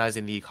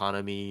reorganizing the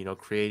economy, you know,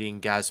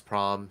 creating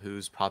Gazprom,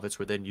 whose profits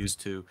were then used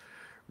to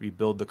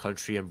rebuild the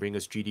country and bring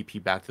its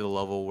GDP back to the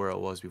level where it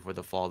was before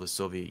the fall of the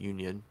Soviet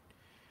Union.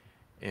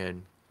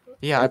 And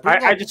Yeah, I I,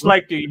 bring I up. just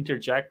like to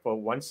interject for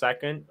 1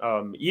 second.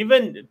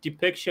 Even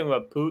depiction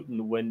of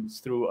Putin went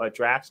through a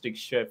drastic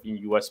shift in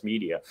U.S.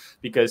 media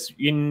because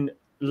in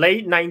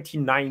late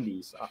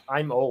 1990s,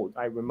 I'm old,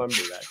 I remember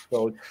that.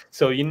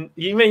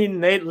 Even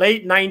in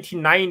late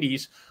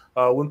 1990s,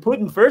 when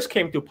Putin first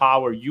came to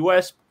power,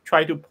 U.S.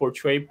 tried to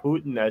portray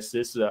Putin as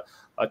this a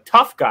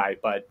tough guy,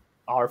 but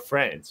our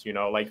friends,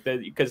 like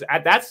because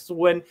that's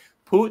when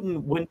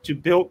Putin went to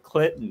Bill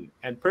Clinton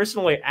and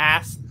personally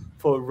asked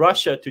for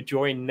Russia to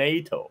join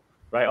NATO,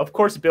 right? Of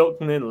course, Bill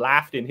Clinton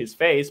laughed in his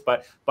face,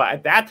 but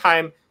at that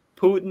time,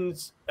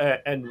 Putin's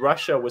and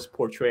Russia was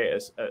portrayed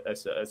as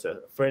a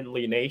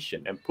friendly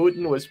nation, and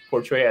Putin was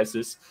portrayed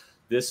as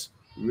this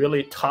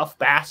really tough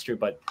bastard,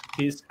 but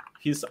he's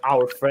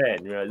our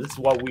friend. This is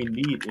what we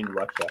need in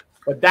Russia.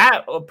 But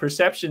that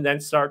perception then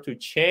start to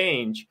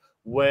change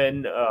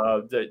when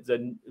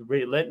the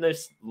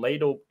relentless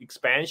NATO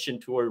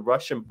expansion toward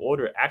Russian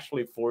border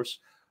actually forced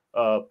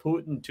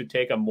Putin to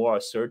take a more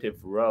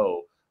assertive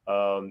role.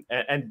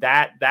 And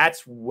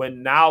that's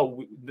when now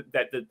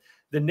that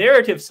the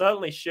narrative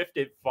suddenly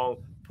shifted from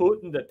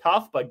Putin, the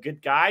tough but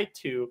good guy,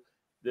 to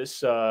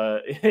this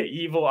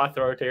evil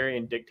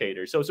authoritarian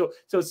dictator.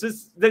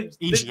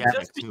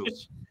 Asiatic too.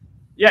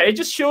 Yeah, it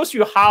just shows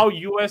you how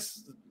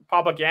U.S.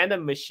 propaganda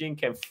machine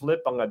can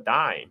flip on a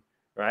dime,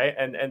 right?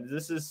 And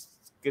this is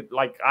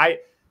like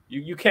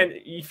you can,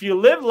 if you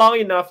live long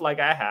enough like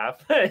I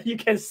have, you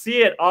can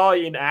see it all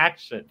in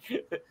action.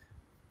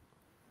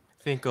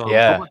 I think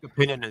Yeah. public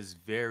opinion is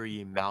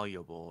very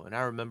malleable, and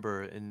I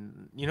remember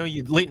in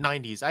late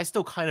 '90s. I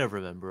still kind of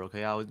remember.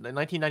 Okay, I was in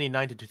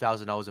 1999 to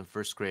 2000. I was in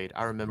first grade.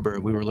 I remember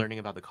we were learning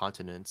about the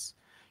continents.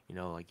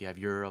 Like you have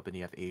Europe and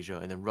you have Asia,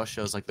 and then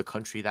Russia is like the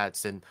country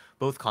that's in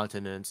both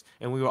continents.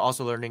 And we were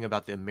also learning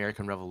about the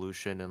American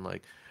Revolution and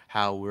like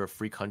how we're a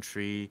free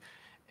country.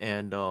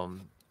 And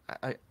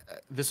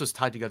this was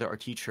tied together. Our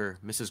teacher,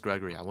 Mrs.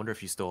 Gregory. I wonder if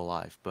she's still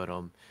alive, but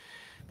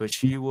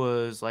she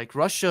was like,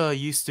 Russia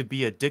used to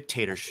be a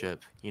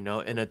dictatorship,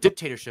 and a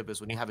dictatorship is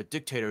when you have a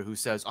dictator who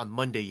says on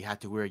Monday you have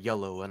to wear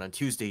yellow, and on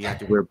Tuesday you have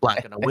to wear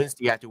black, and on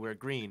Wednesday you have to wear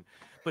green.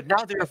 But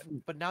now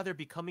they're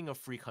becoming a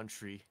free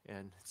country,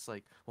 and it's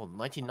like, well,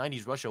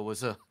 1990s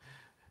Russia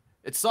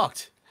it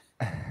sucked.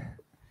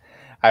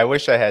 I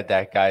wish I had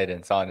that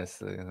guidance,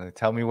 honestly. Like,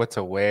 tell me what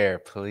to wear,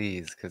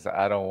 please, because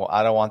I don't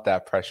want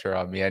that pressure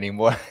on me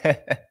anymore.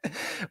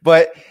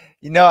 But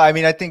I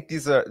mean, I think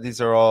these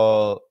are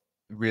all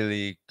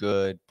really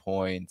good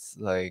points.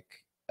 Like,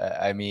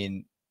 I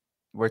mean,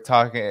 we're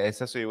talking,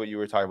 especially what you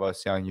were talking about,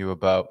 Xiangyu,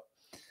 about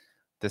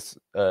this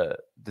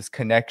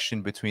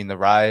connection between the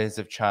rise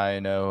of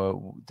China,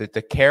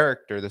 the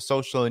character, the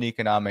social and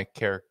economic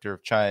character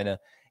of China,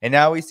 and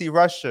now we see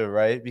Russia,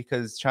 right?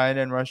 Because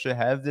China and Russia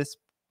have this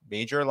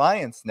major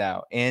alliance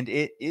now, and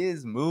it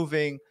is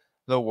moving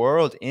the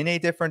world in a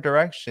different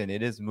direction.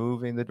 It is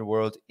moving the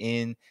world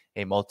in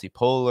a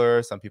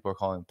multipolar, some people are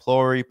calling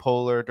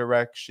pluripolar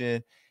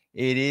direction.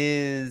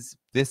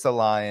 This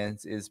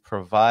alliance is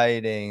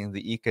providing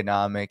the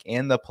economic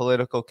and the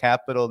political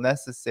capital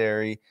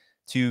necessary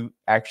to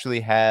actually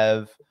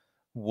have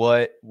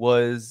what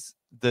was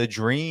the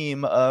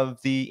dream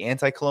of the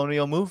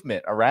anti-colonial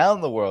movement around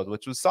the world,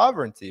 which was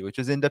sovereignty, which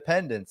was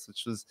independence,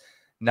 which was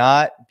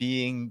not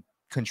being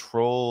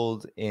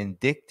controlled and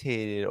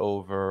dictated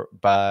over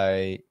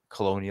by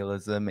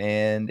colonialism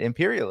and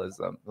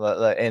imperialism.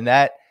 And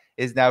that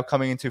is now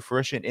coming into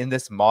fruition in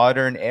this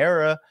modern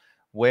era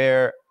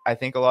where I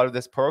think a lot of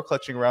this pearl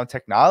clutching around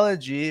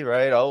technology,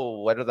 right? Oh,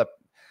 what are the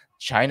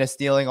China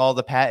stealing all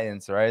the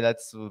patents, right?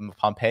 That's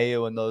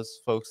Pompeo and those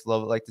folks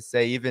like to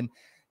say. Even,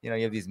 you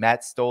have these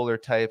Matt Stoller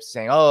types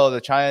saying, oh,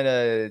 the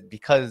China,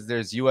 because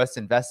there's U.S.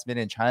 investment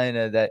in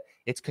China, that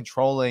it's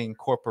controlling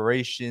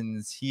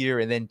corporations here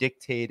and then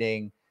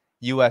dictating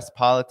U.S.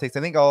 politics.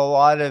 I think a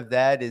lot of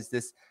that is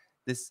this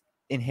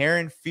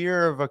inherent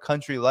fear of a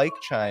country like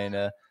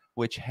China,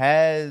 which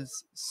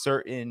has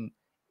certain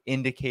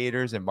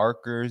indicators and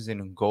markers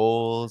and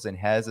goals and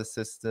has a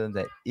system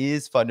that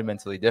is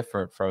fundamentally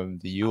different from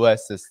the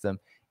US system,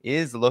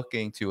 is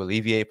looking to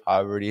alleviate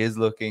poverty, is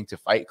looking to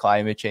fight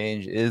climate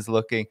change, is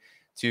looking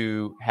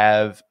to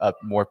have a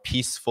more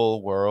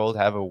peaceful world,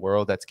 have a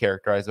world that's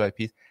characterized by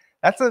peace.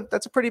 That's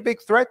a pretty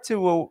big threat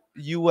to a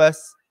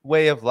US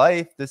way of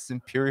life, this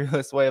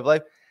imperialist way of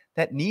life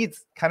that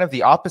needs kind of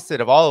the opposite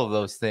of all of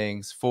those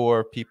things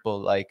for people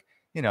like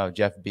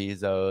Jeff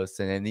Bezos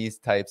and these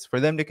types, for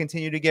them to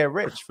continue to get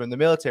rich, from the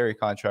military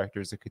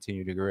contractors to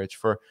continue to get rich,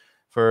 for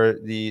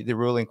the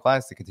ruling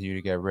class to continue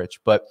to get rich.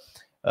 But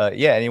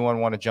anyone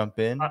want to jump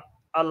in?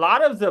 A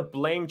lot of the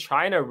blame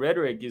China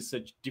rhetoric is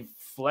a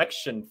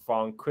deflection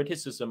from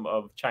criticism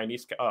of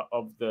Chinese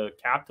of the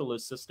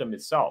capitalist system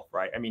itself,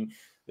 right? I mean,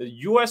 the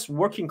U.S.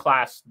 working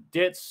class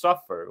did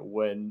suffer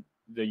when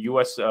the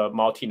U.S.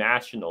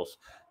 multinationals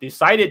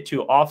decided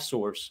to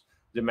outsource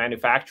the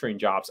manufacturing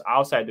jobs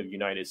outside the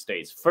United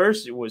States.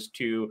 First, it was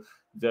to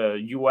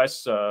the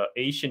U.S.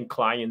 Asian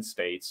client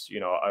states,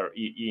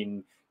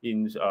 in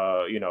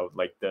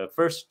like the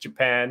first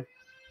Japan,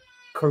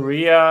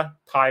 Korea,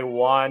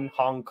 Taiwan,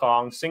 Hong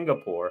Kong,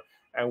 Singapore.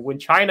 And when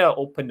China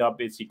opened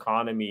up its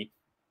economy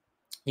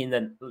in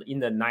the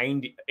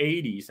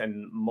 80s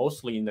and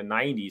mostly in the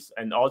 90s,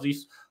 and all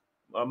these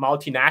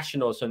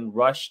multinationals and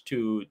rushed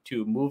to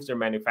move their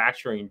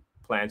manufacturing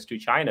plants to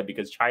China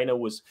because China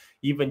was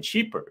even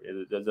cheaper.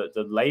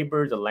 The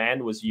labor, the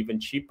land was even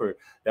cheaper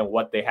than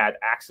what they had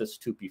access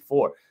to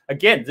before.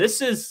 Again,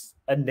 this is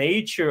a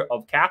nature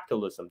of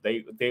capitalism.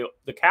 The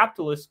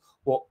capitalists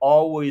will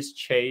always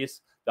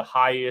chase the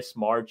highest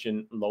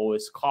margin,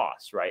 lowest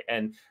cost, right?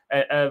 And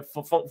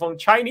from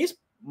Chinese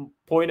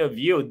point of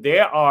view,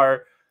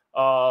 their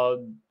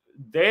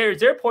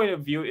point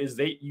of view is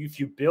if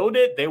you build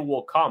it, they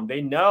will come.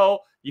 They know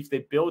if they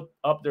build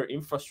up their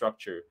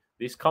infrastructure,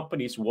 these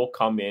companies will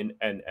come in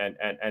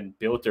and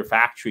build their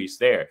factories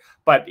there.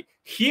 But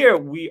here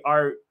we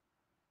are.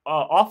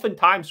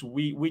 Oftentimes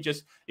we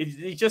just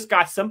it just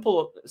got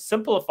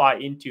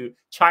simplified into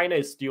China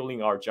is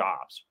stealing our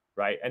jobs,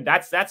 right? And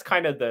that's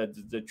kind of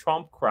the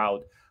Trump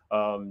crowd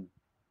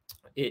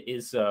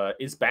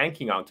is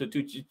banking on to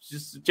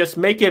just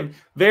make it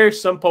very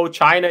simple.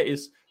 China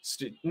is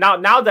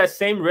now that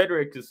same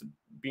rhetoric is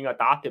being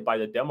adopted by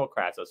the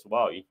Democrats as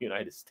well in the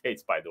United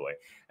States, by the way,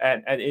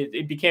 and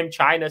it became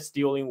China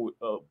stealing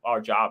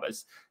our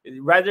jobs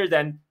rather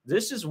than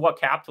this is what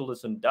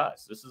capitalism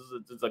does. This is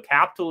the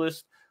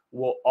capitalist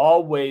will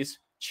always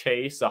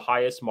chase the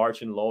highest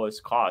margin,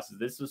 lowest cost.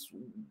 This is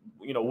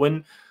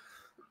when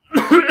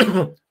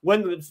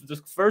when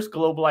the first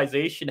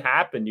globalization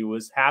happened,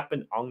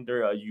 happened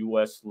under a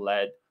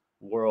U.S.-led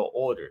world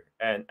order,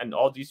 and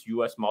all these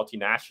U.S.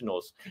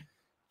 multinationals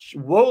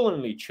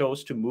willingly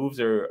chose to move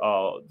their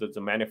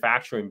the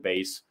manufacturing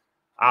base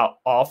out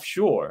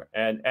offshore,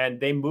 and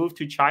they moved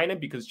to China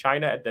because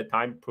China at that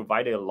time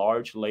provided a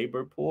large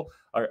labor pool,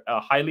 a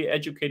highly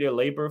educated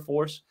labor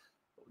force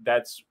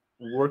that's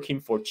working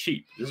for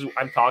cheap.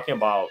 I'm talking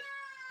about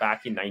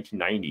back in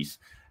 1990s,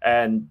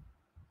 and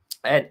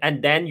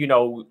then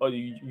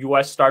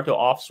U.S. started to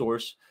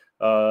offsource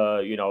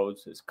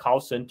call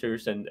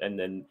centers and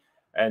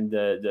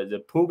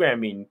the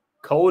programming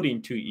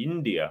coding to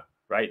India,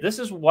 right? This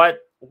is what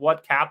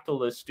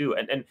capitalists do,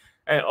 and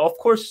of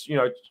course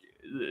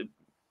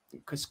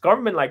because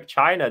government like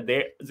China,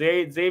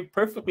 they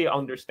perfectly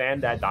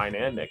understand that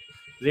dynamic.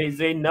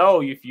 They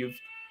know if you've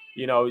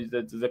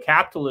the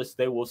capitalists,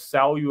 they will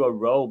sell you a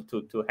robe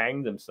to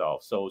hang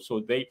themselves. So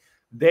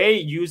they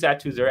use that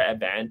to their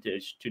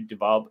advantage to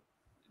develop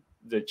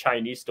the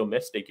Chinese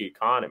domestic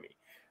economy,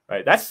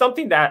 right? That's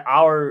something that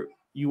our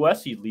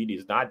U.S. elite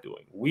is not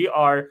doing. We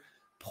are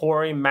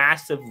pouring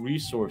massive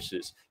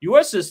resources.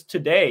 U.S. is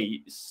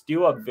today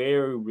still a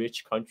very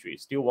rich country,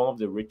 still one of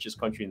the richest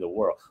countries in the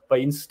world. But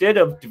instead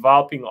of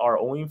developing our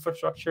own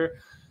infrastructure,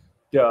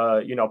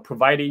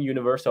 providing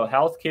universal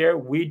health care,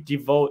 we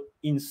devote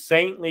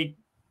insanely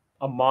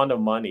amount of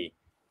money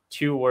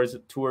towards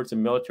a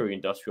military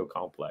industrial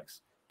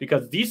complex,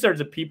 because these are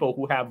the people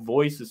who have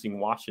voices in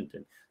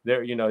Washington.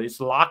 There,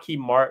 it's Lockheed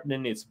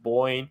Martin, it's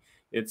Boeing,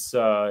 it's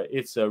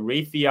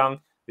Raytheon,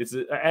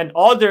 and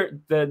all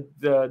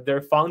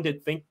their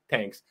founded think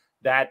tanks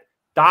that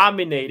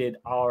dominated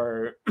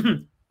our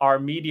our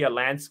media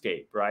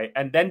landscape, right?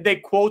 And then they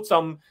quote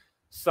some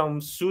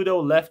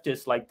pseudo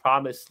leftists like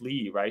Promise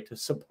Lee, right, to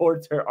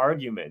support their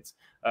arguments,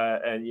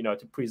 and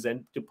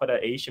to put an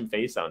Asian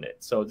face on it.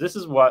 So this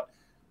is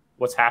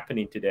what's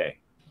happening today.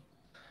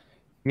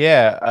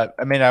 Yeah,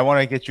 I mean, I want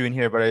to get you in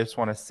here, but I just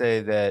want to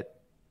say that,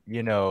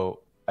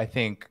 I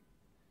think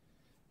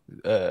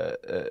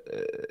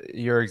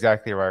you're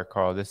exactly right,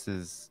 Carl. This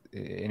is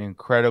an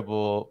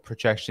incredible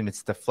projection.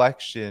 It's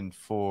deflection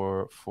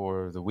for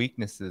the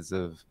weaknesses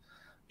of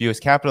U.S.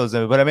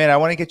 capitalism. But I mean, I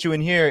want to get you in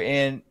here,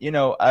 and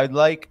I'd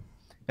like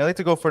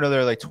to go for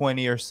another like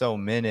 20 or so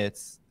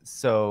minutes.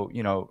 So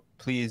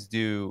please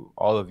do,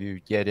 all of you,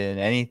 get in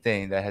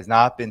anything that has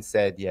not been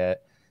said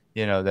yet,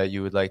 that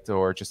you would like to,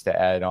 or just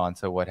to add on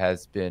to what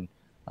has been.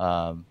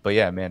 But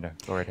yeah, Amanda,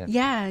 go right ahead.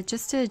 Yeah,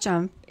 just to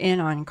jump in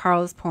on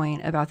Carl's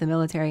point about the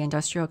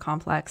military-industrial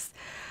complex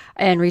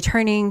and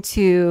returning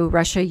to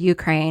Russia,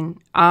 Ukraine,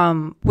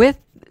 with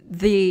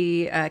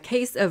the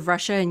case of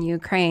Russia and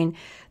Ukraine,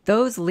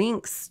 those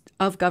links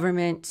of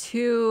government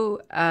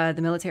to the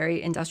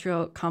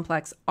military-industrial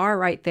complex are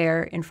right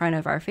there in front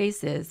of our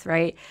faces,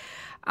 right?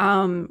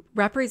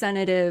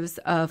 Representatives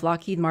of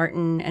Lockheed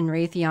Martin and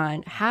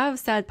Raytheon have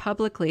said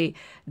publicly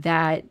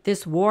that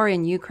this war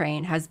in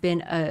Ukraine has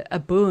been a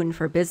boon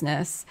for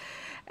business.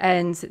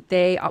 And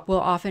they will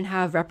often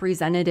have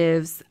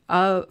representatives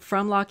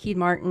from Lockheed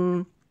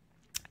Martin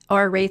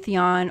or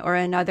Raytheon or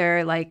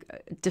another like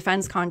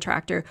defense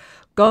contractor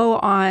go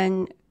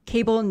on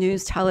cable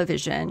news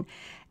television,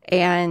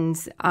 and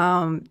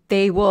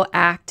they will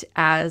act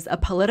as a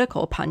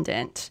political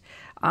pundit,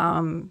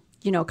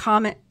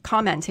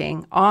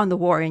 commenting on the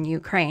war in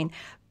Ukraine,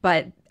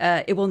 but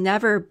it will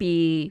never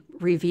be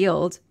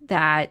revealed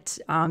that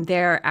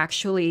they're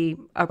actually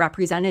a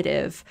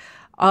representative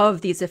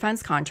of these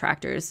defense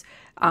contractors.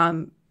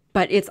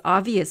 But it's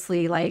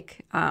obviously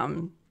like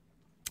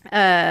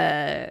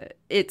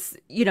it's,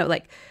 you know,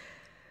 like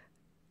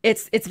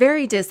it's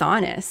very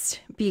dishonest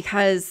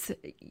because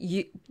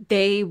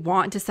they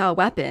want to sell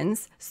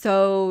weapons.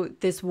 So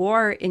this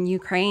war in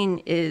Ukraine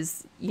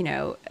is, you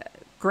know,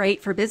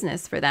 great for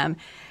business for them.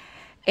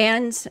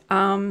 And,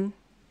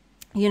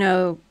 you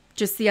know,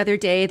 just the other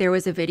day, there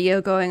was a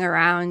video going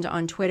around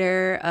on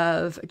Twitter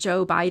of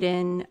Joe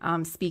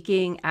Biden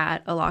speaking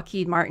at a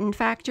Lockheed Martin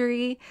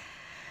factory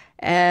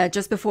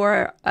just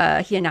before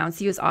he announced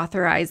he was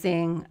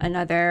authorizing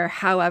another,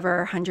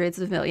 however, hundreds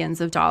of millions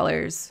of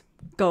dollars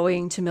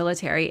going to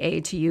military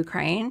aid to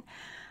Ukraine.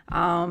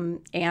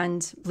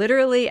 And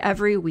literally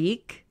every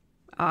week,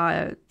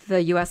 the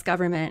US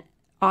government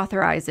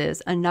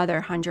authorizes another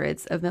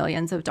hundreds of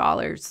millions of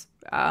dollars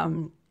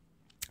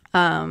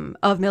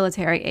of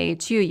military aid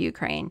to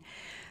Ukraine.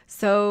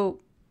 So,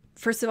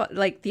 first of all,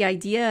 like the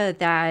idea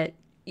that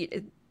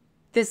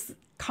this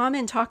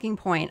common talking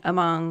point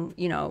among,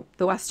 you know,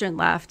 the Western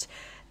left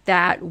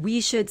that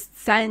we should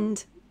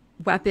send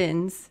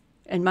weapons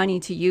and money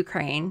to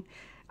Ukraine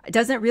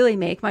doesn't really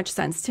make much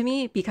sense to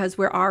me because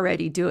we're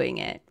already doing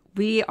it.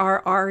 We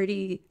are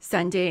already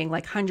sending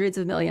like hundreds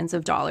of millions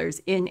of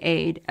dollars in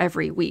aid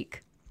every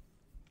week.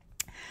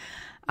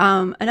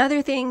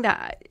 Another thing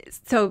that,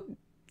 so,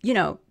 you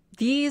know,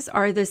 these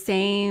are the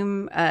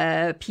same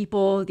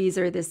people, these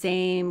are the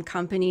same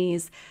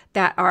companies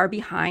that are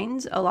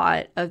behind a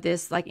lot of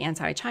this like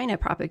anti-China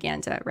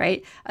propaganda,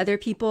 right? Other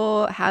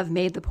people have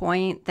made the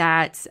point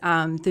that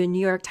the New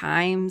York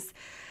Times,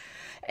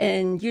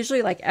 and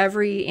usually like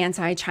every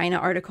anti-China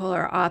article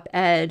or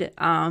op-ed,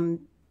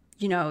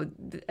 you know,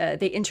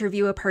 they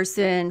interview a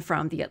person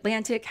from the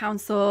Atlantic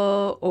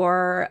Council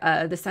or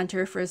the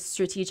Center for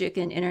Strategic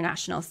and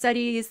International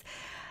Studies.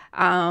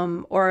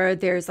 Or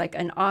there's like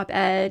an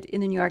op-ed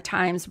in the New York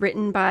Times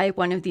written by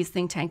one of these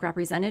think tank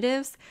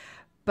representatives,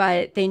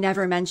 but they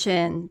never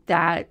mention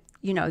that,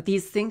 you know,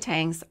 these think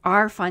tanks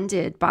are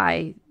funded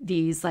by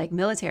these like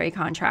military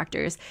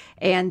contractors,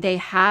 and they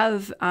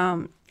have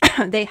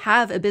they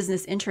have a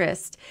business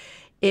interest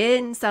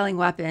in selling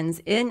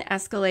weapons, in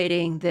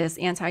escalating this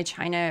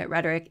anti-China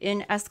rhetoric,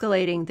 in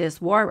escalating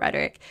this war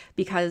rhetoric,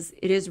 because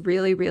it is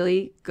really,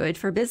 really good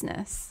for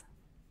business.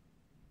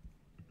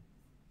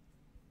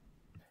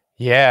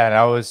 Yeah, and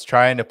I was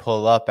trying to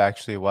pull up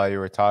actually while you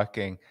were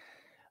talking,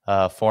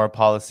 Foreign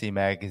Policy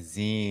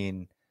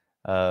Magazine.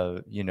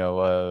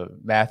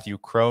 Matthew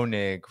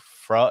Kronig,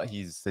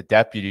 he's the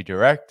deputy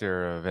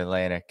director of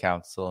Atlantic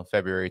Council in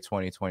February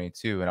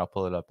 2022, and I'll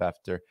pull it up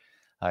after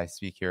I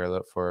speak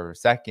here for a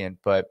second.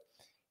 But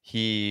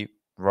he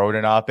wrote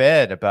an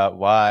op-ed about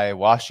why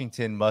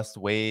Washington must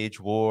wage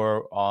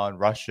war on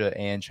Russia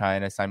and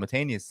China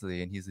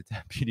simultaneously, and he's the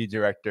deputy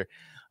director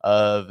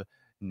of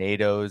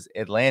NATO's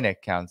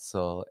Atlantic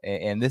Council,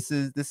 and this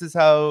is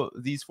how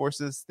these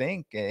forces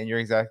think. And you're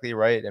exactly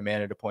right,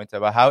 Amanda, to point out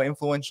about how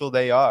influential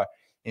they are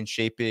in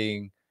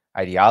shaping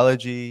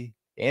ideology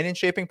and in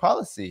shaping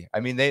policy.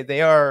 I mean,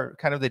 they are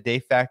kind of the de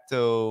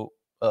facto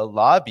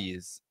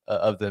lobbies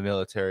of the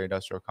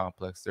military-industrial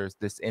complex. There's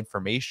this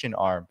information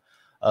arm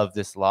of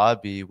this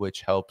lobby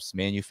which helps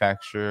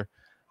manufacture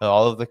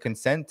all of the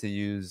consent, to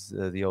use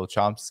the old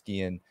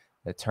Chomskyan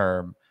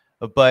term.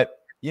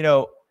 But you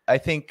know, I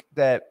think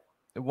that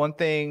one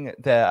thing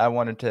that I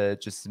wanted to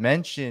just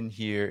mention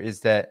here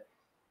is that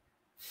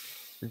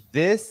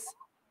this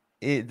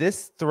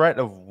threat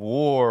of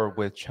war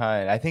with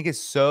China, I think, is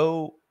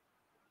so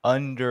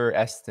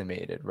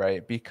underestimated,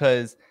 right?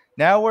 Because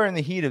now we're in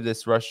the heat of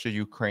this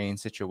Russia-Ukraine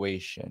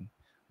situation,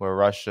 where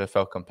Russia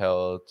felt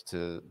compelled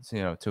to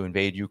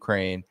invade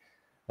Ukraine.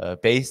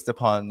 Based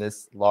upon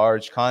this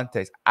large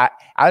context,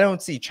 I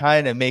don't see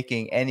China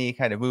making any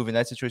kind of move in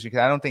that situation, because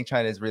I don't think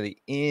China is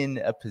really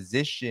in a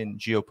position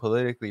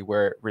geopolitically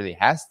where it really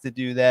has to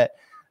do that.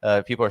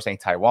 People are saying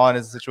Taiwan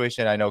is a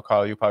situation. I know,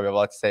 Carl, you probably have a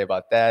lot to say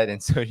about that,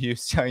 and so do you,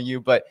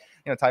 Xiangyu. But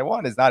you know,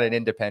 Taiwan is not an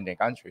independent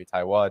country.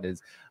 Taiwan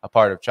is a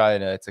part of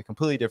China. It's a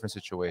completely different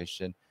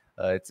situation.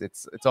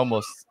 It's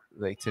almost,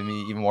 like, to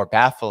me, even more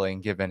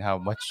baffling given how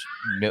much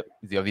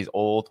these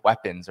old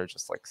weapons are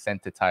just like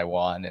sent to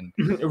Taiwan. And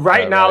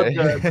right now,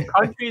 the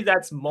country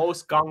that's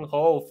most gung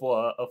ho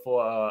for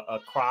a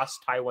cross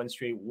Taiwan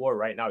Strait war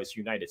right now is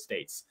United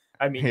States.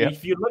 I mean,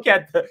 if you look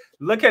at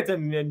the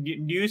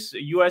news,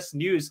 U.S.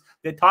 news,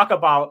 they talk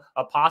about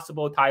a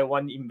possible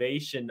Taiwan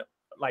invasion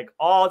like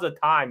all the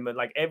time,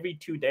 like every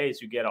 2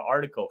 days you get an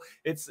article.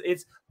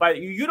 But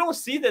you don't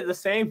see that the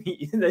same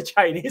in the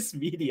Chinese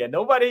media.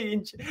 Nobody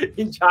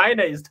in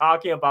China is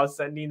talking about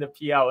sending the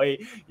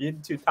PLA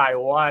into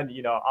Taiwan,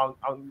 you know,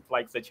 on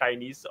like the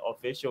Chinese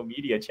official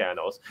media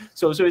channels.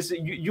 So it's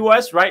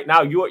U.S. right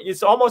now.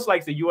 It's almost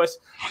like the U.S.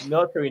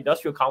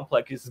 military-industrial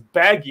complex is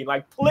begging,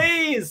 like,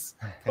 please,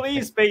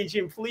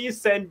 Beijing, please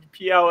send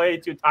PLA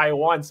to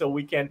Taiwan so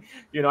we can,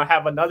 you know,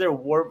 have another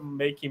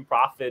war-making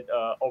profit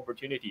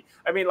opportunity.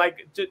 I mean,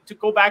 like, to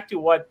go back to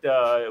what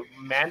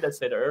Amanda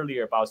said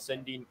earlier about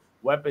sending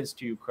weapons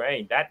to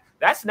Ukraine,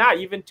 that's not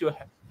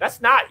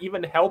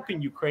even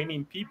helping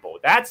Ukrainian people.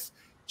 That's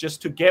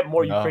just to get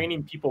more No.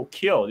 Ukrainian people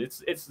killed.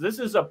 This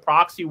is a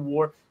proxy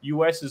war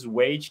U.S. is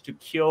waged to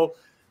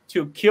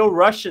kill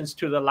Russians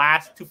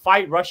to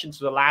fight Russians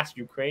to the last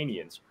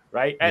Ukrainians,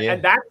 right?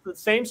 And that's the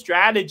same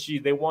strategy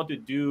they want to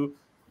do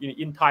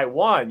in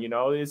Taiwan.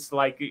 It's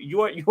like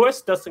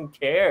U.S. doesn't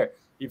care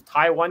if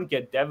Taiwan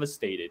get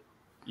devastated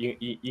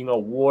in a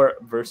war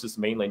versus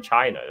mainland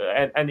China.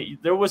 And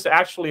there was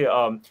actually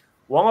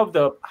one of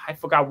the, I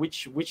forgot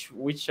which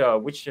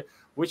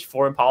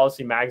foreign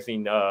policy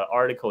magazine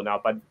article now,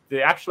 but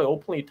they actually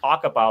openly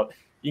talk about,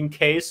 in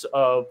case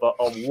of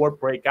a war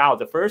breakout,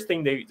 the first thing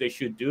they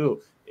should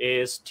do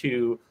is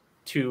to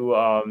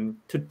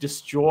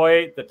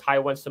destroy the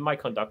Taiwan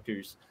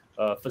semiconductors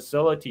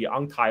facility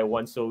on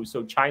Taiwan, so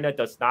China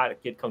does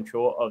not get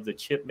control of the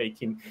chip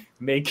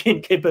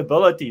making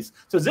capabilities.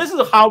 So this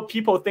is how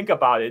people think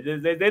about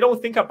it. They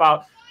don't think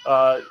about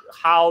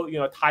how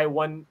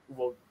Taiwan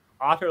will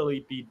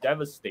utterly be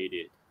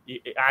devastated.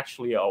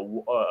 Actually,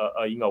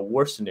 in a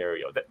war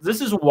scenario.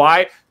 This is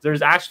why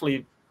there's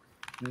actually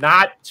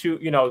not to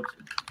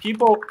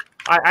people.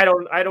 I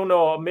don't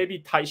know. Maybe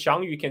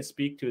Xiangyu can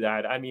speak to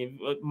that. I mean,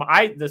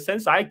 the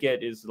sense I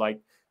get is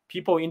like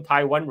people in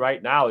Taiwan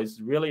right now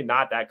is really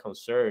not that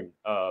concerned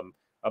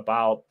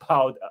about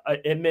an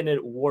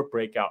imminent war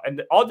breakout,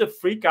 and all the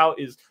freak out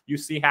is you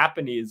see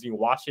happening is in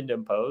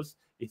Washington Post,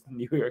 in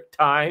New York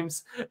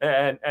Times,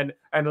 and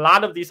a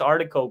lot of these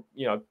articles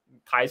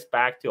ties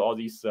back to all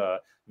these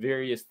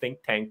various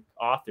think tank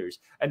authors,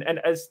 and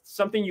as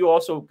something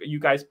you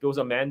guys, both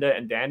Amanda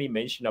and Danny,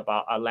 mentioned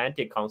about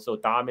Atlantic Council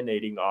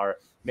dominating our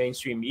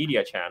mainstream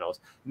media channels.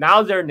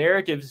 Now their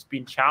narrative has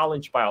been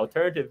challenged by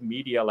alternative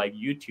media like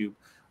YouTube,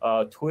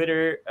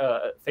 Twitter,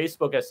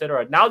 Facebook,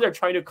 etc. Now they're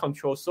trying to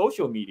control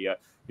social media.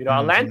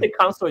 Atlantic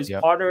Council is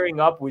partnering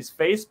up with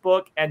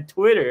Facebook and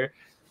Twitter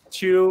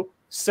to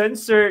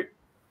censor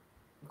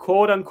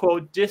quote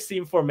unquote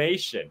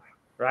disinformation,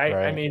 right?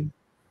 I mean,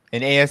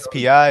 and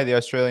ASPI, the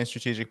Australian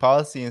Strategic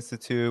Policy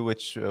Institute,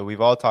 which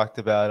we've all talked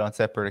about on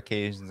separate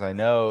occasions, I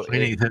know.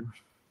 Nathan.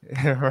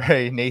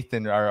 Right,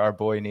 Nathan, our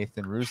boy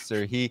Nathan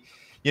Rooster. He,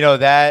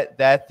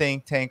 that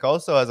think tank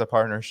also has a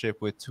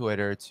partnership with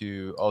Twitter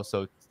to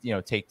also,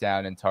 take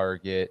down and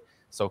target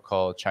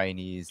so-called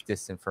Chinese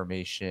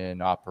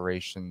disinformation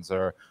operations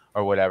or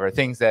whatever,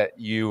 things that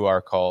you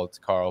are called,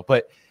 Carl.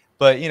 But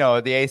the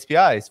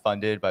ASPI is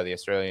funded by the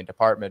Australian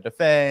Department of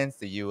Defense,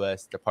 the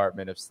U.S.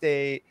 Department of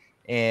State,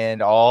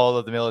 and all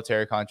of the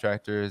military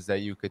contractors that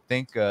you could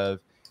think of.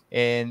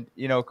 And,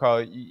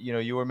 Carl,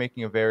 you were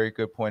making a very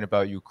good point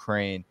about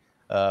Ukraine,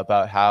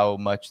 about how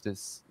much the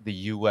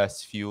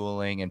U.S.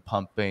 fueling and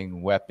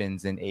pumping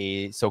weapons and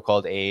aid,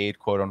 so-called aid,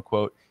 quote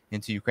unquote,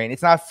 into Ukraine.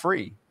 It's not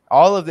free.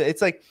 All of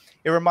it's like,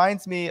 it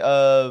reminds me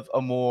of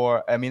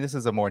this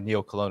is a more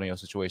neo-colonial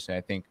situation,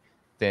 I think,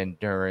 than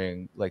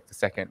during like the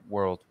Second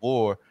World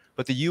War.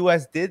 But the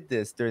U.S. did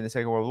this during the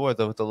Second World War,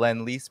 with the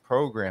Lend-Lease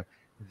program.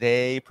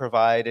 They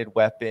provided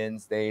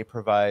weapons. They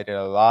provided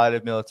a lot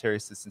of military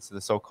assistance to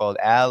the so-called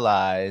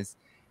allies.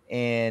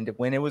 And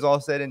when it was all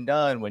said and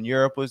done, when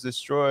Europe was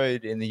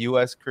destroyed and the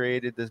U.S.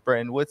 created this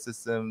Bretton Woods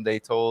system, they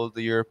told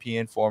the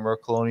European former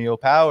colonial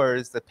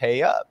powers to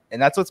pay up.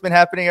 And that's what's been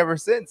happening ever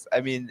since.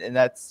 I mean, and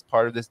that's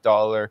part of this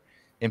dollar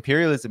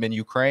imperialism. In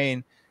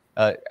Ukraine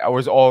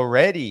was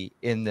already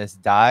in this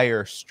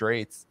dire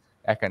straits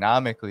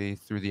economically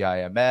through the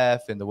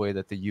IMF, and the way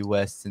that the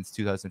U.S. since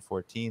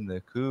 2014, the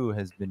coup,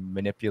 has been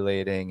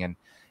manipulating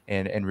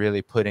and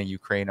really putting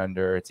Ukraine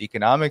under its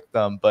economic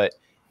thumb. But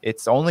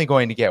it's only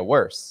going to get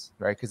worse,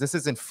 right? Because this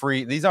isn't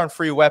free. These aren't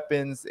free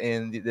weapons,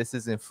 and this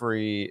isn't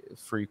free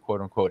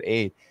quote unquote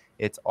aid.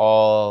 It's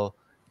all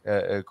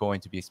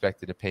going to be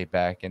expected to pay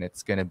back, and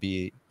it's going to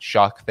be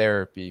shock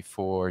therapy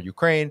for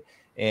Ukraine.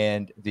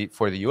 And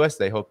for the U.S.,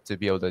 they hope to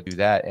be able to do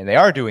that, and they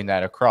are doing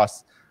that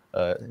across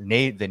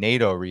the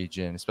NATO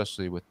region,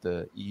 especially with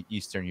the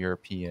Eastern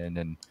European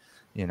and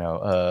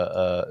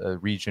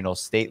regional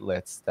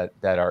statelets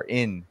that are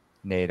in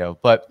NATO.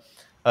 But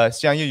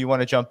Xiangyu, you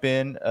want to jump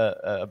in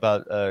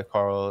about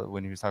Carl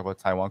when he was talking about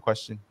Taiwan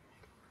question?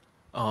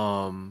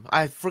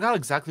 I forgot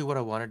exactly what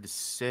I wanted to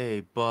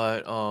say,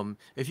 but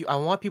I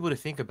want people to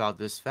think about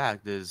this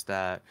fact, is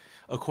that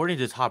according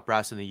to top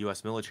brass in the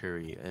U.S.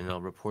 military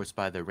and reports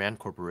by the Rand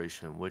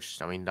Corporation,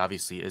 which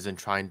obviously isn't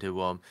trying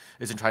to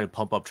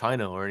pump up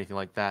China or anything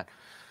like that.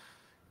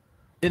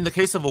 In the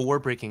case of a war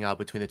breaking out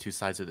between the two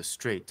sides of the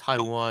strait,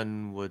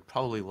 Taiwan would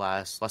probably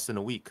last less than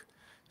a week.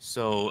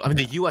 So,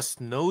 the U.S.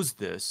 knows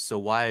this, so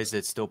why is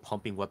it still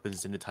pumping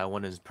weapons into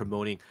Taiwan and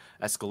promoting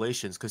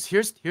escalations? Because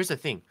here's the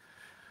thing.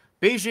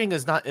 Beijing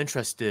is not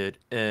interested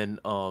in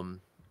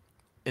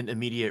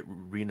immediate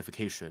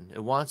reunification.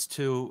 It wants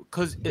to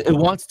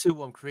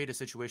create a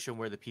situation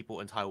where the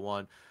people in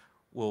Taiwan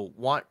will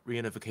want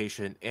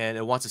reunification, and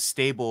it wants a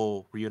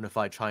stable,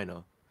 reunified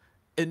China.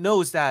 It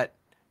knows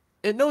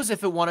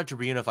if it wanted to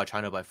reunify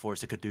China by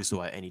force, it could do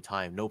so at any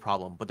time, no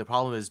problem. But the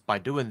problem is, by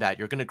doing that,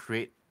 you're going to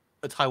create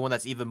a Taiwan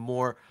that's even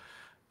more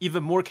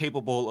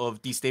capable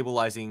of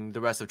destabilizing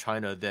the rest of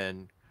China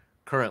than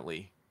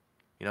currently,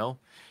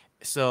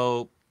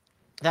 So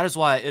that is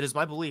why it is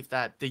my belief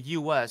that the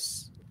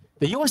U.S.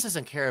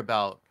 doesn't care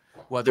about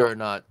whether or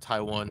not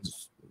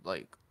Taiwan's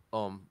like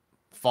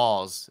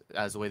falls,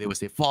 as the way they would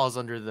say, falls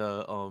under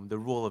the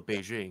rule of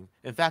Beijing.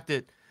 In fact,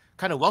 it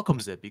kind of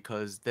welcomes it,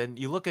 because then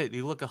you look at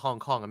Hong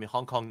Kong. I mean,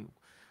 Hong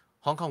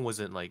Kong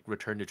wasn't like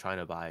returned to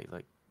China by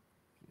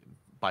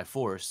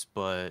force,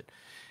 but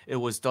it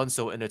was done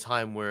so in a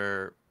time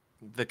where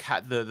the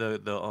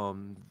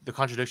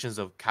contradictions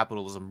of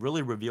capitalism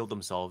really revealed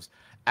themselves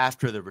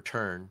after the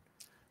return.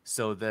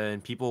 So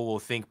then people will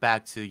think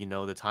back to,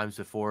 the times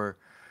before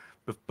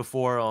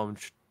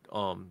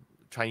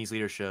Chinese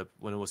leadership,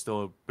 when it was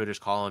still a British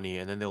colony,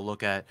 and then they'll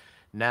look at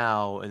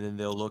now, and then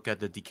they'll look at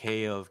the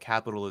decay of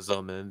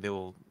capitalism, and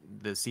the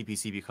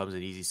CPC becomes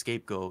an easy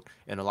scapegoat.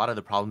 And a lot of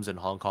the problems in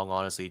Hong Kong,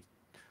 honestly,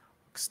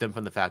 stem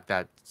from the fact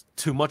that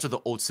too much of the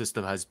old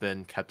system has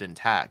been kept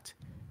intact.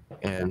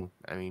 And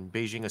I mean,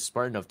 Beijing is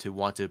smart enough to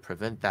want to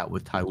prevent that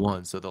with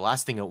Taiwan. So the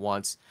last thing it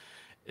wants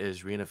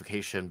is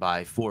reunification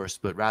by force,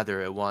 but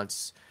rather it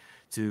wants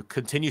to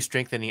continue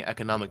strengthening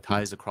economic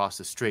ties across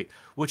the strait,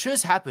 which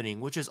is happening,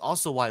 which is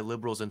also why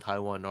liberals in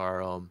Taiwan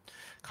are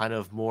kind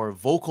of more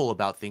vocal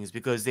about things,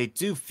 because they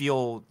do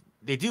feel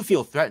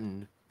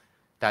threatened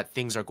that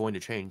things are going to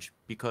change,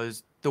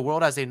 because the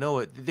world as they know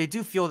it, they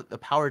do feel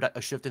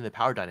a shift in the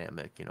power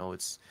dynamic.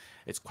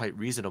 It's quite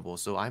reasonable.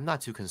 So I'm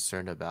not too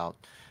concerned about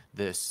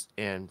this.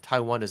 And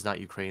Taiwan is not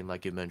Ukraine,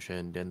 like you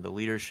mentioned, and the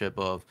leadership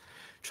of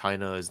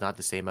China is not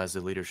the same as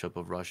the leadership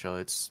of Russia.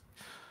 It's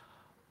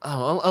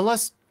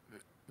unless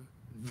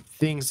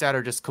things that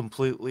are just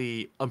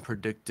completely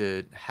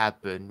unpredicted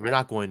happen, we're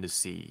not going to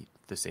see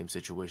the same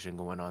situation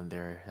going on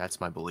there. That's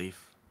my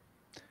belief.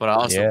 But I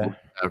also believe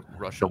that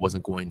Russia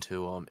wasn't going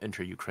to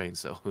enter Ukraine,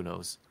 so who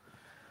knows?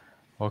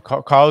 Well,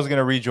 Carl's going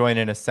to rejoin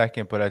in a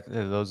second, but I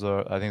think those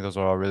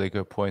are all really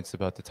good points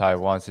about the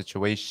Taiwan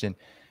situation.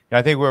 And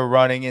I think we're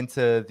running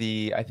into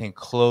the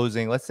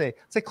closing, let's say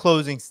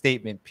closing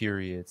statement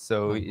period.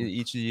 So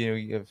each of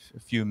you have a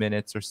few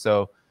minutes or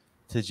so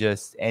to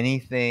just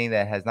anything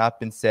that has not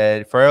been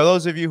said. For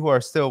those of you who are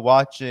still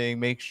watching,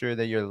 make sure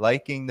that you're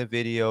liking the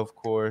video, of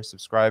course,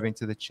 subscribing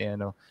to the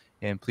channel,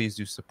 and please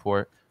do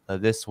support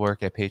this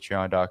work at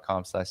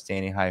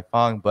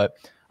patreon.com/DannyHaiFong. But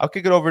I'll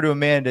kick it over to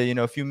Amanda,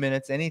 a few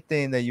minutes,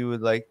 anything that you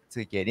would like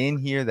to get in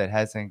here that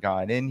hasn't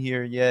gone in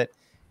here yet.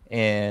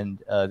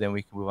 And then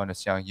we can move on to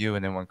Xiangyu,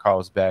 and then when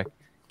Carl's back,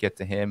 get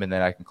to him, and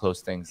then I can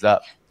close things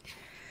up.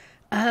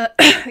 I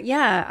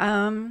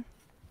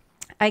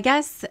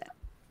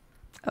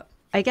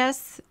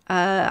guess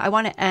I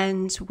want to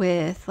end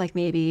with like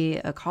maybe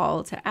a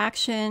call to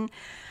action.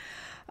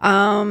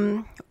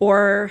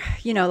 Or,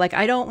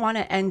 I don't want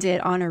to end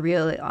it on a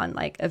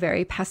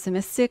very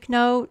pessimistic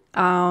note.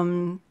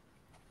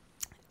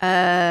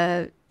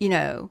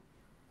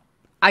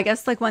 I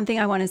guess like one thing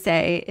I want to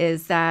say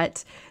is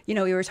that,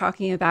 we were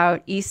talking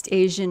about East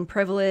Asian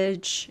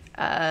privilege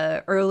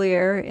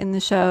earlier in the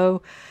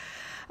show.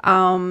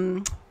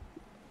 One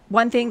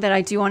thing that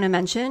I do want to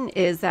mention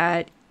is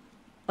that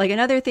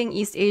another thing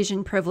East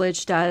Asian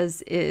privilege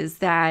does is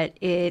that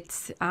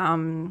it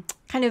kind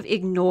of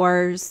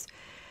ignores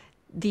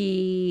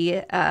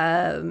the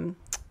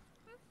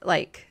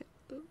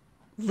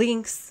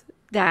links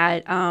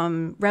that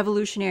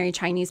revolutionary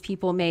Chinese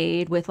people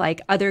made with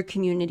other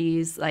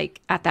communities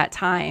at that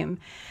time,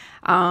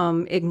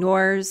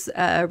 ignores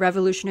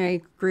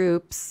revolutionary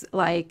groups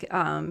like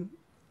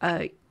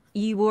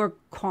Yiwu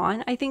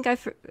Quan, I think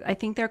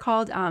they're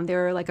called.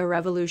 They're a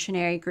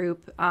revolutionary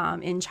group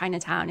in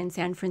Chinatown in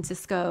San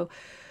Francisco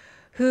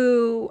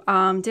who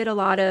did a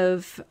lot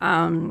of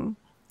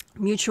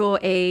mutual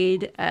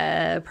aid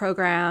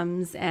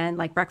programs and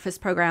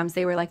breakfast programs.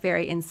 They were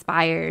very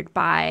inspired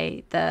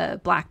by the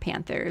Black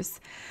Panthers.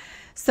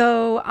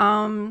 So,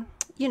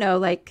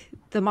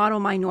 the model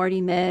minority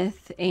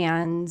myth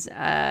and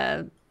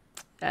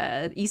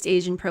East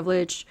Asian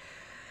privilege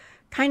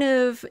kind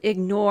of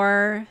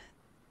ignore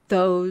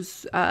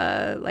those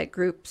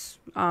groups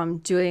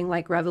doing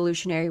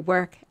revolutionary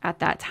work at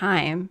that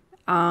time.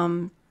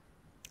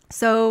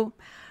 So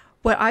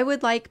what I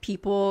would like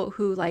people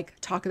who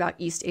talk about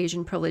East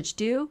Asian privilege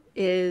do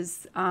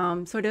is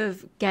sort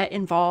of get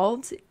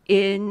involved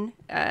in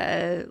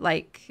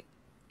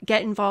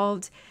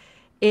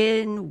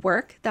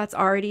work that's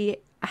already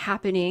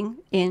happening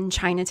in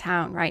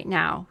Chinatown right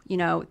now.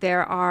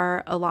 There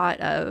are a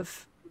lot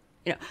of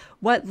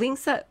what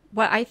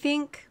I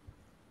think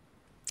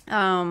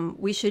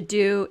we should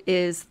do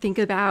is think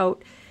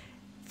about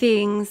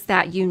things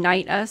that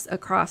unite us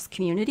across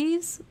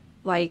communities.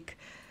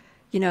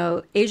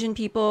 Asian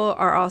people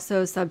are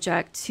also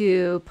subject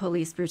to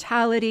police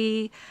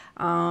brutality.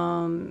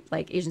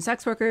 Asian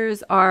sex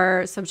workers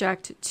are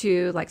subject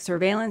to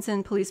surveillance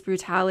and police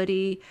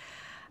brutality.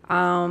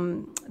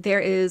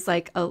 There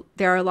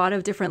are a lot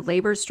of different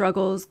labor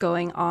struggles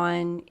going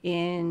on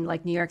in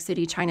New York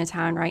City,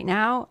 Chinatown right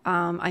now.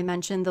 I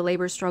mentioned the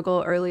labor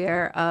struggle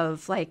earlier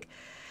of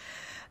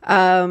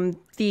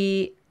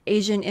the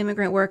Asian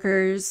immigrant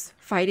workers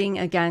fighting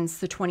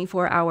against the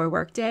 24-hour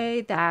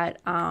workday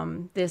that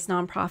this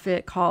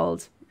nonprofit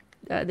called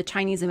the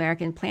Chinese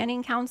American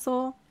Planning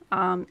Council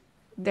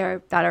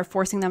that are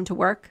forcing them to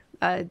work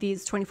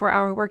these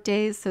 24-hour work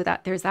days, so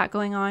that there's that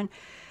going on.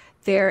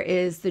 There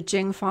is the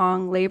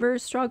Jingfong labor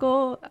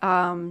struggle.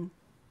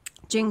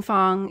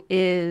 Jingfong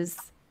is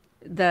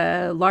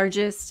the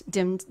largest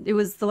dim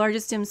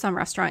sum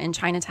restaurant in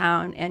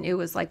Chinatown, and it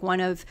was like one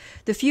of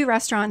the few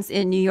restaurants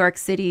in New York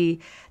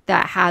City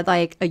that had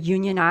like a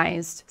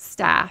unionized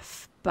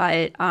staff.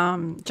 But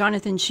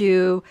Jonathan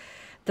Chu,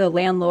 the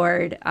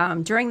landlord,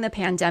 during the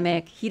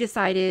pandemic, he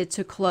decided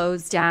to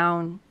close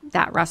down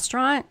that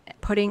restaurant,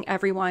 putting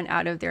everyone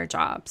out of their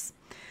jobs.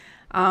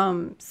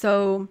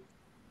 So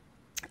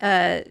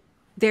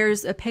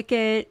there's a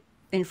picket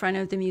in front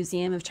of the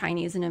Museum of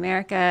Chinese in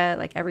America,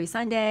 like every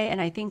Sunday, and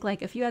I think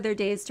like a few other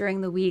days during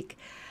the week.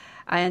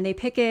 And they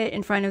picket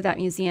in front of that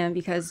museum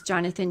because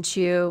Jonathan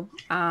Chu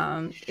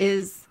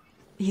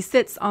he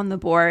sits on the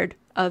board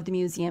of the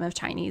Museum of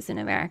Chinese in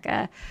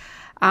America.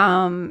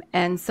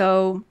 And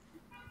so,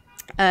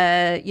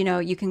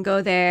 you can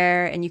go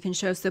there and you can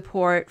show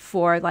support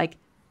for like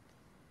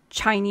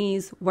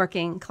Chinese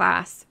working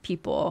class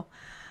people.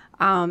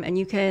 And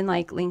you can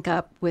like link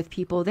up with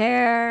people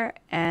there.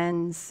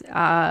 And,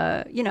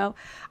 I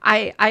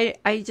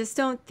just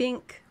don't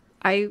think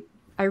I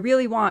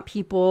really want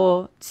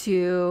people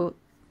to,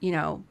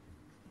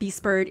 be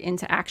spurred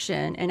into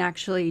action and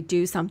actually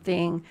do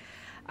something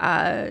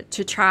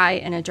to try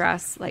and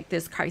address like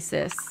this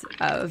crisis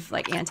of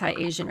like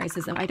anti-Asian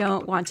racism. I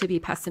don't want to be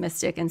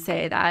pessimistic and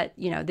say that,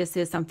 this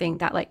is something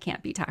that like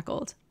can't be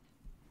tackled.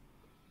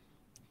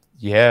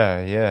 Yeah,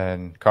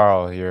 and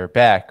Carl, you're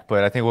back,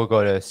 but I think we'll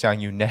go to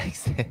Xiangyu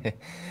next.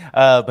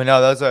 But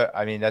no,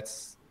 I think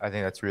that's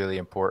really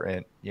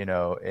important,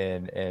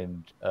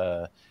 and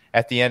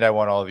at the end, I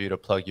want all of you to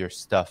plug your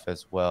stuff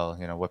as well,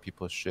 what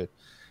people should,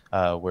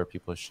 where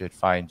people should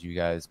find you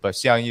guys. But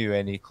Xiangyu,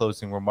 any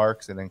closing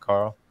remarks? And then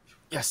Carl?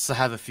 Yes, I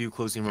have a few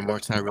closing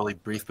remarks that are really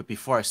brief, but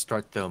before I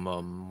start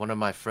them, one of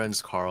my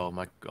friends, Carl,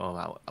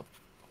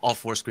 all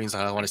 4 screens,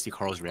 I want to see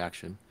Carl's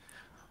reaction.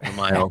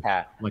 My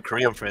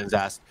Korean friends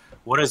asked,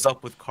 what is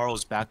up with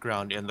Carl's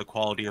background and the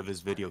quality of his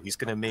video?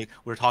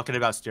 We're talking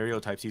about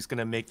stereotypes. He's going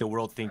to make the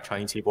world think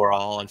Chinese people are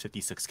all on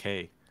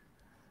 56K.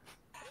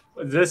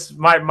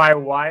 My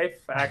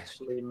wife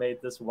actually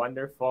made this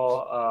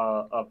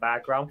wonderful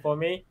background for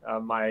me,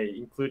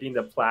 including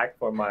the plaque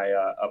for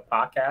my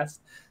podcast.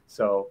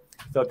 So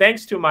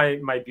thanks to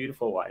my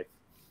beautiful wife.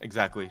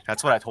 Exactly.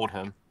 That's what I told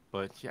him.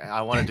 But yeah,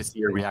 I wanted to see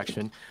your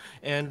reaction.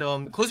 And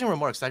closing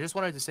remarks, I just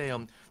wanted to say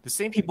the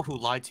same people who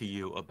lied to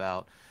you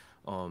about,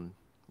 who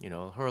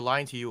are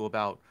lying to you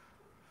about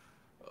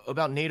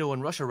NATO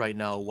and Russia right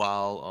now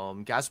while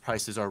gas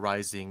prices are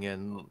rising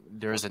and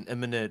there's an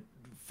imminent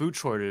food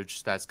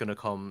shortage that's going to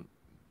come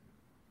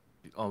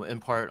in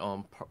part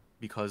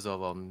because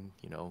of,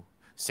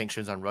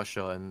 sanctions on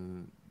Russia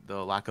and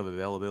the lack of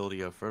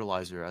availability of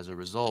fertilizer as a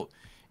result.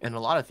 And a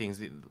lot of things,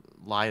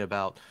 lied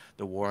about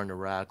the war in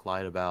Iraq,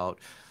 lied about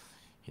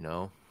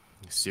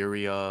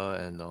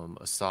Syria and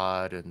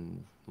Assad,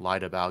 and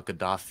lied about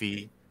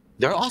Gaddafi.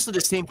 They're also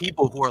the same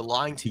people who are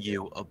lying to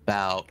you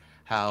about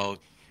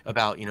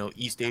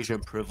East Asian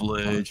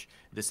privilege,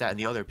 this, that, and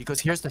the other. Because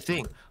here's the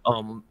thing,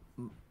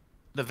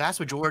 the vast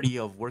majority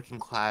of working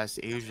class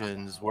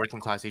Asian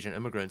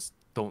immigrants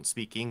don't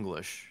speak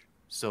English.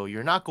 So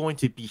you're not going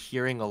to be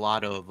hearing a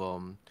lot of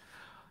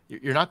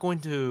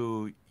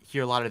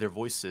their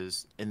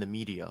voices in the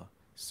media.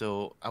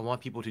 So I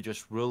want people to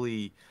just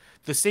really,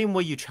 the same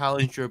way you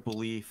challenge your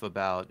belief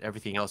about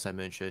everything else I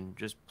mentioned,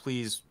 just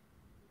please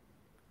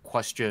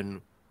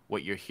question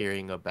what you're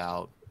hearing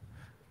about,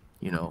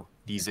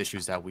 these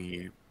issues that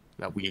we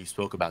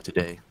spoke about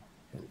today.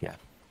 Yeah.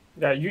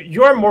 Yeah,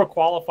 you're more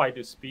qualified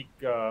to speak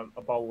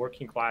about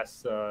working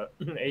class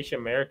Asian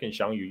American,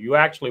 Xiangyu. You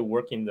actually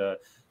work in the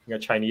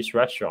Chinese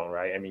restaurant,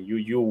 right? I mean,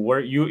 you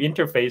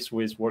interface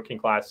with working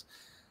class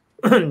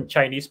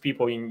Chinese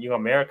people in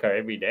America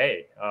every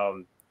day.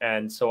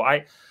 And so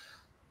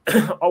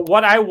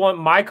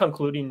my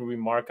concluding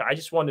remark, I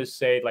just want to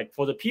say, like,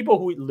 for the people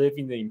who live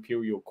in the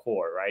imperial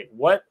core, right?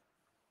 What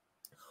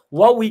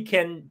we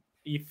can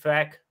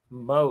effect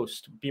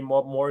most, be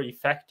more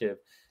effective,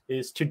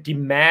 is to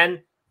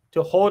demand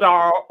to hold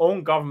our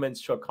own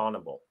governments to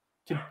accountable,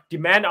 to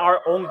demand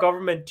our own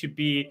government to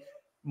be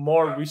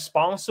more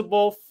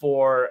responsible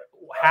for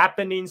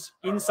happenings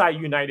inside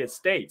United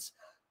States.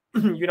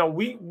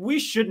 We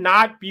should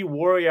not be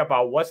worried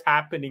about what's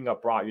happening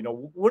abroad.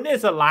 When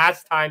is the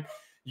last time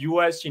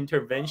U.S.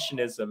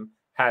 interventionism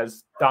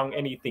has done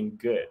anything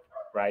good,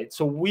 right?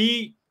 So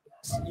we,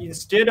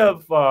 instead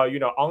of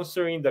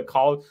answering the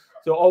call,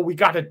 we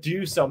got to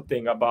do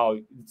something about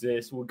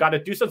this, we got to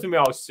do something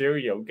about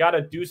Syria, we got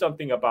to do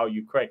something about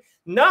Ukraine.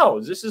 No,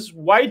 this is,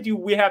 why do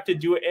we have to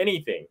do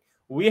anything?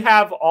 We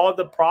have all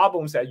the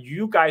problems that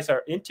you guys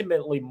are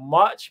intimately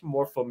much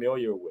more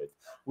familiar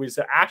with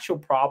the actual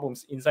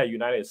problems inside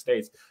United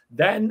States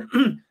than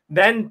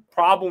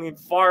problem in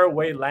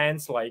faraway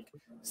lands like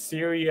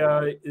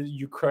Syria,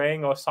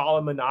 Ukraine, or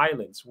Solomon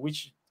Islands,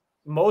 which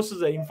most of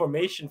the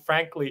information,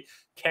 frankly,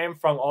 came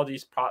from all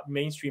these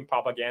mainstream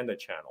propaganda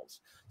channels.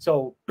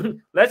 So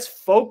let's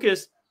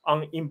focus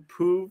on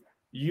improve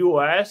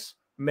U.S.,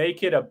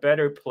 make it a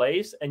better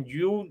place, and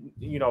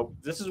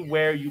this is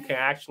where you can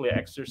actually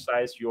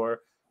exercise your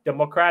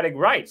democratic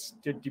rights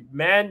to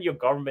demand your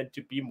government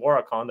to be more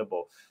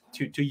accountable,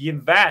 to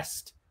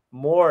invest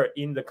more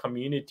in the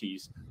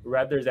communities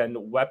rather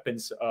than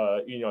weapons,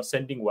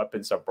 sending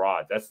weapons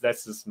abroad.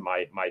 That's just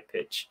my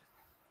pitch.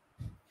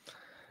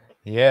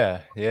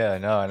 Yeah,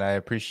 no, and I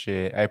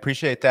appreciate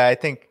that. I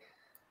think,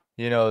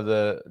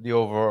 the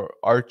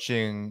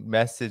overarching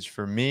message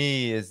for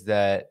me is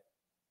that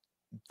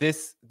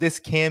this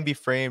can be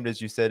framed,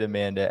 as you said,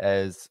 Amanda,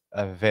 as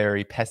a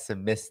very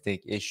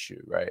pessimistic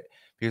issue, right?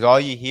 Because all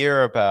you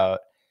hear about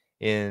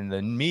in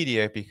the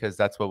media, because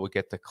that's what will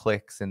get the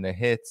clicks and the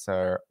hits,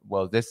 are,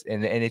 well, this,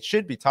 and it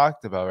should be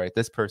talked about, right?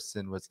 This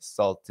person was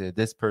assaulted,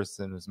 this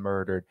person was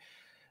murdered,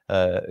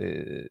 uh,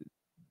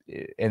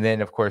 and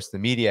then of course the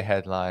media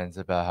headlines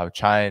about how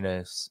China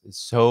is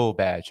so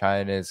bad,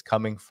 China is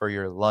coming for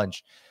your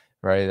lunch,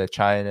 right? That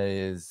China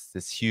is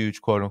this huge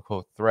quote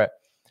unquote threat.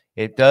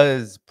 It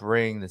does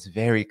bring this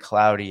very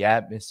cloudy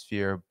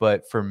atmosphere,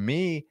 but for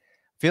me, I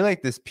feel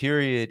like this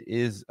period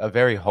is a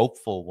very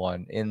hopeful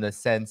one, in the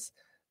sense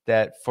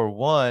that, for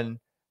one,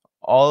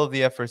 all of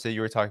the efforts that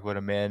you were talking about,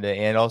 Amanda,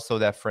 and also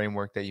that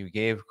framework that you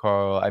gave,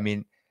 Carl, I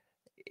mean,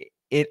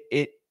 it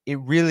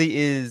really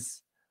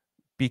is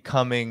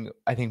becoming,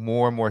 I think,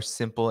 more and more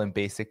simple and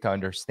basic to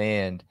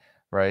understand,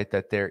 right?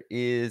 That there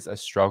is a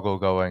struggle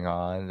going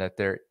on, that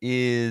there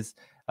is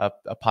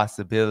a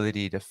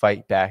possibility to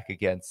fight back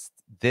against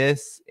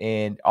this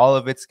and all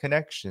of its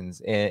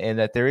connections, and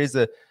that there is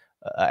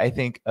I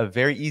think, a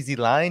very easy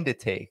line to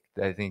take.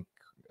 I think,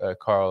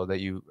 Carl,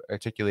 that you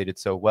articulated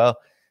so well,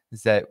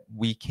 is that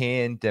we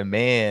can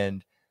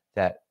demand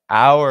that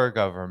our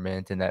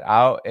government and that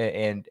our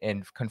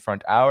and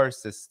confront our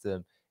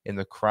system in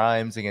the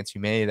crimes against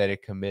humanity that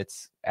it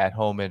commits at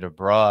home and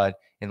abroad,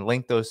 and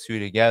link those two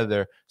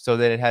together so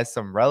that it has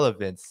some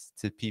relevance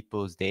to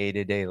people's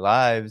day-to-day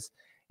lives.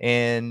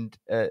 And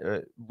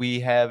we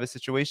have a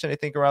situation, I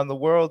think, around the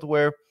world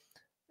where,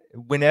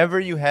 whenever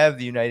you have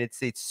the United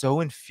States so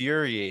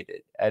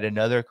infuriated at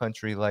another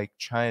country like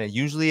China,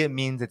 usually it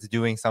means it's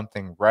doing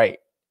something right.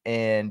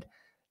 And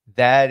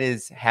that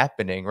is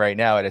happening right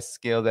now at a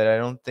scale that I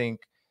don't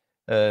think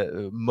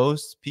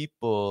most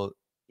people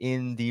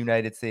in the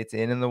United States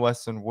and in the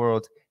Western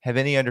world have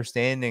any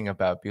understanding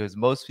about, because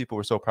most people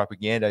were so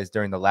propagandized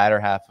during the latter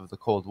half of the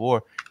Cold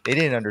War. They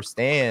didn't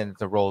understand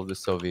the role of the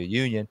Soviet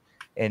Union.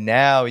 And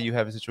now you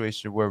have a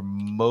situation where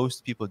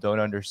most people don't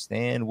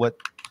understand what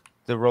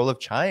the role of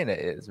China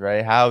is,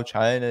 right? How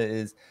China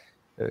is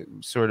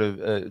sort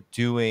of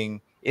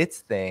doing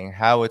its thing,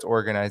 how it's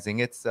organizing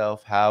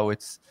itself, how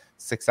it's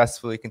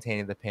successfully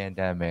containing the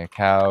pandemic,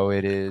 how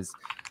it is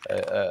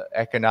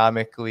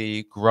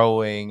economically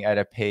growing at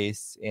a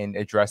pace and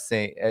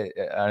addressing an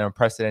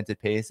unprecedented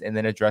pace, and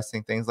then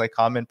addressing things like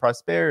common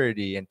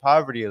prosperity and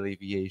poverty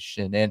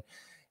alleviation,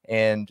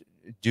 and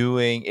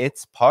doing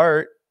its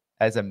part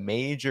as a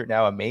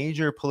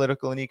major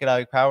political and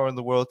economic power in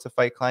the world to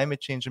fight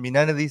climate change. I mean,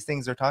 none of these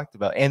things are talked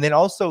about. And then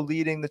also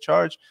leading the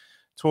charge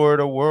toward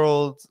a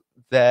world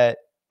that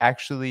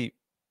actually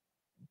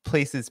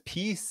places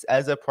peace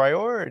as a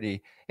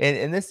priority.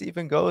 And this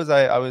even goes,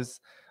 I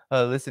was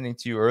listening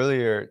to you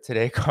earlier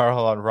today,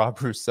 Carl, on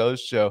Rob Rousseau's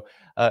show,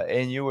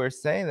 and you were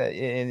saying that,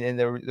 and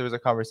there was a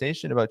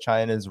conversation about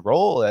China's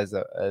role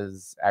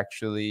as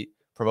actually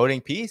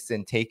promoting peace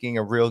and taking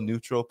a real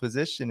neutral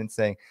position and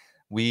saying,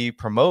 we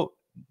promote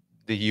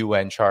the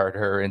UN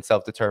Charter and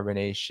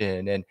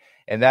self-determination,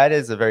 and that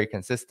is a very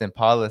consistent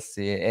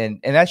policy, and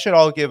that should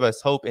all give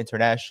us hope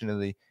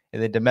internationally.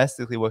 And then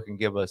domestically, what can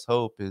give us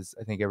hope is,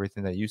 I think,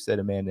 everything that you said,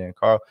 Amanda and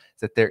Carl,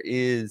 is that there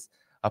is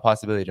a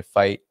possibility to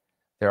fight.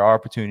 There are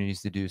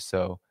opportunities to do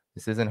so.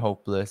 This isn't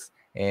hopeless,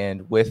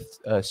 and with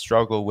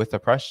struggle with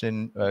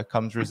oppression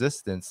comes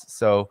resistance.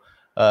 So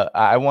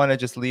I want to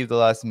just leave the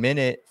last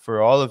minute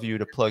for all of you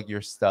to plug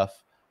your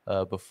stuff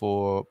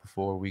before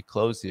we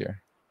close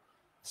here.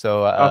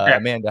 So Okay.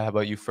 Amanda, how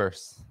about you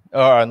first?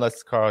 Or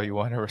unless, Carl, you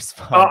want to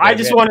respond. I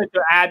just wanted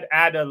to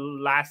add a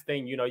last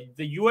thing.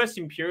 The U.S.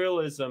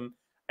 imperialism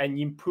and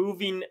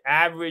improving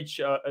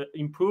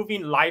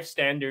life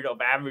standard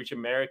of average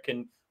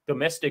American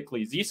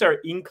domestically, these are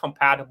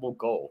incompatible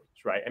goals,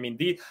 right? I mean,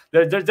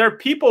 there are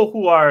people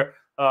who are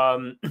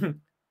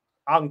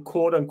on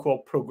quote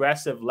unquote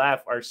progressive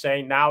left are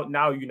saying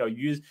now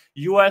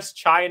U.S.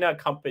 China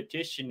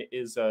competition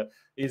is a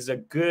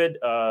good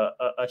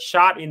a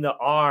shot in the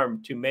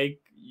arm to make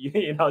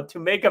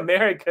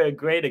America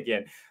great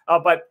again.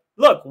 But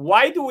look,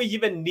 why do we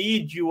even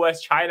need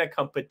U.S. China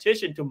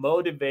competition to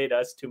motivate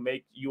us to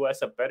make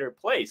U.S. a better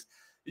place?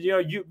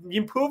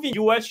 Improving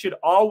U.S. should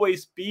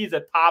always be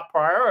the top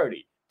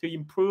priority. to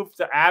improve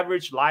the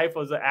average life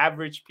of the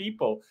average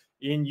people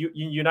in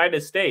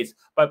United States.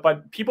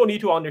 But people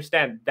need to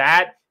understand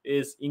that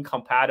is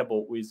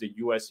incompatible with the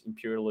U.S.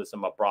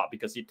 imperialism abroad,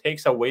 because it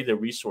takes away the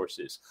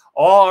resources.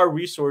 All our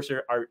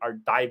resources are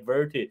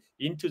diverted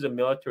into the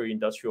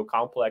military-industrial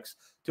complex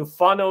to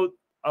funnel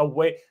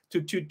away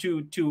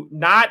to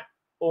not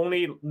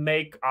only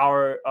make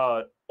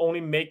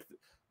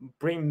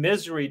bring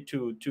misery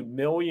to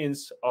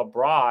millions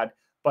abroad,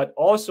 but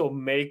also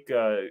make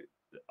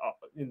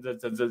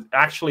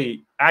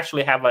actually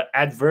have an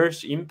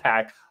adverse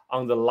impact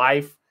on the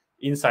life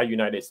inside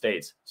United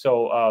States.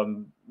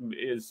 So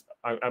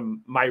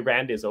my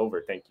rant is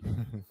over. Thank you.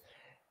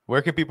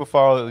 Where can people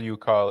follow you,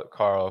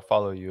 Carl?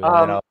 Follow you, and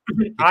then I'll.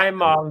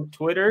 I'm on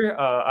Twitter.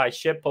 I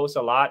shit post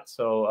a lot,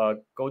 so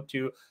go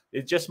to,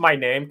 it's just my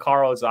name,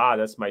 Carl Za.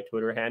 That's my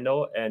Twitter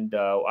handle, and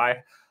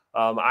I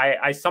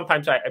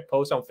sometimes I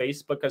post on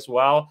Facebook as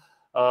well.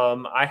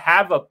 I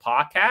have a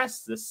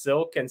podcast, the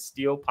Silk and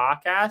Steel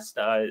podcast.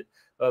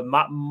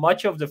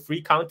 Much of the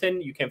free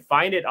content, you can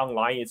find it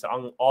online. It's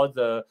on all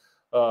the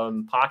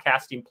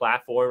podcasting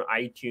platform,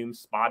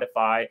 iTunes,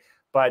 Spotify.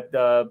 But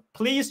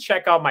please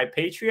check out my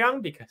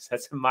Patreon, because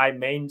that's my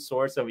main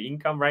source of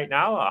income right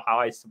now, how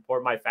I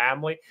support my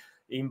family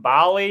in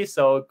Bali.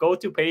 So go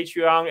to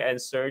Patreon and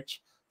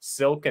search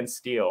Silk and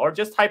Steel, or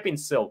just type in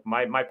Silk.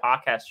 My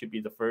podcast should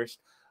be the first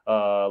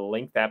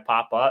link that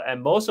pop up.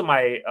 And most of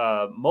my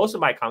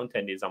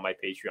content is on my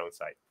Patreon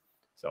site.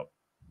 So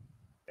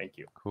thank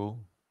you. Cool.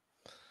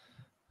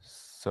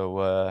 So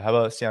how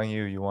about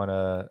Xiangyu? You want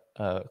a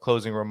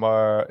closing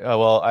remark?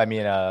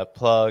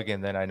 Plug,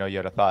 and then I know you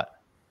had a thought.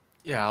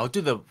 Yeah, I'll do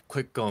the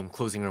quick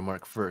closing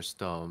remark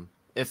first.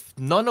 If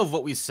none of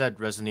what we said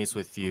resonates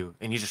with you,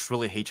 and you just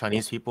really hate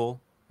Chinese people,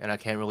 and I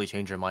can't really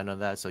change your mind on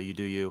that, so you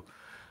do you.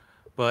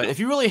 But if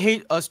you really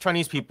hate us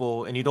Chinese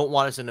people and you don't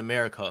want us in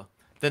America,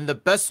 then the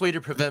best way to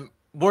prevent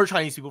more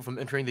Chinese people from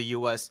entering the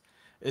U.S.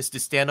 is to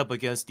stand up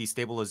against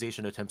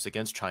destabilization attempts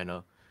against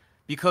China.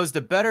 Because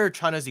the better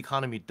China's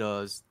economy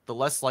does, the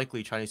less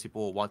likely Chinese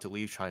people will want to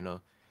leave China.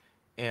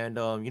 And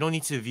you don't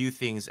need to view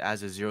things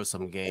as a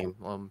zero-sum game.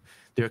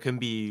 There can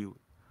be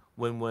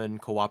win-win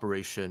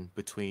cooperation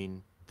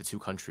between the two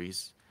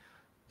countries.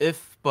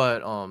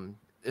 But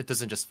it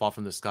doesn't just fall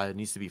from the sky. It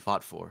needs to be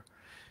fought for.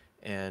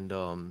 And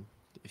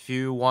if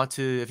you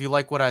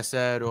like what I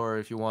said, or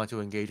if you want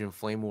to engage in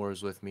flame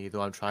wars with me,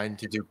 though I'm trying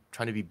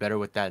to be better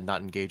with that and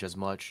not engage as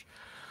much,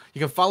 you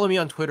can follow me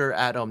on Twitter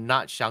at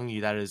not Xiangyu.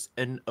 That is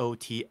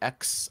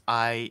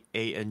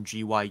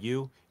NOTXIANGYU.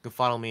 You can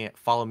follow me at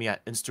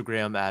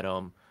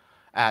Instagram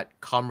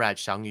at Comrade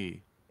Xiangyu,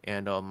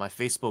 and my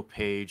Facebook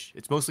page.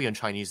 It's mostly in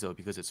Chinese though,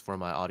 because it's for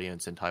my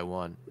audience in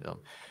Taiwan.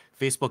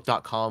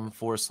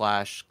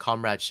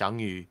 Facebook.com/Comrade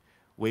Xiangyu.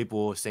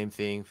 Weibo, same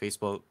thing.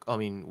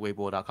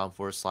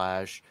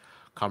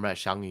 Weibo.com/Comrade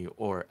Xiangyu,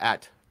 or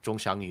at Zhong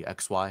Xiangyu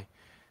XY.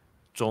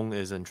 Zhong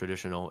is in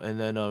traditional, and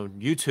then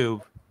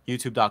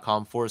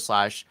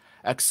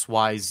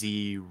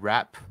YouTube.com/XYZ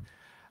rap.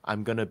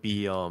 I'm gonna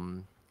be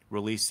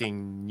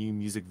releasing new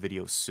music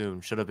videos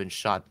soon. Should have been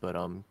shot, but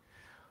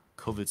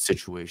COVID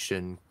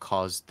situation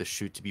caused the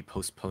shoot to be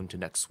postponed to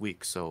next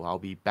week. So I'll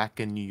be back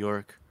in New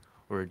York,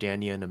 where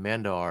Danny and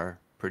Amanda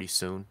are, pretty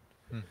soon.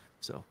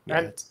 So yeah.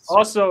 And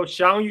also,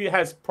 Xiangyu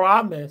has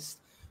promised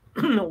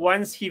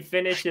once he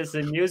finishes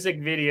the music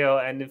video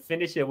and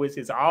finish it with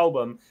his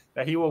album,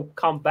 that he will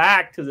come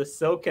back to the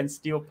Silk and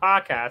Steel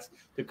podcast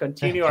to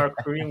continue our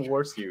Korean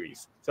War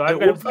series. So I'm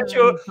going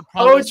to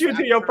hold you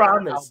to your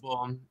promise.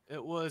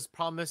 It was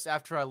promised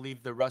after I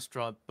leave the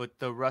restaurant, but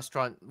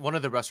one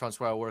of the restaurants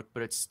where I work,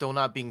 but it's still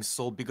not being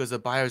sold because the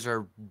buyers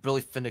are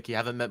really finicky. I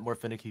haven't met more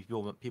finicky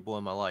people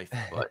in my life.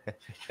 But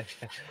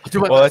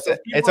well,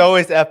 it's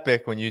always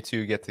epic when you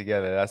two get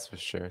together. That's for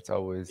sure. It's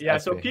always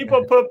epic. So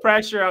people put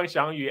pressure on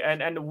Xiangyu,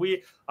 and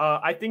we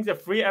I think the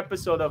free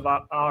episode of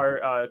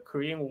our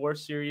Korean War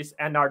series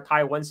and our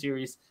Taiwan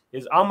series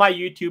is on my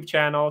YouTube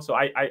channel. So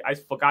I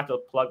forgot to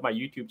plug my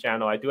YouTube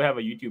channel. I do have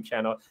a YouTube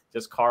channel,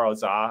 just Carl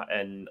Za,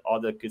 and all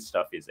the good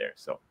stuff is there.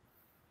 So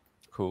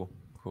cool.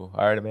 All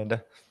right,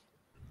 Amanda.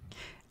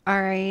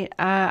 All right.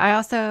 I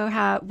also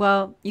have,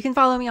 you can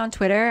follow me on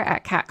Twitter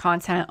at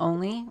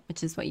catcontentonly,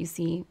 which is what you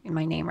see in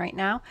my name right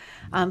now.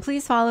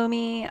 Please follow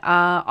me.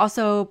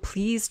 Also,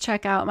 please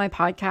check out my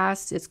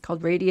podcast. It's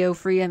called Radio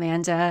Free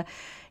Amanda.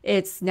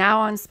 It's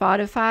now on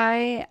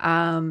Spotify,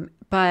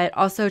 but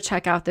also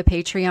check out the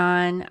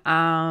Patreon.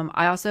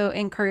 I also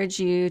encourage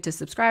you to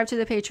subscribe to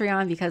the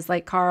Patreon, because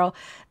like Carl,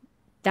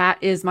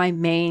 that's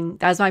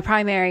my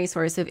primary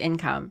source of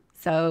income.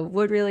 So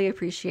would really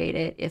appreciate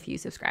it if you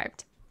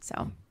subscribed.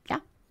 So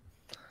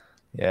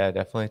yeah,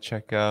 definitely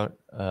check out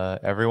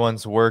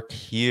everyone's work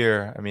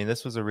here. I mean,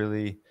 this was a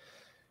really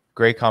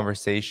great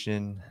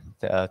conversation.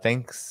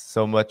 Thanks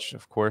so much,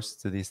 of course,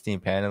 to the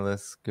esteemed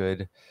panelists,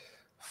 good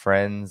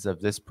friends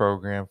of this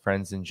program,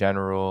 friends in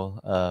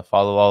general.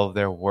 Follow all of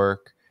their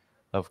work.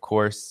 Of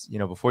course,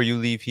 before you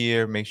leave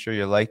here, make sure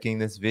you're liking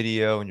this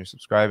video and you're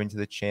subscribing to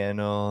the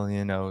channel.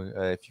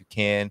 If you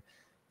can,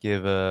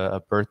 give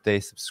a birthday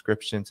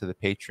subscription to the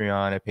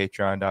Patreon at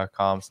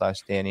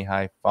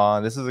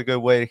patreon.com/Danny-Fon. This is a good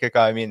way to kick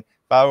off. I mean,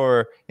 if I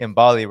were in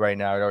Bali right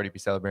now, I'd already be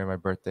celebrating my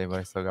birthday, but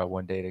I still got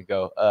one day to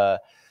go. I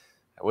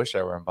wish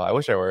I were in Bali. I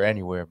wish I were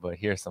anywhere but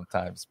here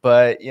sometimes.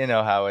 But you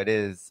know how it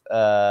is.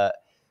 But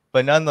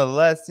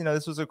nonetheless,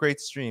 this was a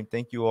great stream.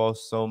 Thank you all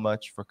so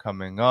much for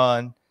coming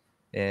on.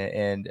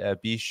 And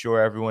be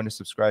sure everyone to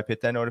subscribe,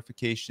 hit that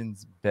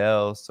notifications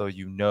bell so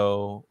you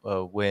know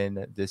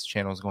when this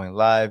channel is going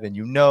live, and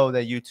you know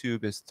that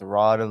YouTube is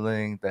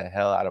throttling the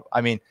hell out of,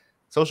 I mean,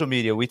 social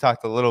media. We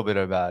talked a little bit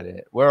about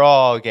it. We're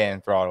all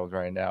getting throttled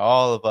right now.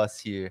 All of us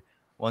here,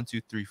 1,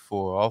 2, 3,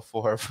 4, all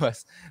 4 of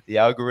us. The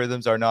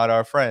algorithms are not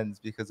our friends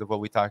because of what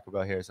we talk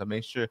about here. So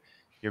make sure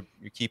you're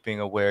keeping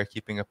aware,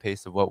 keeping a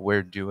pace of what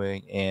we're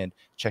doing, and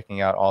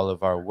checking out all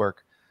of our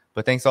work.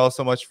 But thanks all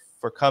so much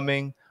for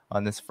coming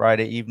on this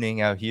Friday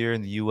evening out here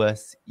in the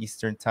U.S.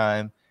 Eastern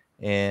Time.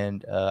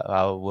 And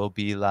I will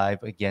be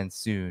live again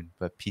soon.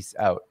 But peace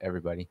out,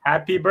 everybody.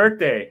 Happy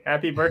birthday.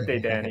 Happy birthday,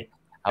 Danny.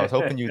 I was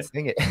hoping you'd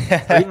sing it.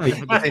 Yeah, you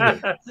had to sing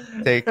it.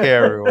 Take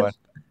care, everyone.